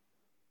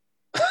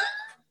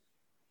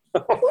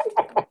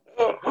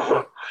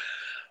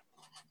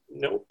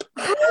 Nope.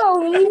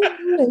 How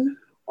lovely!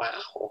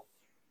 Wow.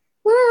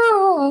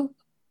 Wow.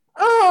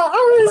 Oh,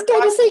 I was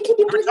going to say, can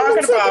you We're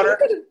talking about her.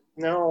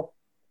 No,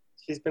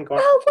 she's been gone.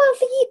 Oh, well,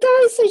 there you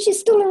go. So she's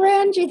still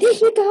around you. There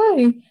you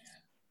go.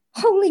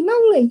 Holy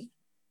moly.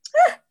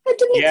 I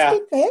didn't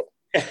expect that.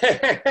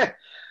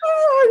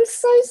 Oh, I'm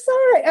so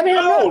sorry. I mean,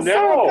 I'm not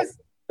sorry.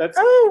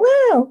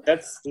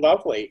 That's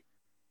lovely.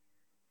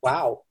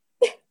 Wow.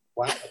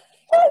 Wow.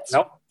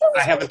 Nope.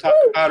 I haven't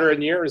talked about her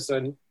in years.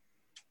 And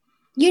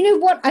you know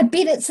what? I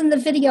bet it's in the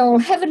video. I'll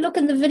have a look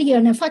in the video,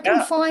 and if I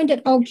can find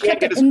it, I'll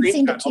clip it and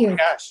send it to you. Oh, my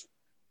gosh.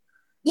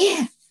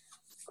 Yeah.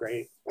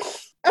 Great.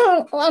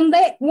 Oh, on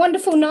that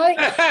wonderful note.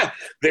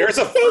 There's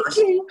a first. Thank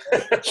you.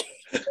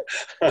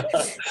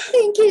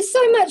 Thank you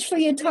so much for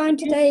your time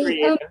today,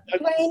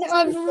 Dwayne.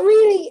 I've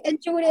really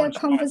enjoyed our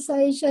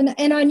conversation,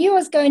 and I knew I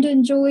was going to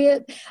enjoy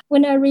it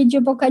when I read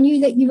your book. I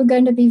knew that you were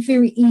going to be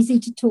very easy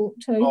to talk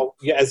to. Oh,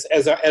 yes,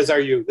 as are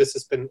you. This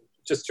has been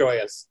just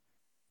joyous.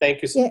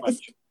 Thank you so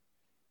much.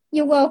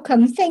 You're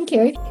welcome. Thank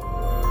you.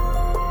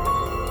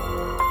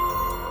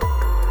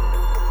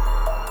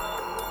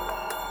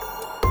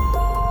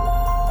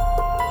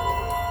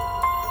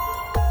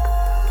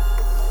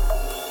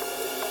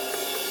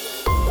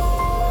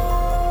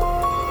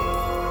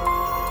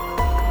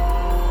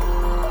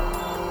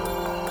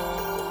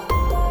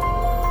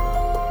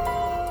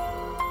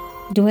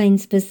 Dwayne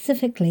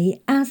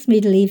specifically asked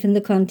me to leave in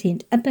the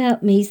content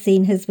about me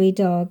seeing his wee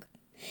dog.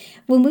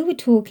 When we were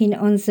talking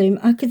on Zoom,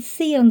 I could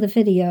see on the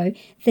video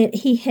that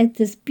he had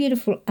this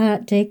beautiful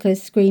Art Deco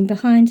screen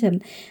behind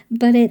him,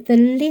 but at the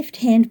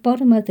left-hand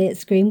bottom of that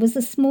screen was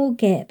a small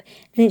gap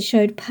that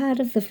showed part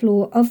of the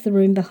floor of the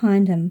room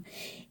behind him.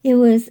 It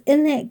was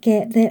in that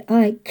gap that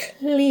I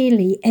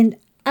clearly and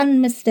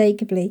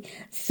unmistakably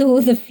saw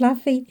the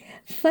fluffy,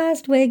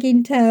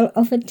 fast-wagging tail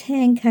of a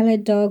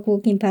tan-coloured dog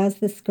walking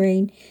past the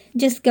screen,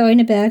 just going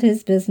about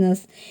his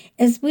business.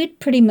 As we'd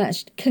pretty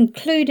much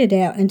concluded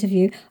our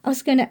interview, I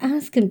was going to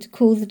ask him to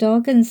call the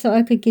dog in so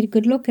I could get a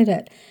good look at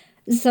it.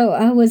 So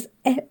I was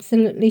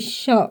absolutely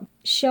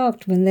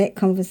shocked when that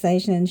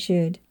conversation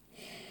ensued.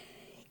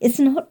 It's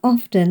not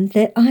often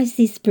that I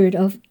see spirit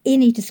of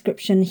any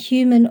description,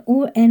 human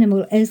or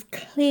animal, as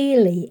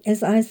clearly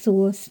as I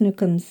saw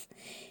Snookums.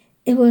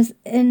 It was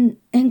an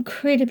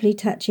incredibly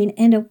touching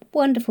and a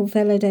wonderful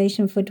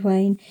validation for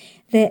Dwayne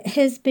that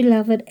his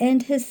beloved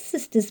and his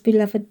sister's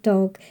beloved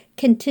dog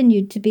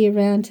continued to be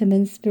around him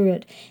in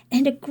spirit,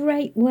 and a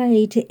great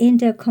way to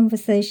end our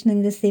conversation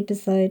in this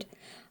episode.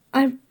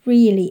 I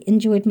really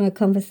enjoyed my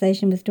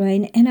conversation with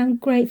Dwayne, and I'm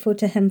grateful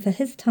to him for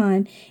his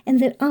time and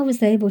that I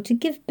was able to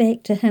give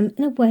back to him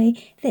in a way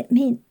that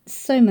meant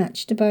so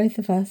much to both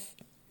of us.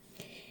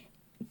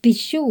 Be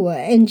sure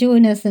and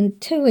join us in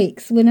 2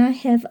 weeks when I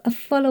have a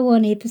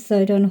follow-on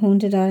episode on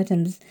haunted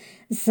items,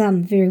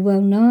 some very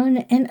well known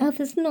and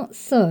others not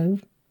so.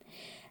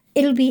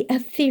 It'll be a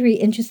very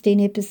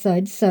interesting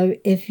episode, so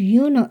if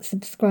you're not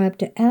subscribed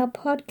to our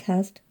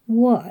podcast,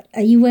 what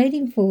are you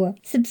waiting for?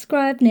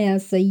 Subscribe now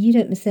so you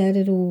don't miss out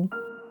at all.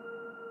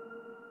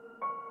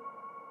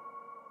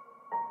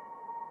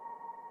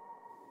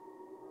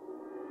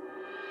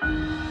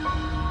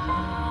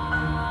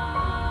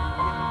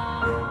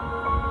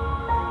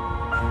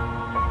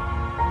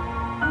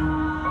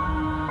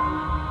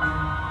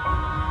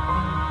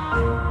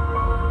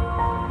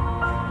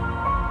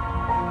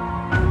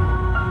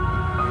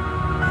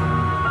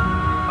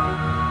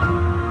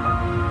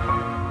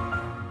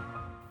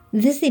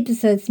 This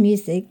episode's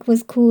music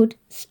was called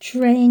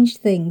Strange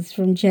Things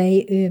from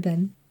Jay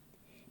Urban.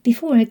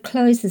 Before I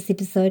close this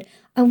episode,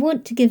 I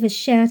want to give a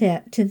shout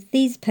out to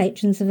these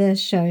patrons of our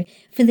show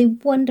for their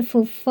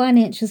wonderful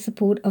financial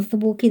support of the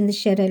Walking the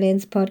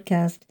Shadowlands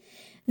podcast.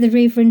 The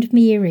Reverend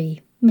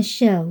Mary,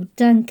 Michelle,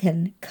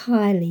 Duncan,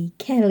 Kylie,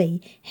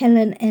 Kelly,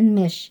 Helen and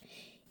Mish.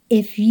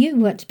 If you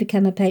want to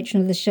become a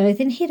patron of the show,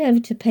 then head over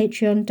to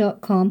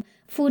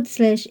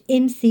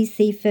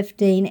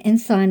patreon.com/MCC15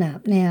 and sign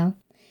up now.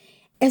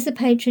 As a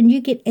patron,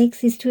 you get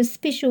access to a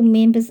special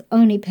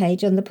members-only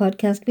page on the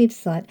podcast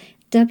website,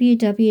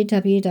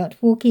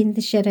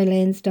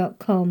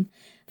 www.walkingtheshadowlands.com,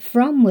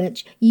 from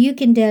which you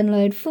can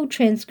download full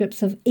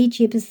transcripts of each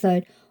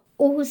episode.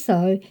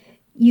 Also,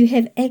 you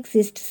have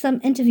access to some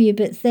interview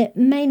bits that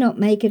may not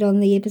make it on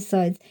the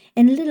episodes,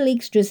 and little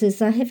extras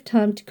as I have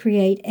time to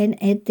create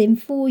and add them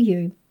for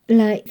you.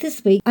 Like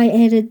this week, I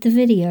added the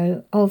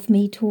video of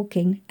me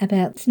talking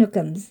about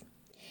Snookums.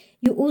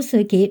 You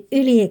also get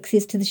early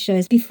access to the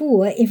shows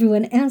before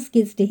everyone else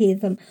gets to hear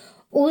them.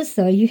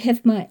 Also, you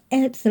have my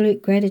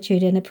absolute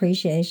gratitude and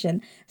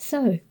appreciation.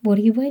 So, what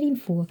are you waiting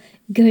for?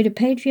 Go to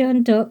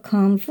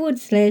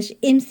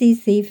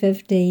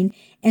patreon.com/MCC15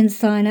 and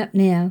sign up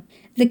now.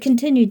 The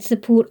continued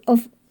support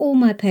of all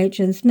my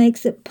patrons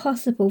makes it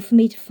possible for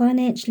me to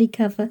financially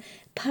cover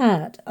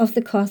part of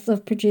the cost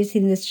of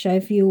producing this show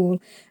for you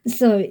all.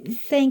 So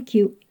thank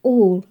you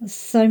all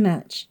so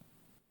much.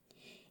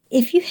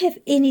 If you have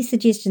any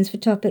suggestions for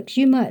topics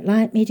you might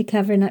like me to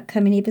cover in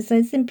upcoming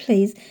episodes, then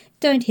please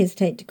don't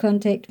hesitate to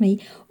contact me.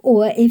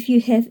 Or if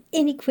you have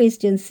any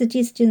questions,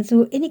 suggestions,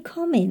 or any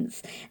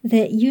comments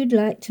that you'd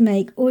like to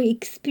make, or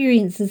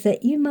experiences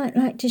that you might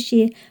like to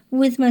share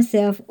with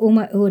myself or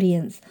my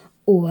audience,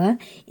 or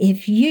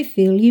if you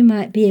feel you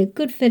might be a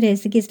good fit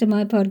as a guest on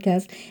my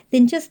podcast,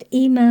 then just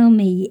email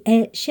me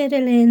at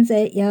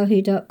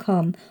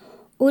shadowlands@yahoo.com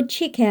or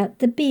check out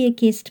the Be a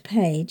Guest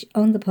page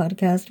on the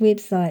podcast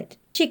website.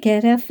 Check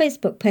out our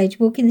Facebook page,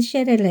 Walking the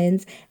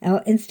Shadowlands,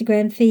 our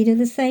Instagram feed of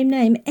the same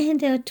name,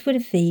 and our Twitter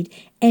feed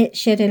at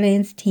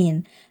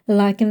Shadowlands10.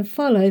 Like and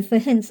follow for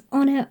hints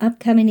on our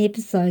upcoming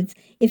episodes.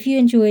 If you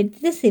enjoyed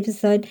this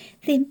episode,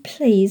 then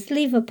please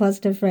leave a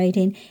positive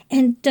rating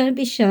and don't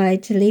be shy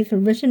to leave a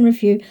written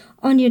review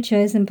on your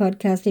chosen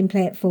podcasting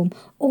platform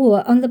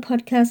or on the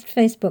podcast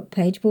Facebook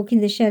page,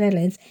 Walking the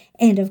Shadowlands.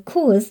 And of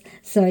course,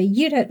 so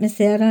you don't miss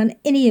out on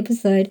any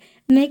episode,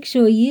 make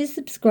sure you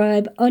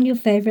subscribe on your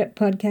favorite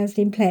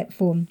podcasting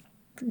platform.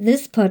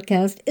 This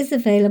podcast is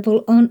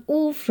available on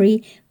all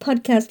free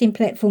podcasting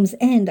platforms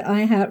and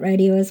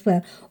iHeartRadio as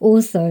well.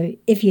 Also,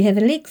 if you have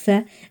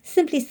Alexa,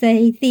 simply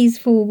say these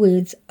 4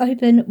 words,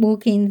 "Open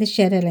Walking the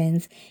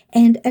Shadowlands,"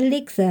 and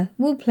Alexa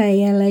will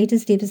play our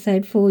latest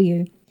episode for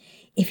you.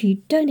 If you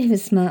don't have a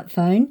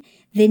smartphone,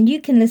 then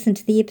you can listen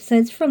to the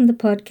episodes from the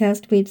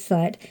podcast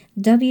website,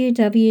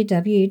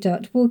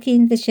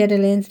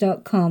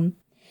 www.walkingtheshadowlands.com.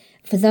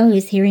 For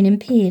those hearing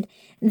impaired,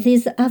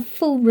 there's a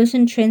full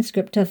written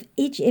transcript of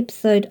each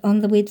episode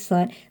on the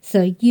website,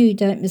 so you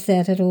don't miss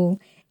out at all.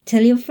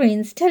 Tell your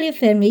friends, tell your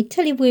family,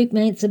 tell your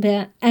workmates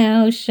about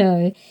our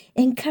show.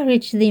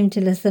 Encourage them to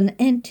listen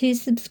and to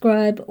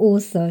subscribe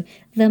also.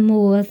 The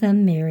more the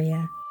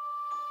merrier.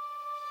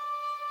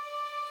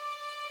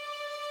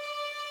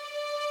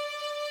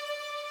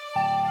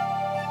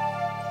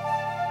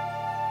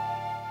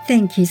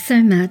 Thank you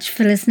so much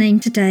for listening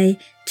today,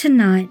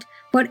 tonight,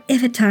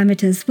 whatever time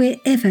it is,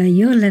 wherever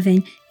you're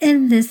living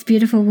in this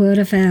beautiful world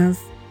of ours.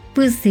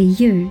 We'll see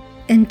you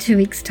in 2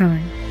 weeks'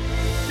 time.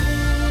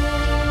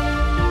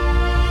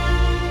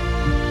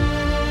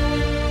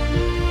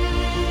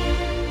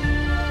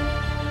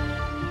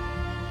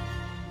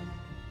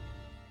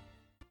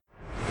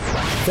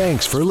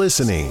 Thanks for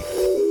listening.